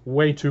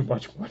way too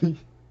much money.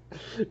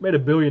 It made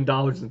 $1 billion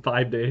in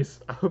 5 days.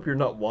 I hope you're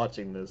not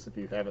watching this if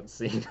you haven't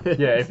seen it.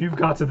 Yeah, if you've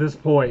got to this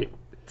point,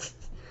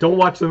 don't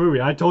watch the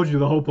movie. I told you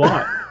the whole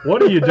plot.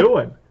 What are you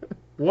doing?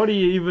 What are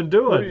you even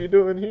doing? What are you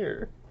doing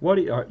here? What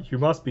are you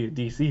must be a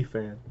DC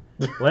fan.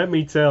 Let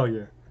me tell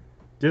you.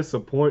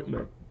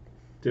 Disappointment.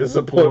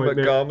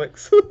 Disappointment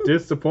Comics.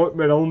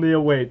 Disappointment only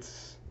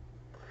awaits.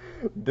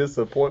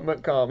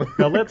 Disappointment Comics.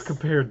 Now let's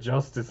compare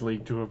Justice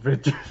League to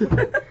Avengers.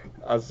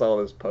 I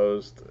saw this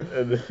post,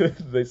 and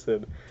they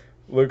said,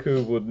 "Look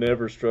who would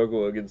never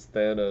struggle against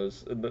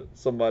Thanos." And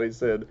somebody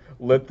said,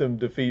 "Let them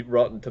defeat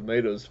Rotten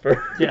Tomatoes first."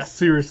 Yeah,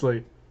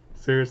 seriously.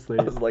 Seriously.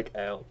 I was like,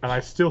 "Ouch." And I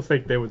still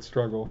think they would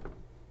struggle.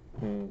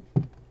 Hmm.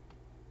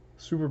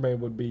 Superman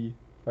would be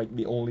like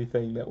the only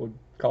thing that would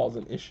cause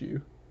an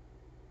issue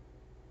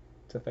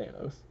to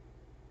Thanos,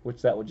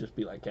 which that would just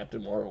be like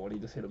Captain Marvel when he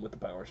just hit him with the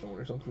Power Stone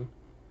or something.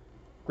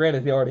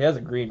 Granted, he already has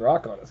a green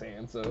rock on his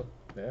hand, so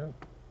Yeah,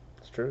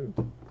 it's true.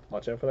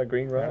 Watch out for that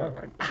green rock.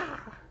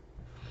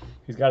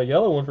 he's got a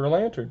yellow one for a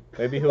lantern.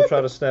 Maybe he'll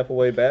try to snap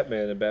away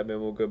Batman, and Batman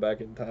will go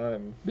back in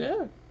time.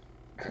 Yeah.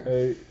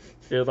 It's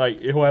like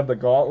he'll have the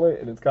gauntlet,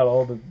 and it's got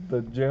all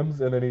the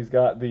gems, and then he's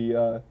got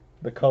the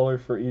color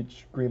for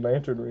each Green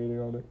Lantern rating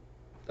on it.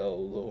 Oh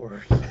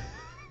Lord.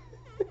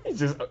 He's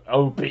just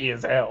OP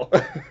as hell.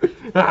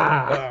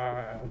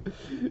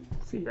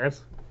 See,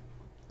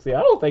 See,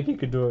 I don't think he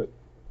could do it.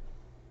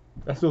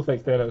 I still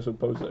think Thanos would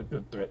pose a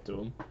good threat to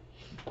him.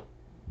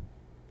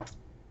 I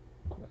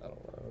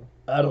don't know.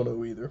 I don't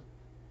know either.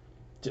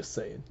 Just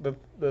saying.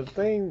 The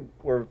thing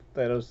where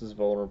Thanos is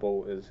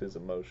vulnerable is his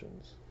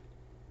emotions.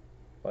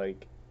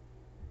 Like,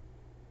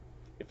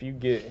 if you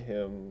get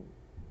him,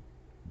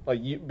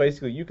 like you can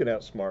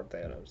outsmart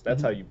Thanos.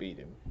 That's how you beat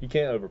him. You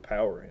can't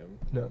overpower him.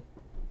 No.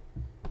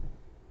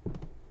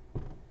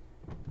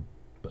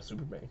 But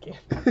Superman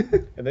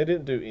can. And they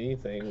didn't do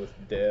anything with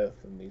death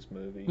in these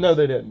movies. No,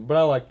 they didn't. But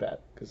I like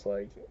that. Because,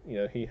 like,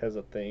 he has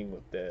a thing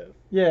with death.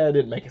 Yeah, it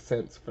didn't make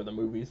sense for the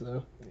movies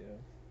though. Yeah.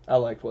 I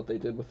liked what they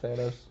did with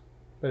Thanos.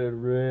 They did a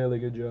really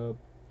good job.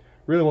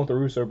 Really want the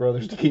Russo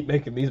brothers to keep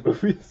making these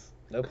movies.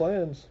 No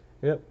plans.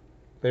 Yep.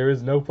 There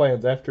is no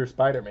plans after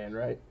Spider-Man,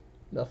 right?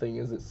 Nothing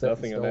is set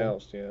Nothing in stone.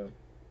 announced, yeah.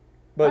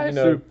 But, I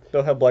assume-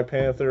 they'll have Black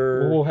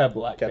Panther, We'll have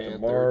Black Captain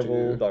Panther,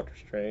 Marvel, too. Doctor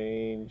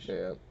Strange.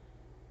 Yeah.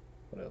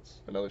 What else?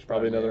 Another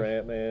Probably Spider-Man. another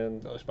Ant-Man.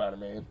 Another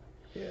Spider-Man.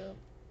 Yeah.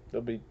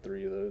 There'll be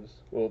 3 of those.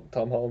 Well,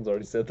 Tom Holland's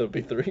already said there'll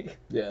be 3.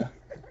 Yeah.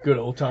 Good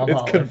old Tom It's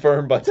Holland.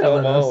 confirmed by Tom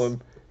telling us.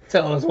 Holland.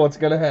 Telling us what's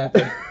gonna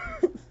happen.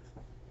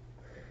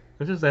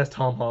 let's just ask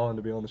Tom Holland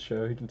to be on the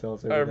show. He can tell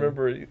us everything. I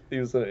remember he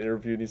was in an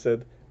interview and he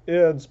said,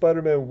 "Yeah, in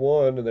Spider-Man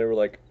 1," and they were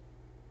like,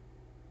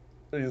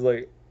 he's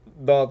like,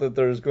 "Not that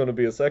there's going to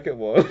be a second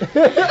one."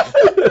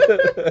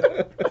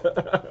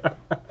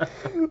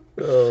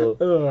 Oh,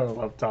 I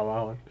love Tom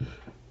Holland.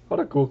 What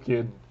a cool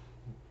kid.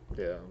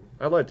 Yeah,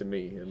 I'd like to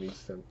meet him.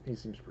 He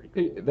seems pretty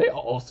cool. They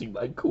all seem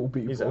like cool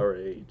people. He's our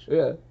age.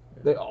 Yeah.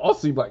 They all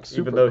seem like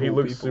super Even though he cool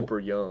looks people. super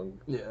young.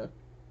 Yeah,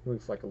 He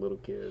looks like a little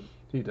kid.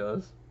 he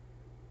does.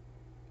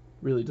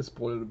 Really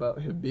disappointed about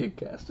him being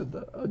cast in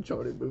the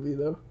Uncharted movie,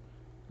 though.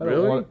 I don't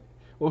Really? want-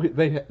 Well,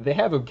 they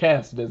have him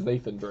casted as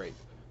Nathan Drake,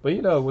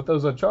 but with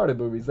those Uncharted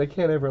movies, they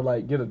can't ever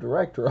get a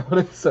director on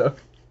it, so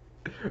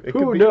It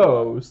who could be a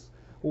while. knows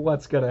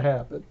what's gonna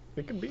happen?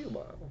 It could be a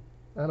while.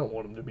 I don't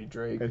want him to be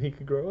Drake. And he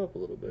could grow up a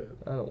little bit.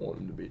 I don't want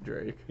him to be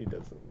Drake. He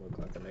doesn't look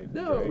like a Nathan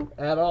No, Drake.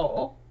 at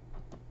all.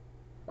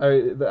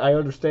 I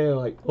understand,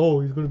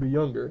 he's gonna be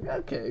younger.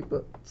 Okay,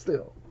 but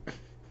still,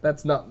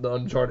 that's not the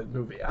Uncharted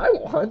movie I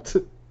want.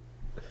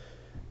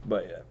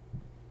 But yeah,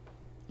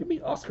 give me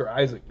Oscar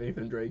Isaac,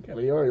 Nathan Drake. I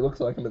mean, he already looks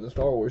like him in the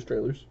Star Wars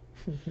trailers.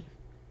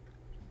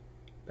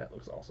 That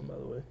looks awesome, by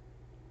the way.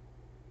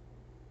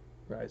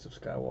 Rise of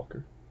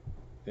Skywalker.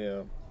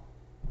 Yeah,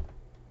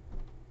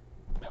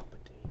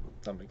 Palpatine.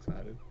 I'm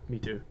excited. Me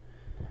too.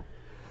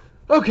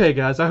 Okay,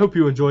 guys, I hope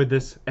you enjoyed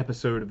this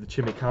episode of the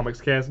Chimmy Comics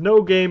Cast.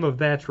 No game of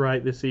That's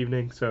Right this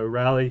evening, so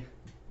Riley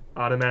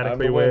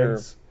automatically I'm the winner.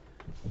 wins.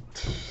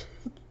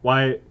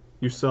 Wyatt,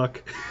 you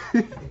suck.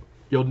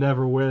 You'll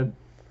never win.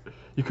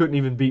 You couldn't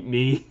even beat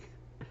me.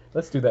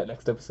 Let's do that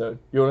next episode.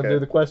 You want to Okay. do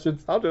the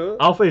questions? I'll do it.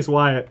 I'll face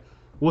Wyatt.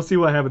 We'll see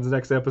what happens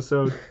next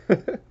episode.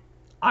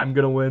 I'm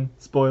gonna win.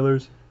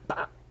 Spoilers.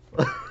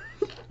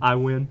 I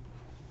win.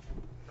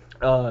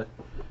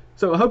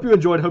 So I hope you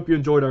enjoyed. Hope you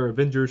enjoyed our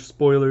Avengers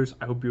spoilers.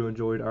 I hope you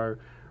enjoyed our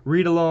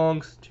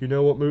read-alongs. Do you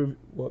know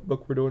what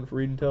book we're doing for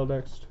Read and Tell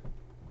next?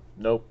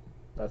 Nope.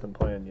 Nothing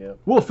planned yet.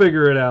 We'll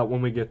figure it out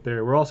when we get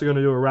there. We're also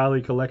gonna do a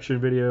Riley collection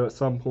video at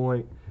some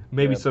point.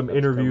 Maybe Yeah, some that's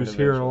interviews coming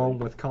here eventually. on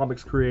with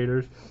comics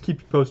creators.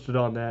 Keep you posted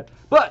on that.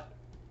 But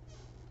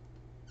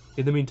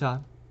in the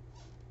meantime,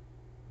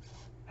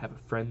 have a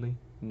friendly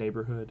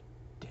neighborhood